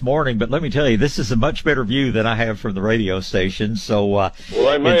overcast morning. But let me tell you, this is a much better view than I have from the radio station. So, well,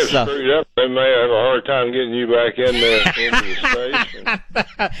 they may have screwed up. They may have a hard time getting you back in there into the station.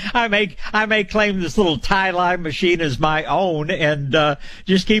 I may claim this little tie line machine as my own and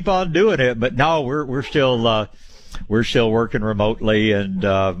just keep on doing it. But no, we're still working remotely, and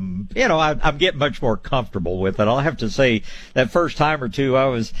I'm getting much more comfortable with it. I'll have to say that first time or two I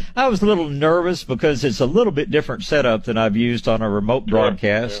was a little nervous because it's a little bit different setup than I've used on a remote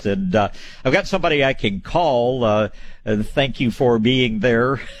broadcast. Yeah. And I've got somebody I can call. Thank you for being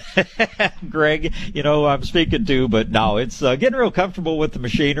there, Greg. I'm speaking to, but no, it's getting real comfortable with the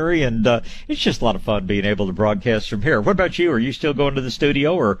machinery, and it's just a lot of fun being able to broadcast from here. What about you? Are you still going to the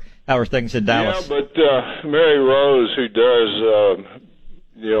studio, or how are things in Dallas? Yeah, but Mary Rose, who does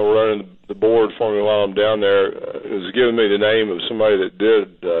running the board for me while I'm down there, is giving me the name of somebody that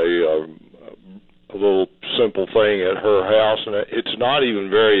did a little simple thing at her house, and it's not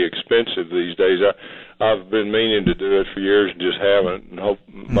even very expensive these days. I've been meaning to do it for years and just haven't, and hope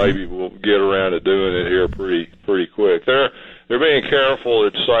maybe we'll get around to doing it here pretty quick. They're being careful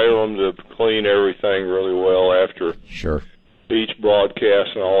at Salem to clean everything really well after each broadcast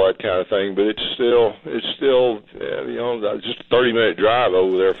and all that kind of thing. But it's still just a 30-minute drive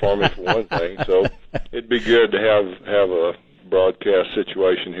over there for me for one thing. So it'd be good to have a broadcast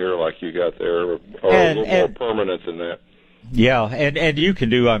situation here like you got there, or a little more permanent than that. Yeah, and you can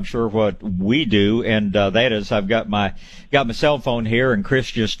do, I'm sure, what we do, and that is I've got my cell phone here, and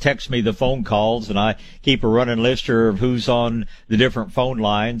Chris just texts me the phone calls, and I keep a running list of who's on the different phone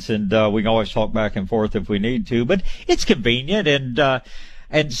lines, and we can always talk back and forth if we need to. But it's convenient,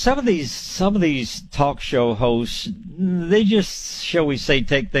 and some of these talk show hosts, they just, shall we say,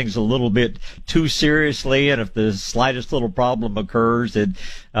 take things a little bit too seriously, and if the slightest little problem occurs,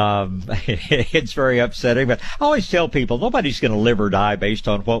 it's very upsetting. But I always tell people, nobody's going to live or die based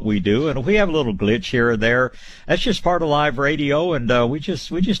on what we do, and if we have a little glitch here and there, that's just part of live radio, and we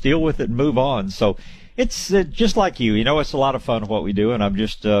just deal with it and move on. So it's just like you. It's a lot of fun what we do, and I'm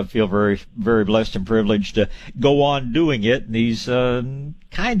just feel very, very blessed and privileged to go on doing it in these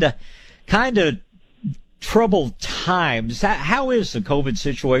kind of troubled times. How is the COVID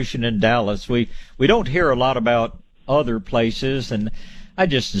situation in Dallas? We don't hear a lot about other places, and I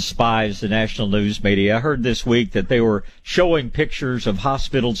just despise the national news media. I heard this week that they were showing pictures of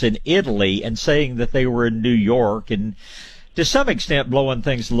hospitals in Italy and saying that they were in New York, and to some extent blowing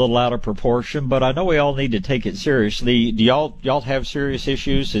things a little out of proportion, but I know we all need to take it seriously. Do y'all have serious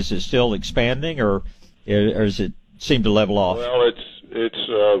issues? Is it still expanding, or does it seem to level off? Well,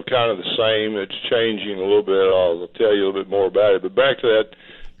 it's kind of the same. It's changing a little bit. I'll tell you a little bit more about it. But back to that,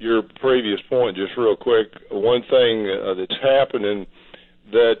 your previous point, just real quick, one thing that's happening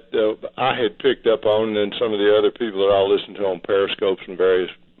that I had picked up on, and then some of the other people that I listen to on Periscopes and various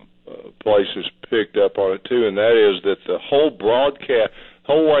places picked up on it too, and that is that the whole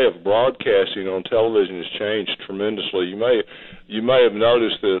way of broadcasting on television has changed tremendously. You may have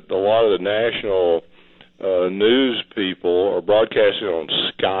noticed that a lot of the national news people are broadcasting on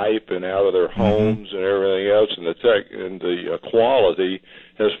Skype and out of their homes and everything else, and the quality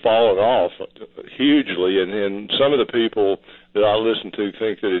has fallen off hugely. And some of the people that I listen to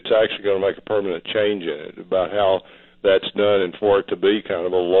think that it's actually going to make a permanent change in it, about how that's done, and for it to be kind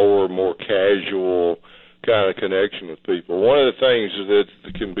of a lower, more casual kind of connection with people. One of the things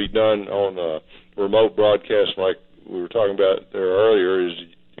that can be done on a remote broadcast, like we were talking about there earlier, is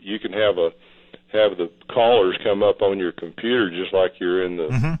you can have the callers come up on your computer just like you're in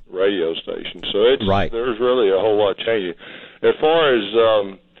the radio station. So there's really a whole lot changing. As far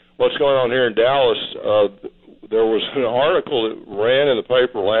as what's going on here in Dallas, there was an article that ran in the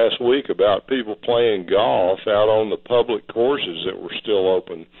paper last week about people playing golf out on the public courses that were still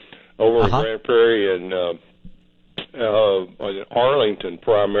open over in Grand Prairie and in Arlington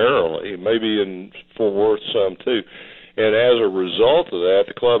primarily, maybe in Fort Worth some too. And as a result of that,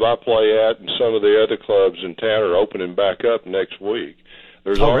 the club I play at and some of the other clubs in town are opening back up next week.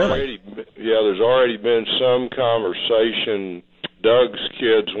 There's already been some conversation. Doug's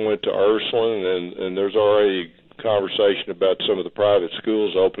kids went to Ursuline, and there's already conversation about some of the private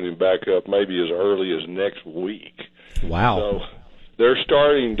schools opening back up maybe as early as next week. Wow. So there's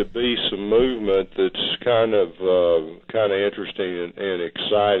starting to be some movement that's kind of interesting and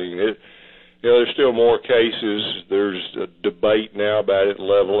exciting. There's still more cases. There's a debate now about it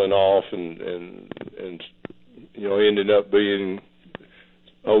leveling off and ending up being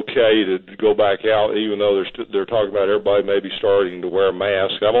okay to go back out, even though they're talking about everybody maybe starting to wear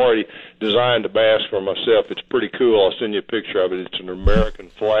masks. I've already designed a mask for myself. It's pretty cool. I'll send you a picture of it. It's an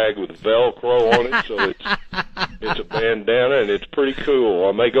American flag with Velcro on it, so it's a bandana, and it's pretty cool.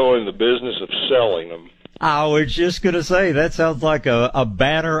 I may go into the business of selling them. I was just going to say, that sounds like a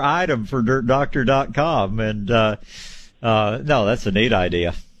banner item for DirtDoctor.com. And no, that's a neat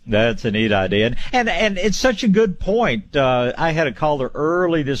idea. That's a neat idea. And it's such a good point. I had a caller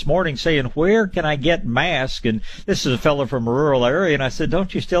early this morning saying, where can I get masks? And this is a fellow from a rural area. And I said,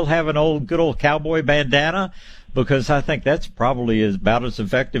 don't you still have an good old cowboy bandana? Because I think that's probably about as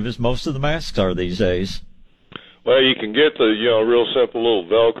effective as most of the masks are these days. Well, you can get the, real simple little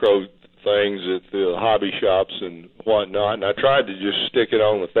Velcro things at the hobby shops and whatnot, and I tried to just stick it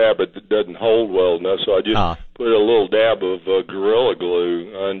on with that, but it doesn't hold well enough, so I just put a little dab of Gorilla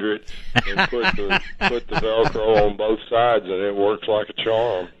Glue under it and put the Velcro on both sides, and it works like a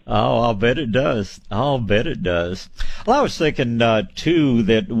charm. Oh, I'll bet it does. Well, I was thinking, too,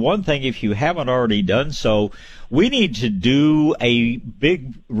 that one thing, if you haven't already done so, we need to do a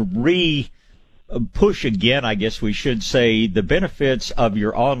big push again, I guess we should say, the benefits of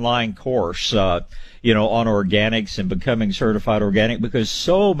your online course, on organics and becoming certified organic, because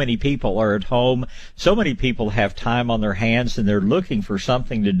so many people are at home. So many people have time on their hands and they're looking for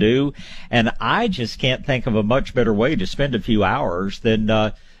something to do. And I just can't think of a much better way to spend a few hours than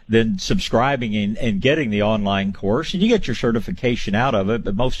subscribing and getting the online course, and you get your certification out of it.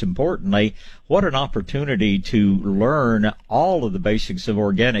 But most importantly, what an opportunity to learn all of the basics of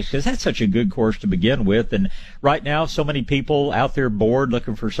organics, because that's such a good course to begin with. And right now, so many people out there bored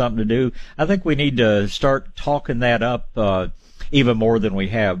looking for something to do. I think we need to start talking that up even more than we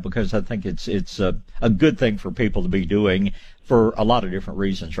have, because I think it's a good thing for people to be doing for a lot of different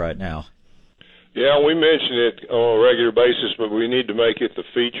reasons right now. Yeah, we mention it on a regular basis, but we need to make it the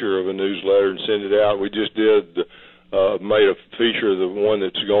feature of a newsletter and send it out. We just made a feature of the one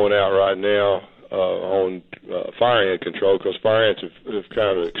that's going out right now on fire ant control, because fire ants have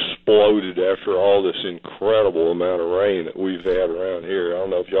kind of exploded after all this incredible amount of rain that we've had around here. I don't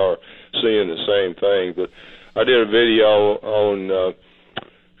know if y'all are seeing the same thing, but I did a video on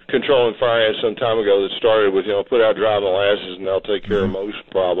controlling fire ants some time ago that started with, put out dry molasses and they'll take care of most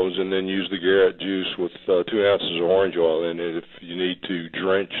problems, and then use the Garrett juice with 2 ounces of orange oil in it if you need to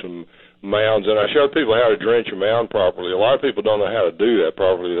drench some mounds. And I showed people how to drench a mound properly. A lot of people don't know how to do that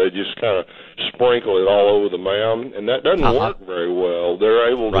properly. They just kind of sprinkle it all over the mound, and that doesn't work very well.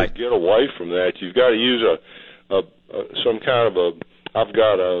 They're able to get away from that. You've got to use some kind of I've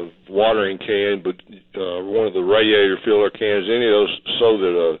got a watering can, but one of the radiator filler cans, any of those, so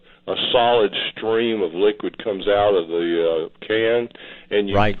that a solid stream of liquid comes out of the can, and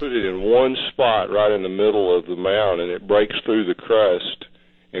you put it in one spot right in the middle of the mound, and it breaks through the crust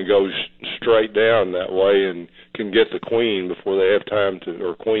and goes straight down that way, and can get the queen before they have time to,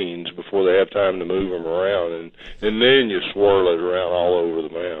 or queens before they have time to move them around, and then you swirl it around all over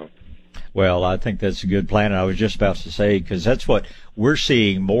the mound. Well, I think that's a good plan. And I was just about to say, because that's what we're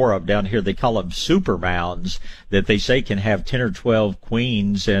seeing more of down here. They call them super mounds that they say can have 10 or 12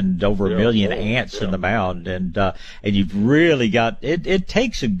 queens and over a million ants in the mound. And you've really got, it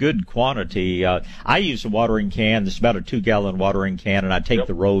takes a good quantity. I use a watering can. This is about a 2-gallon watering can, and I take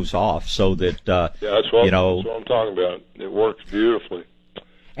the rows off so that, that's what I'm talking about. It works beautifully.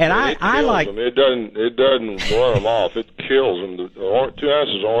 And I like them. It doesn't run them off. It kills them. The 2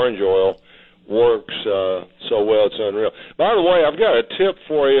 ounces of orange oil works so well, it's unreal. By the way, I've got a tip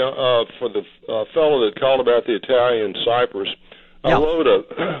for you for the fellow that called about the Italian cypress. I wrote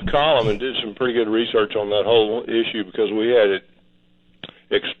a column and did some pretty good research on that whole issue because we had it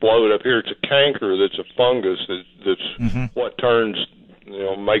explode up here. It's a canker that's a fungus that's what turns,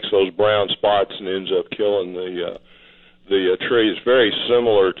 makes those brown spots and ends up killing the tree. Is very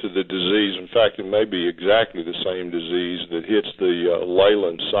similar to the disease. In fact, it may be exactly the same disease that hits the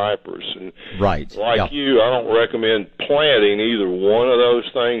Leyland cypress. And you, I don't recommend planting either one of those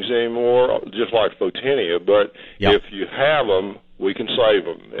things anymore, just like Photinia. But if you have them, we can save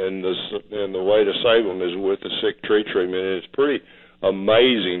them. And the way to save them is with the sick tree treatment. And it's pretty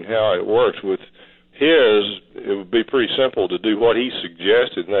amazing how it works. With it would be pretty simple to do what he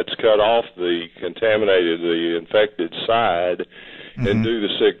suggested, and that's cut off the infected side and do the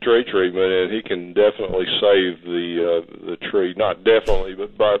sick tree treatment, and he can definitely save the tree. Not definitely, but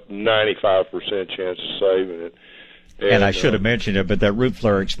about 95% chance of saving it. And I should have mentioned it, but that root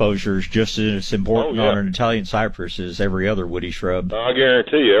flare exposure is just as important on an Italian cypress as every other woody shrub. I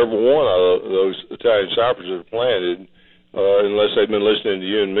guarantee you, every one of those Italian cypresses are planted, unless they've been listening to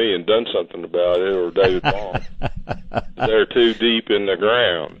you and me and done something about it, or David Long. They're too deep in the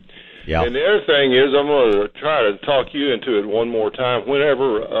ground. Yeah. And the other thing is, I'm going to try to talk you into it one more time.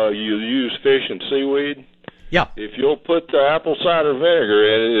 Whenever you use fish and seaweed, if you'll put the apple cider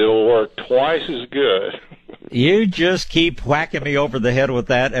vinegar in it, it'll work twice as good. You just keep whacking me over the head with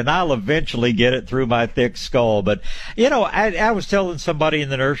that, and I'll eventually get it through my thick skull. But, I was telling somebody in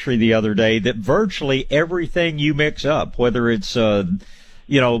the nursery the other day that virtually everything you mix up, whether it's,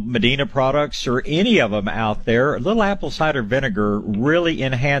 Medina products or any of them out there, a little apple cider vinegar really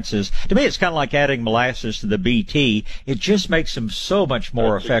enhances. To me, it's kind of like adding molasses to the BT. It just makes them so much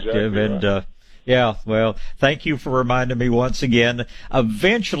more effective. Exactly right. And, thank you for reminding me once again.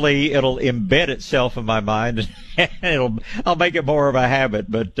 Eventually, it'll embed itself in my mind, and I'll make it more of a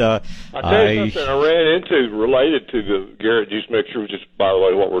habit. But I'll tell you something I ran into related to the Garrett juice mixture, which is, by the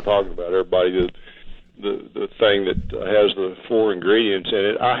way, what we're talking about. Everybody, the thing that has the 4 ingredients in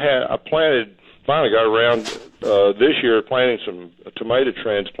it. I finally got around this year planting some tomato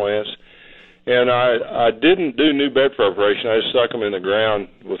transplants. And I didn't do new bed preparation. I just stuck them in the ground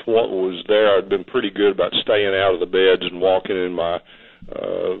with what was there. I'd been pretty good about staying out of the beds and walking in my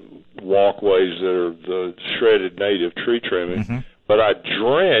walkways that are the shredded native tree trimming. But I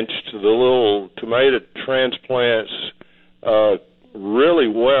drenched the little tomato transplants really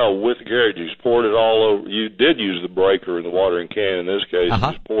well with Garrett juice. Poured it all over. You did use the breaker in the watering can in this case.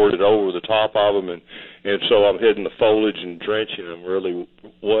 Just poured it over the top of them, and so I'm hitting the foliage and drenching them really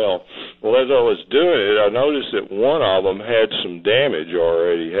well. Well, as I was doing it, I noticed that one of them had some damage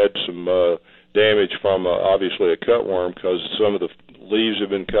already. Had some damage from obviously a cutworm because some of the leaves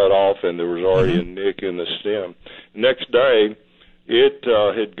had been cut off and there was already a nick in the stem. Next day, it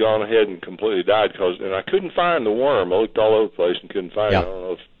had gone ahead and completely died and I couldn't find the worm. I looked all over the place and couldn't find it. I don't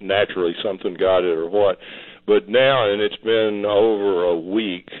know if naturally something got it or what. But now, and it's been over a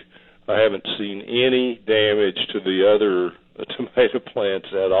week, I haven't seen any damage to the other tomato plants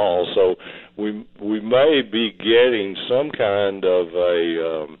at all. So we may be getting some kind of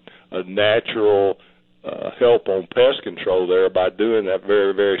a natural help on pest control there by doing that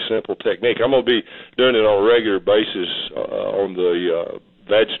very, very simple technique. I'm going to be doing it on a regular basis on the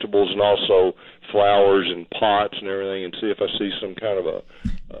vegetables and also flowers and pots and everything, and see if I see some kind of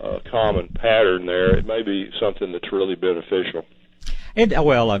a common pattern there. It may be something that's really beneficial. And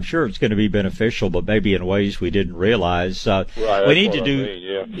I'm sure it's going to be beneficial, but maybe in ways we didn't realize. We need to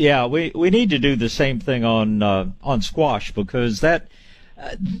do, we need to do the same thing on squash, because that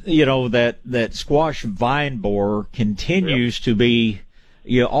squash vine borer continues to be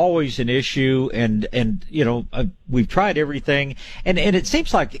always an issue, and we've tried everything, and it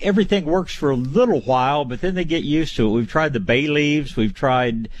seems like everything works for a little while, but then they get used to it. We've tried the bay leaves, we've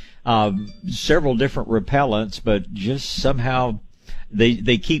tried several different repellents, but just somehow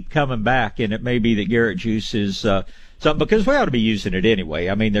they keep coming back, and it may be that Garrett juice is something, because we ought to be using it anyway.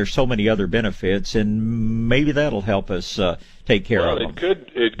 I mean, there's so many other benefits, and maybe that'll help us take care of them.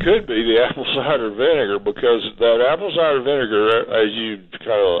 It could be the apple cider vinegar, because that apple cider vinegar, as you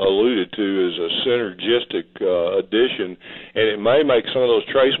kind of alluded to, is a synergistic addition, and it may make some of those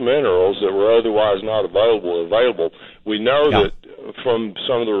trace minerals that were otherwise not available. We know that from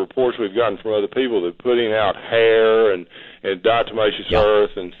some of the reports we've gotten from other people that putting out hair and diatomaceous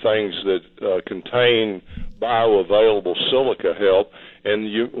earth and things that contain bioavailable silica help.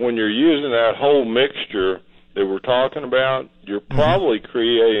 And when you're using that whole mixture that we're talking about, you're probably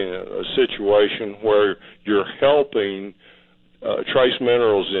creating a situation where you're helping trace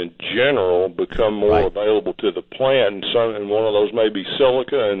minerals in general become more available to the plant, and one of those may be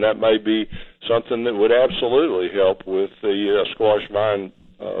silica, and that may be something that would absolutely help with the squash vine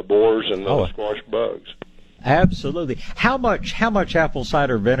borers and the squash bugs. Absolutely. How much apple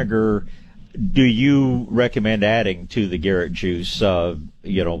cider vinegar do you recommend adding to the Garrett juice? Per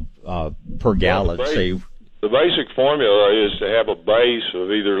gallon, say. The basic formula is to have a base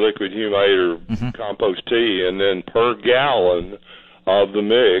of either liquid humate or compost tea, and then per gallon of the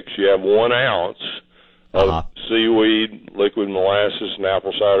mix, you have 1 ounce of seaweed, liquid molasses, and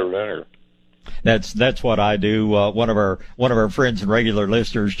apple cider vinegar. That's what I do. One of our friends and regular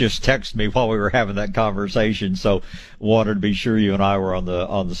listeners just texted me while we were having that conversation, so wanted to be sure you and I were on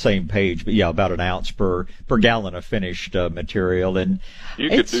the same page. But yeah, about 1 ounce per gallon of finished material, and you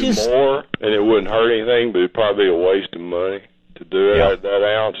could do more, and it wouldn't hurt anything, but it'd probably be a waste of money to do it. Yeah. That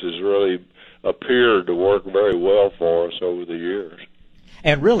ounce has really appeared to work very well for us over the years.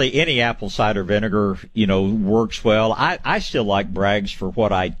 And really, any apple cider vinegar, works well. I still like Bragg's for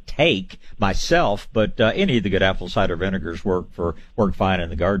what I take myself, but any of the good apple cider vinegars work fine in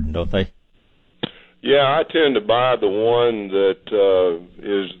the garden, don't they? Yeah, I tend to buy the one that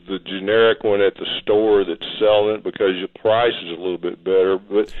is the generic one at the store that's selling it, because your price is a little bit better.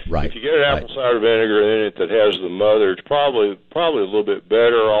 But if you get an apple cider vinegar in it that has the mother, it's probably a little bit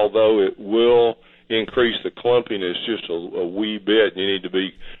better, although it will increase the clumpiness just a wee bit. You need to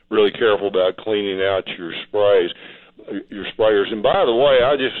be really careful about cleaning out your sprayers. And by the way,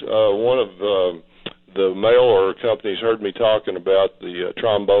 I just one of the mail order companies heard me talking about the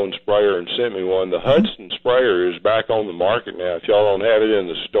trombone sprayer and sent me one. The Hudson sprayer is back on the market now. If y'all don't have it in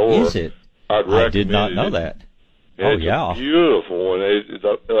the store, is it? I'd recommend it. I did not know that. It's a beautiful one.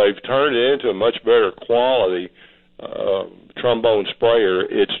 They've turned it into a much better quality trombone sprayer.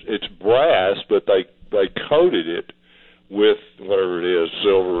 It's brass, but they coated it with whatever it is,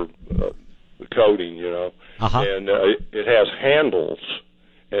 silver coating, and it has handles,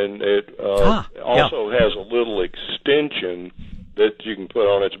 and it also has a little extension that you can put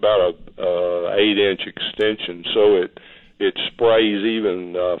on. It's about a 8-inch extension, so it sprays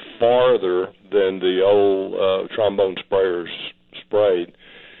even farther than the old trombone sprayers sprayed.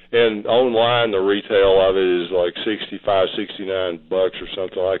 And online, the retail of it is like $65-$69 or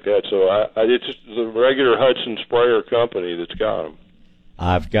something like that. So it's the regular Hudson sprayer company that's got them.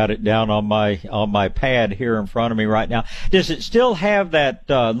 I've got it down on my pad here in front of me right now. Does it still have that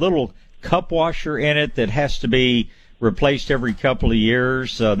little cup washer in it that has to be replaced every couple of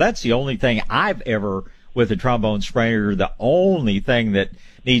years? That's the only thing I've ever, with a trombone sprayer, the only thing that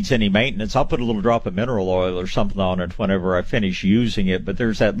needs any maintenance. I'll put a little drop of mineral oil or something on it whenever I finish using it, but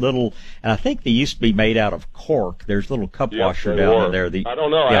there's that little, and I think they used to be made out of cork. There's a little cup washer down in there. I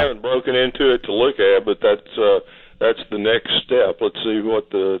don't know. I haven't broken into it to look at, but that's the next step. Let's see what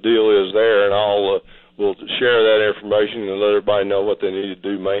the deal is there, and we'll share that information and let everybody know what they need to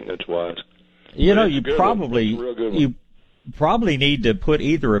do maintenance-wise. You probably need to put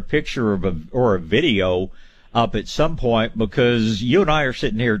either a picture or a video up at some point, because you and I are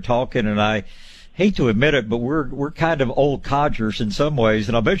sitting here talking, and I hate to admit it, but we're kind of old codgers in some ways,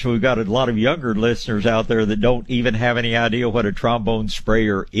 and I bet you we've got a lot of younger listeners out there that don't even have any idea what a trombone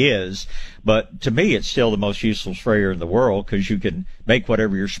sprayer is. But to me, it's still the most useful sprayer in the world, because you can make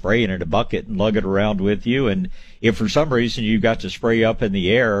whatever you're spraying in a bucket and lug it around with you. And if for some reason you've got to spray up in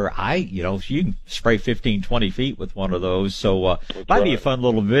the air, you can spray 15, 20 feet with one of those. So might be a fun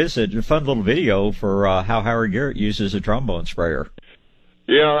little video for how Howard Garrett uses a trombone sprayer.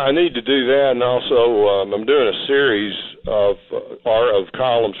 Yeah, I need to do that, and also I'm doing a series of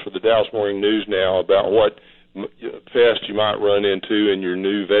columns for the Dallas Morning News now about what pest you might run into in your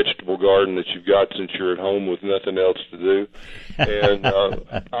new vegetable garden that you've got since you're at home with nothing else to do. And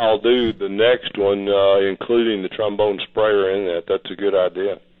I'll do the next one, including the trombone sprayer in that. That's a good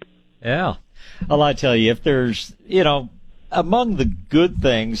idea. Yeah. Well, I tell you, if there's, among the good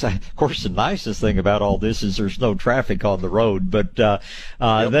things, of course, the nicest thing about all this is there's no traffic on the road, but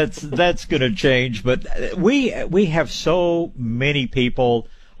that's going to change. But we have so many people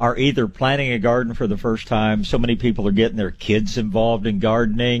are either planting a garden for the first time. So many people are getting their kids involved in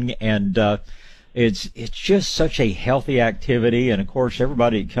gardening, and it's just such a healthy activity. And of course,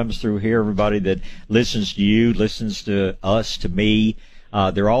 everybody that comes through here, everybody that listens to you, listens to us, to me,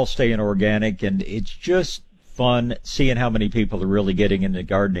 they're all staying organic, and it's just fun seeing how many people are really getting into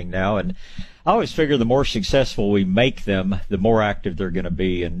gardening now. And I always figure the more successful we make them, the more active they're going to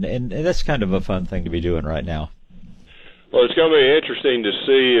be, and that's kind of a fun thing to be doing right now. Well, it's going to be interesting to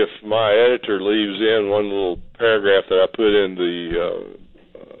see if my editor leaves in one little paragraph that I put in the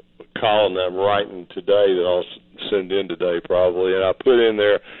column that I'm writing today that I'll send in today probably, and I put in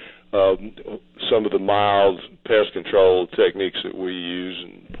there some of the mild pest control techniques that we use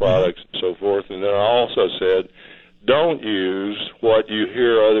and products and so forth. And then I also said, don't use what you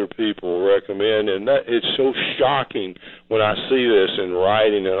hear other people recommend. And that it's so shocking when I see this in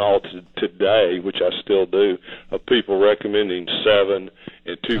writing and all today, which I still do, of people recommending 7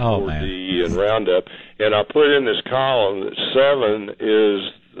 and 2,4-D and Roundup. And I put in this column that 7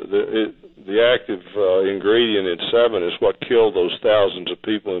 is the active ingredient in 7 is what killed those thousands of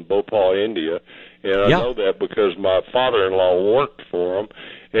people in Bhopal, India. And I know that because my father-in-law worked for them.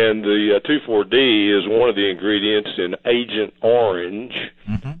 And the 2,4-D is one of the ingredients in Agent Orange.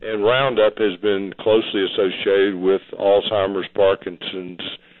 And Roundup has been closely associated with Alzheimer's, Parkinson's,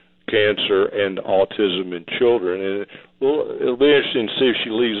 cancer, and autism in children. And it'll be interesting to see if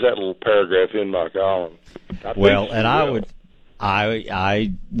she leaves that little paragraph in my column.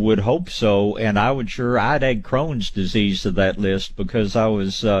 I would hope so, and I'd add Crohn's disease to that list, because I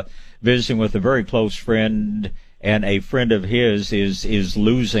was visiting with a very close friend, and a friend of his is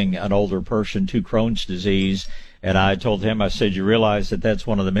losing an older person to Crohn's disease. And I told him, I said, you realize that that's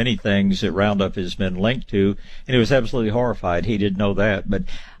one of the many things that Roundup has been linked to? And he was absolutely horrified. He didn't know that. But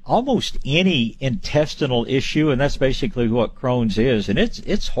almost any intestinal issue, and that's basically what Crohn's is, and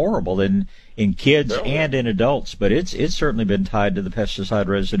it's horrible in kids and in adults, but it's certainly been tied to the pesticide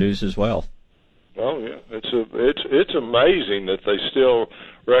residues as well. Oh yeah, it's amazing that they still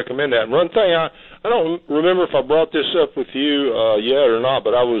recommend that. And one thing I don't remember if I brought this up with you yet or not,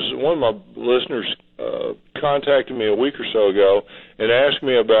 but one of my listeners contacted me a week or so ago and asked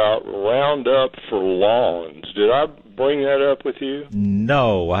me about Roundup for lawns. Did I bring that up with you?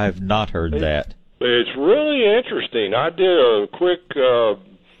 No, I have not heard that. It's really interesting. I did a quick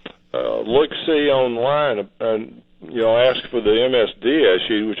look-see online and ask for the MSD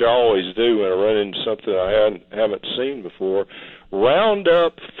issue, which I always do when I run into something I haven't seen before.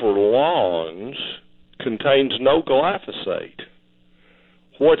 Roundup for lawns contains no glyphosate.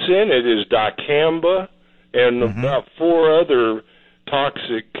 What's in it is dicamba and about 4 other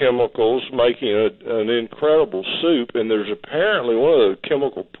toxic chemicals, making an incredible soup. And there's apparently one of the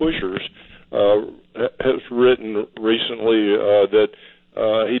chemical pushers has written recently that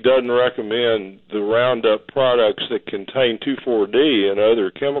he doesn't recommend the Roundup products that contain 2,4-D and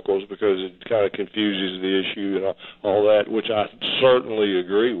other chemicals because it kind of confuses the issue and all that, which I certainly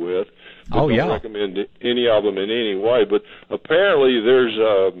agree with. But don't recommend any of them in any way. But apparently there's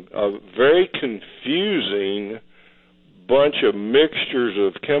a very confusing bunch of mixtures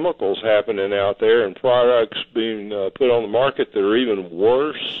of chemicals happening out there and products being put on the market that are even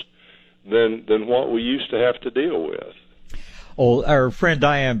worse than what we used to have to deal with. Well, our friend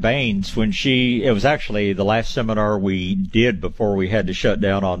Diane Baines, it was actually the last seminar we did before we had to shut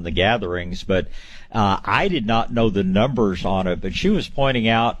down on the gatherings, but I did not know the numbers on it, but she was pointing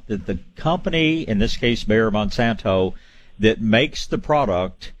out that the company, in this case Bayer Monsanto, that makes the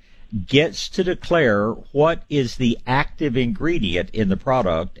product gets to declare what is the active ingredient in the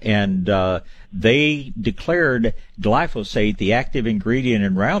product, and they declared glyphosate the active ingredient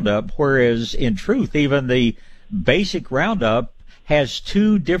in Roundup, whereas in truth even the basic Roundup has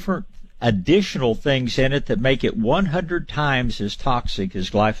 2 different additional things in it that make it 100 times as toxic as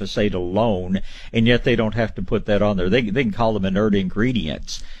glyphosate alone, and yet they don't have to put that on there. They can call them inert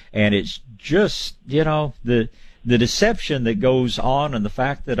ingredients. And it's just, the deception that goes on, and the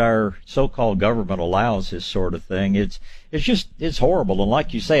fact that our so-called government allows this sort of thing, it's horrible. And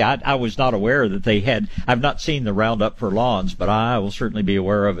like you say, I was not aware that I've not seen the Roundup for lawns, but I will certainly be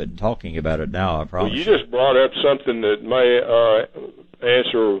aware of it and talking about it now, I promise. Well, you just brought up something that may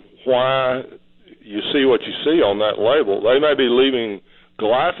answer why you see what you see on that label. They may be leaving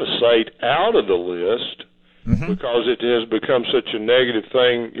glyphosate out of the list because it has become such a negative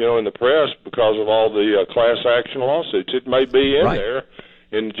thing, in the press because of all the class action lawsuits. It may be in there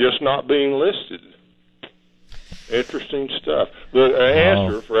and just not being listed. Interesting stuff. The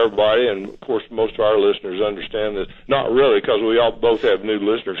answer for everybody, and of course most of our listeners understand this, not really, because we all both have new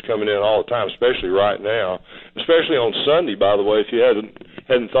listeners coming in all the time, especially right now, especially on Sunday, by the way, if you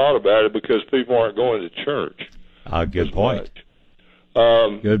hadn't thought about it, because people aren't going to church. Good point.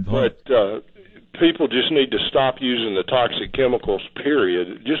 Good point. But people just need to stop using the toxic chemicals,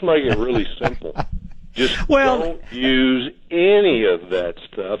 period. Just make it really simple. Just don't use any of that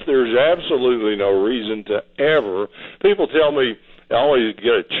stuff. There's absolutely no reason to ever. People tell me, I always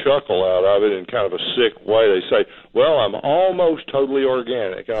get a chuckle out of it in kind of a sick way. They say, well, I'm almost totally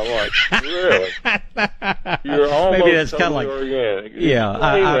organic. And I'm like, really? You're almost Maybe that's totally kind of like, organic. Yeah,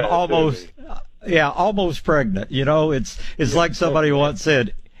 I'm almost pregnant. You know, it's like somebody once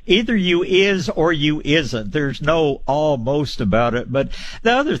said, either you is or you isn't. There's no almost about it. But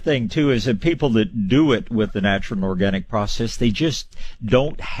the other thing, too, is that people that do it with the natural and organic process, they just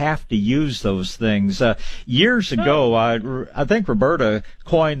don't have to use those things. Years ago, I think Roberta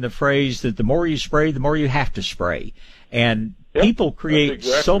coined the phrase that the more you spray, the more you have to spray. And people create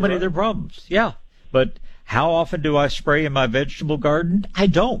so many of their problems. Yeah. But how often do I spray in my vegetable garden? I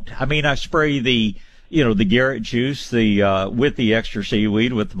don't. I mean, I spray the Garrett juice, with the extra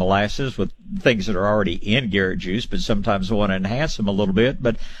seaweed, with the molasses, with things that are already in Garrett juice, but sometimes I want to enhance them a little bit.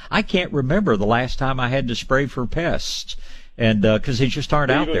 But I can't remember the last time I had to spray for pests, and because they just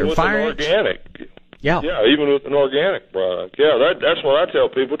aren't out there. Even with an organic. Yeah, even with an organic product. Yeah, that's what I tell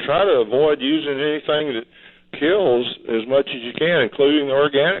people. Try to avoid using anything that kills as much as you can, including the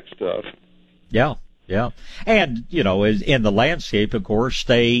organic stuff. Yeah. And, in the landscape, of course,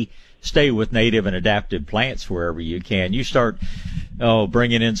 stay with native and adapted plants wherever you can. You start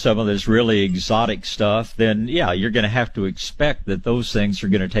bringing in some of this really exotic stuff, then you're going to have to expect that those things are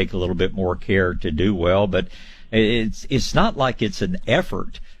going to take a little bit more care to do well. But it's not like it's an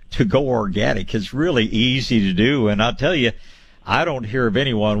effort to go organic. It's really easy to do. And I'll tell you, I don't hear of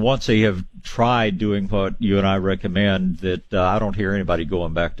anyone, once they have tried doing what you and I recommend, that I don't hear anybody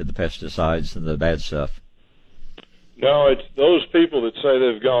going back to the pesticides and the bad stuff. No, it's those people that say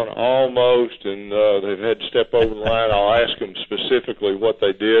they've gone almost and they've had to step over the line. I'll ask them specifically what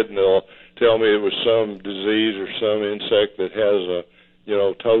they did, and they'll tell me it was some disease or some insect that has a,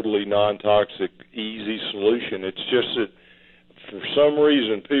 totally non-toxic, easy solution. It's just that for some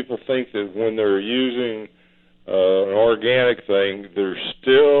reason people think that when they're using an organic thing, there's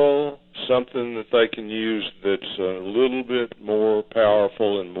still something that they can use that's a little bit more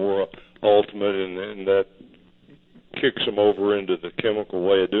powerful and more ultimate, and that kicks them over into the chemical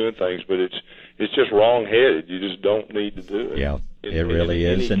way of doing things. But it's just wrong-headed. You just don't need to do it. Yeah, it really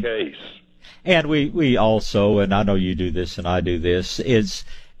is. In any case. And we also, and I know you do this and I do this, it's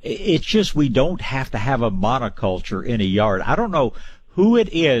just we don't have to have a monoculture in a yard. I don't know who it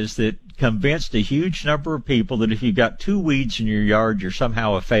is that convinced a huge number of people that if you've got 2 weeds in your yard, you're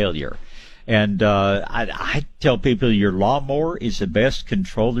somehow a failure. And I tell people your lawnmower is the best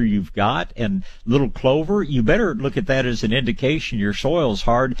controller you've got, and little clover, you better look at that as an indication your soil's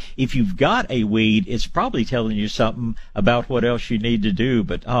hard. If you've got a weed, it's probably telling you something about what else you need to do.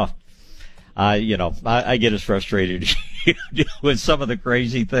 But I get as frustrated as you do with some of the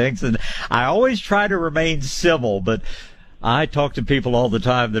crazy things, and I always try to remain civil, but I talk to people all the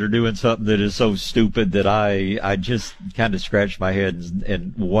time that are doing something that is so stupid that I just kind of scratch my head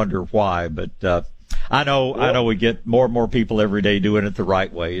and wonder why. But I know we get more and more people every day doing it the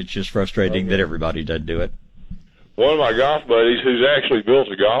right way. It's just frustrating that everybody doesn't do it. One of my golf buddies, who's actually built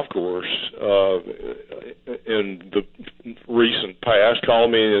a golf course in the recent past, called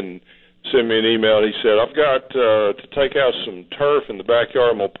me and sent me an email. He said, I've got to take out some turf in the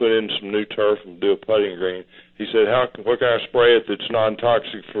backyard. I'm going to put in some new turf and do a putting green. He said, what can I spray it that's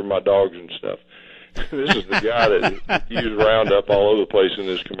non-toxic for my dogs and stuff? This is the guy that used Roundup all over the place in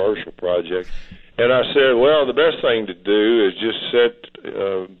this commercial project. And I said, well, the best thing to do is just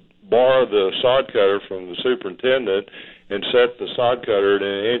borrow the sod cutter from the superintendent and set the sod cutter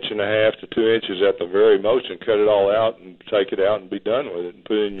at 1.5 to 2 inches at the very most, and cut it all out and take it out and be done with it and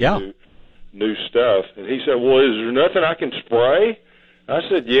put in your new stuff. And he said, well, is there nothing I can spray? I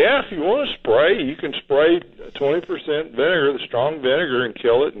said, yeah, if you want to spray, you can spray 20% vinegar, the strong vinegar, and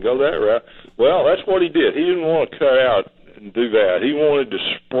kill it and go that route. Well, that's what he did. He didn't want to cut out and do that. He wanted to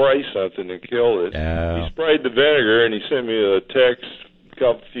spray something and kill it. He sprayed the vinegar, and he sent me a text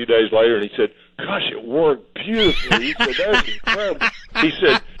a few days later, and he said, gosh, it worked beautifully. He said, that's incredible. He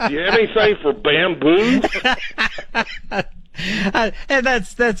said, do you have anything for bamboo? And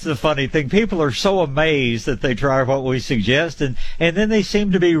that's the funny thing. People are so amazed that they try what we suggest, and then they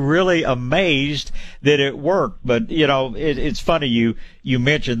seem to be really amazed that it worked. But, it's funny you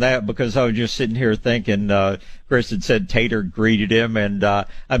mentioned that, because I was just sitting here thinking, Chris had said Tater greeted him, and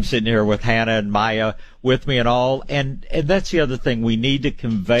I'm sitting here with Hannah and Maya with me and all. And that's the other thing we need to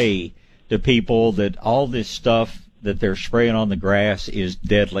convey to people, that all this stuff that they're spraying on the grass is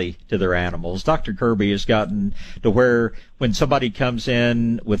deadly to their animals. Dr. Kirby has gotten to where when somebody comes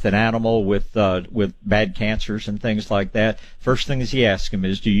in with an animal with bad cancers and things like that, first thing he asks them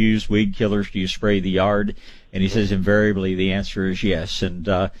is, do you use weed killers? Do you spray the yard? And he says invariably the answer is yes. And,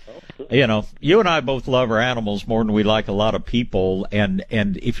 you and I both love our animals more than we like a lot of people. And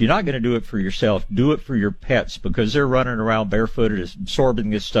if you're not going to do it for yourself, do it for your pets, because they're running around barefooted, absorbing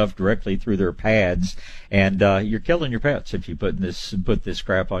this stuff directly through their pads. And, you're killing your pets if you put this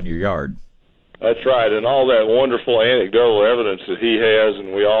crap on your yard. That's right. And all that wonderful anecdotal evidence that he has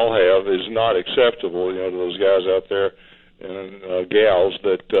and we all have is not acceptable, to those guys out there and gals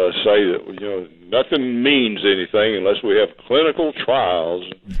that say that, nothing means anything unless we have clinical trials.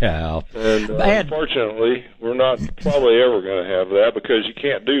 Yeah. And unfortunately, we're not probably ever going to have that, because you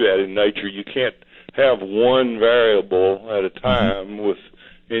can't do that in nature. You can't have one variable at a time with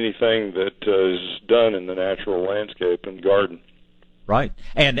anything that is done in the natural landscape and garden. Right.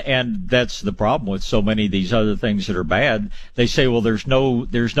 And that's the problem with so many of these other things that are bad. They say, well, there's no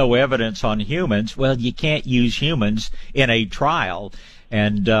evidence on humans. Well, you can't use humans in a trial.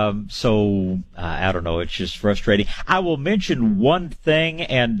 And so I don't know. It's just frustrating. I will mention one thing,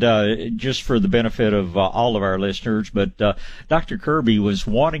 and just for the benefit of all of our listeners, but Dr. Kirby was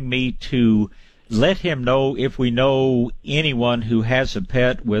wanting me to let him know if we know anyone who has a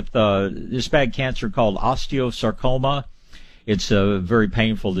pet with this bad cancer called osteosarcoma. It's a very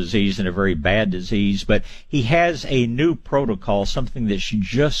painful disease and a very bad disease, but he has a new protocol, something that should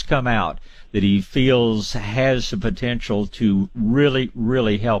just come out, that he feels has the potential to really,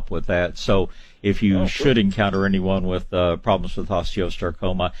 really help with that. So if you should encounter anyone with problems with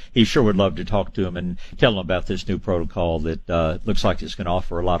osteosarcoma, he sure would love to talk to him and tell him about this new protocol that looks like it's going to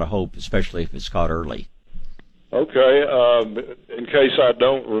offer a lot of hope, especially if it's caught early. Okay. In case I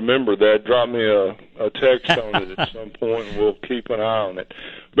don't remember that, drop me a text on it at some point, and we'll keep an eye on it.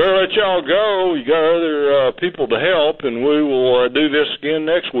 Better let y'all go. You got other people to help, and we will do this again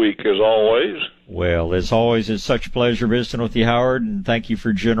next week, as always. Well, as always, it's such a pleasure visiting with you, Howard, and thank you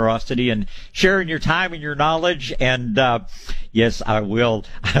for generosity and sharing your time and your knowledge. And yes, I will.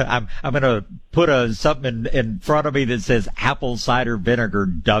 I'm going to put something in front of me that says apple cider vinegar,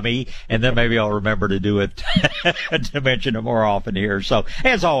 dummy, and then maybe I'll remember to do it to mention it more often here. So,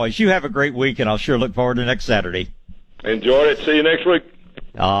 as always, you have a great week, and I'll sure look forward to next Saturday. Enjoyed it. See you next week.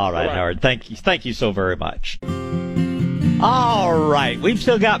 All right, Howard. Thank you so very much. All right, we've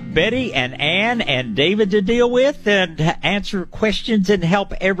still got Betty and Ann and David to deal with and answer questions and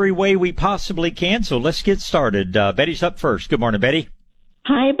help every way we possibly can. So let's get started. Betty's up first. Good morning, Betty.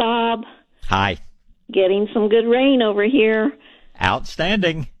 Hi, Bob. Hi. Getting some good rain over here.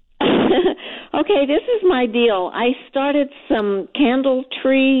 Outstanding. Okay, this is my deal. I started some candle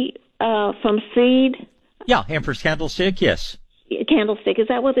tree from seed. Yeah, Empress candlestick, yes. Candlestick, is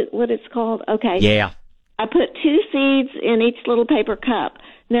that what it's called? Okay. Yeah. I put 2 seeds in each little paper cup.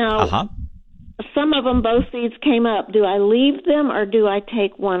 Now, some of them, both seeds came up. Do I leave them or do I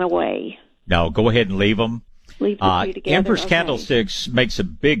take one away? No, go ahead and leave them. Leave the 2 together. Empress candlesticks makes a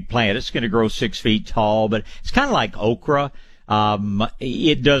big plant. It's going to grow 6 feet tall, but it's kind of like okra.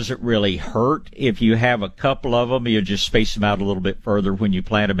 It doesn't really hurt. If you have a couple of them, you just space them out a little bit further when you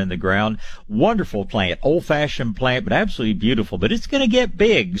plant them in the ground. Wonderful plant, old-fashioned plant, but absolutely beautiful. But it's going to get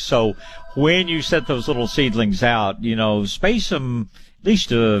big, so when you set those little seedlings out, space them at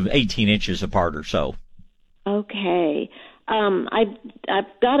least 18 inches apart or so. Okay. I've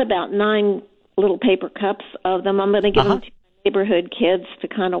got about 9 little paper cups of them. I'm going to give them to neighborhood kids to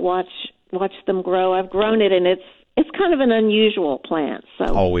kind of watch them grow. I've grown it, and it's kind of an unusual plant.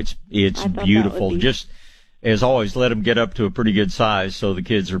 So it's beautiful. Just as always, let them get up to a pretty good size so the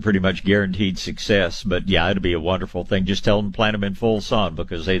kids are pretty much guaranteed success. But yeah, it'll be a wonderful thing. Just tell them to plant them in full sun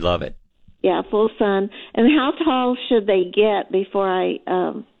because they love it. Yeah, full sun. And how tall should they get before I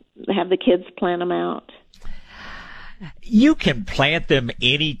have the kids plant them out? You can plant them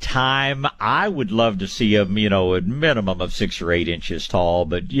any time. I would love to see them, a minimum of 6 or 8 inches tall.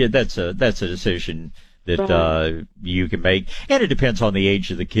 But yeah, that's a decision that you can make, and it depends on the age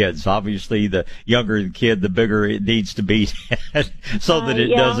of the kids. Obviously, the younger the kid, the bigger it needs to be, so that it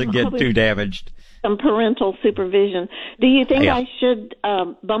doesn't get too damaged. Some parental supervision. Do you think I should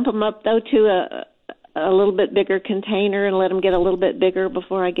bump them up though to a little bit bigger container and let them get a little bit bigger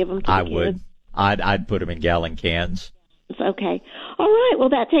before I give them to the I kids? would. I'd put them in gallon cans. Okay. All right. Well,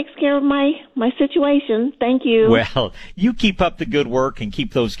 that takes care of my situation. Thank you. Well, you keep up the good work and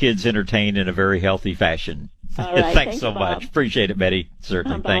keep those kids entertained in a very healthy fashion. All right. Thanks so much. Appreciate it, Betty.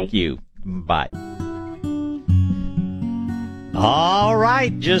 Certainly. Bye. Thank you. Bye. All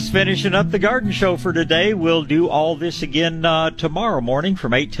right, just finishing up the garden show for today. We'll do all this again tomorrow morning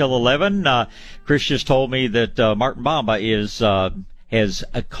from 8 till 11. Chris just told me that Martin Bamba has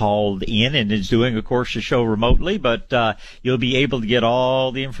called in and is doing, of course, the show remotely, but you'll be able to get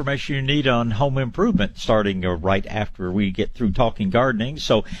all the information you need on home improvement starting right after we get through talking gardening.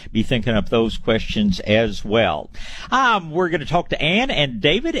 So be thinking up those questions as well. We're going to talk to Ann and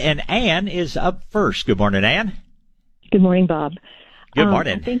David, and Ann is up first. Good morning, Ann. Good morning, Bob. Good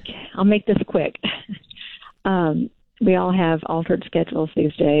morning. I think I'll make this quick. We all have altered schedules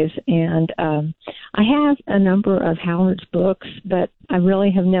these days, and I have a number of Howard's books, but I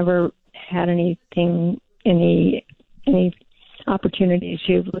really have never had any opportunity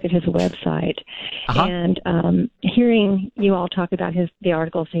to look at his website. Uh-huh. And hearing you all talk about the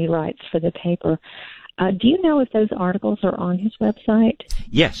articles he writes for the paper, do you know if those articles are on his website?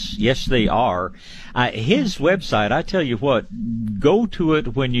 Yes, they are. His website, I tell you what, go to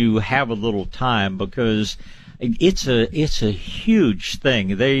it when you have a little time, because it's a huge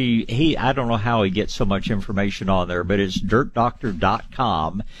thing. I don't know how he gets so much information on there, but it's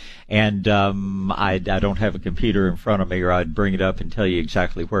dirtdoctor.com. And I don't have a computer in front of me, or I'd bring it up and tell you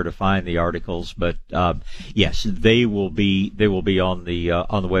exactly where to find the articles. But yes, they will be on the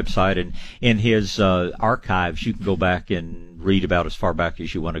website, and in his archives, you can go back and read about as far back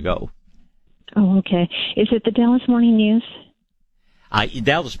as you want to go. Oh, okay. Is it the Dallas Morning News?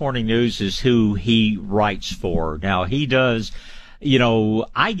 Dallas Morning News is who he writes for. Now, he does,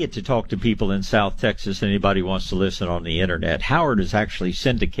 I get to talk to people in South Texas. Anybody wants to listen on the Internet. Howard is actually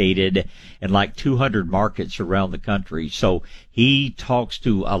syndicated in like 200 markets around the country. So he talks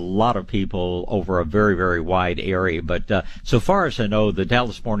to a lot of people over a very, very wide area. But so far as I know, the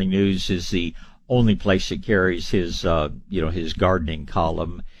Dallas Morning News is the only place that carries his, his gardening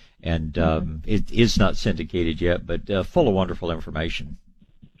column. And it is not syndicated yet, but full of wonderful information.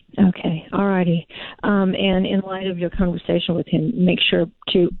 Okay, all righty. And in light of your conversation with him, make sure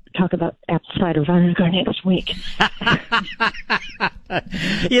to talk about apple cider vinegar next week.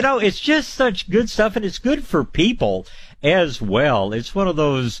 It's just such good stuff, and it's good for people as well. It's one of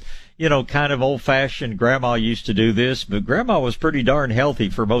those, kind of old-fashioned, Grandma used to do this, but Grandma was pretty darn healthy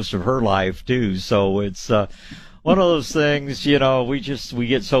for most of her life, too. So it's one of those things, we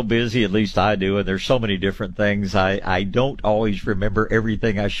get so busy, at least I do, and there's so many different things. I don't always remember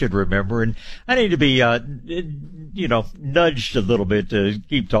everything I should remember, and I need to be, nudged a little bit to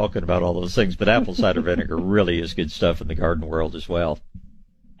keep talking about all those things. But apple cider vinegar really is good stuff in the garden world as well.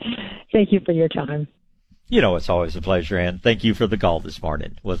 Thank you for your time. It's always a pleasure, Ann. Thank you for the call this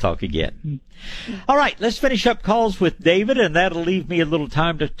morning. We'll talk again. All right, let's finish up calls with David, and that'll leave me a little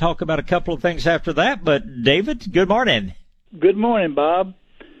time to talk about a couple of things after that. But, David, good morning. Good morning, Bob.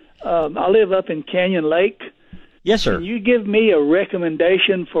 I live up in Canyon Lake. Yes, sir. Can you give me a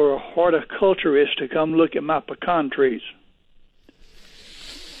recommendation for a horticulturist to come look at my pecan trees?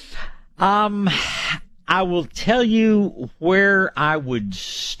 I will tell you where I would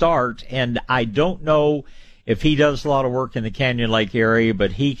start, and I don't know if he does a lot of work in the Canyon Lake area,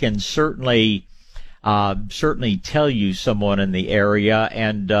 but he can certainly tell you someone in the area.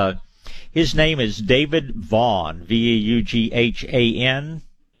 And his name is David Vaughn, Vaughan.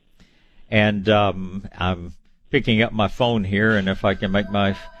 And I'm picking up my phone here, and if I can make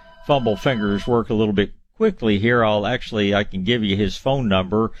my fumble fingers work a little bit quickly here, I can give you his phone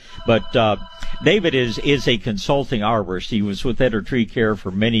number. But David is a consulting arborist. He was with Eder Tree Care for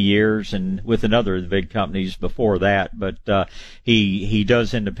many years and with another of the big companies before that. But he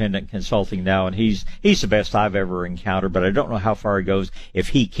does independent consulting now, and he's the best I've ever encountered. But I don't know how far he goes. If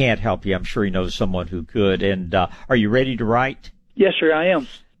he can't help you, I'm sure he knows someone who could. And are you ready to write? Yes, sir, I am.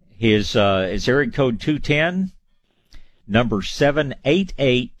 His is area code 210, number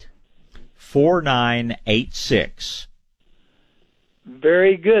 788-4986.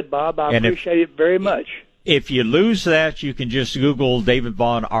 Very good, Bob. I appreciate it very much. If you lose that, you can just Google David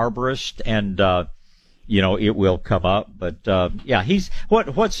Vaughn Arborist, and it will come up. But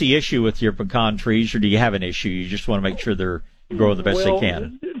what's the issue with your pecan trees, or do you have an issue? You just want to make sure they're growing the best they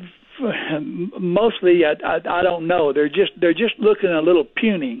can. Mostly, I don't know. They're just looking a little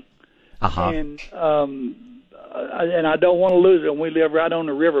puny, and I don't want to lose them. We live right on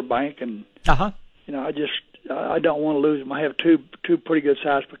the riverbank, and I don't want to lose them. I have two pretty good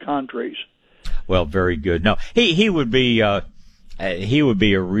sized pecan trees. Well, very good. No, he would be a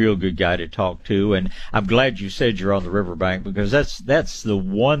real good guy to talk to, and I'm glad you said you're on the riverbank, because that's the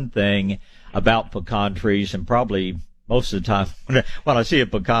one thing about pecan trees, and probably most of the time when I see a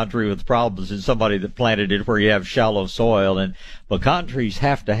pecan tree with problems, it's somebody that planted it where you have shallow soil, and pecan trees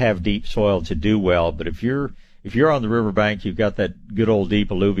have to have deep soil to do well. But if you're on the riverbank, you've got that good old deep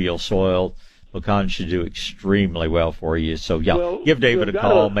alluvial soil, pecans should do extremely well for you. So yeah, give David a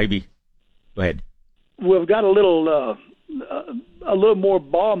call. Maybe go ahead. We've got a little more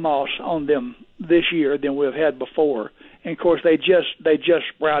ball moss on them this year than we've had before, and of course they just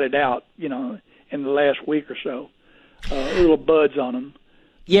sprouted out, in the last week or so. Little buds on them.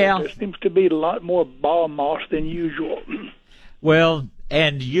 Yeah. There seems to be a lot more ball moss than usual. Well,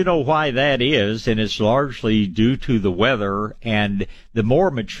 and you know why that is, and it's largely due to the weather. And the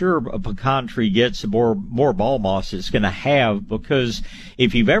more mature a pecan tree gets, the more ball moss it's going to have, because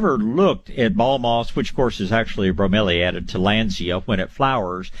if you've ever looked at ball moss, which of course is actually a bromeliad, tillandsia, when it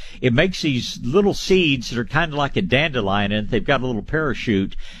flowers, it makes these little seeds that are kind of like a dandelion, and they've got a little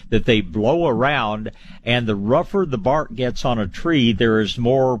parachute that they blow around, and the rougher the bark gets on a tree, there is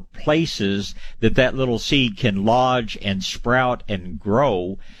more places that little seed can lodge and sprout and grow.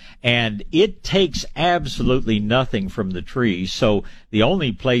 And it takes absolutely nothing from the tree. So the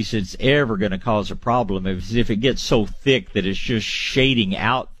only place it's ever going to cause a problem is if it gets so thick that it's just shading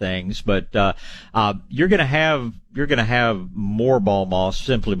out things. But you're going to have more ball moss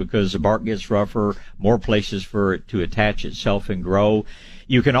simply because the bark gets rougher, more places for it to attach itself and grow.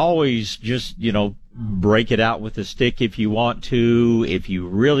 You can always just, break it out with a stick if you want to. If you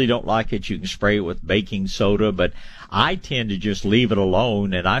really don't like it, you can spray it with baking soda, but I tend to just leave it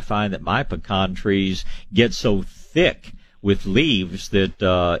alone, and I find that my pecan trees get so thick with leaves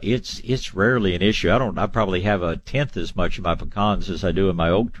that it's rarely an issue. I probably have a tenth as much of my pecans as I do in my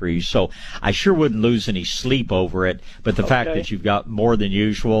oak trees, so I sure wouldn't lose any sleep over it. But the fact that you've got more than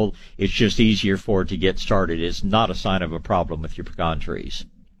usual, it's just easier for it to get started. It's not a sign of a problem with your pecan trees.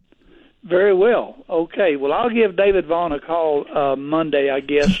 Very well. Okay. Well, I'll give David Vaughn a call Monday, I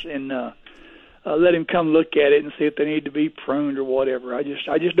guess, and let him come look at it and see if they need to be pruned or whatever. I just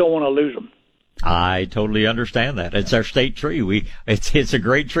don't want to lose them. I totally understand that. It's our state tree. It's a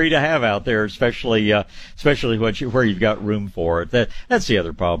great tree to have out there, especially where you've got room for it. That's the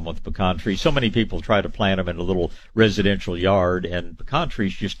other problem with pecan trees. So many people try to plant them in a little residential yard, and pecan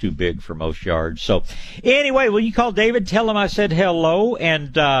trees just too big for most yards. So anyway, will you call David? Tell him I said hello,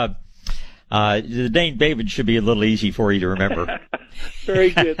 and the name David should be a little easy for you to remember.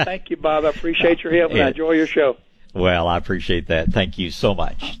 Very good. Thank you, Bob. I appreciate your help, and I enjoy your show. Well, I appreciate that. Thank you so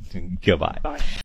much. Goodbye. Bye.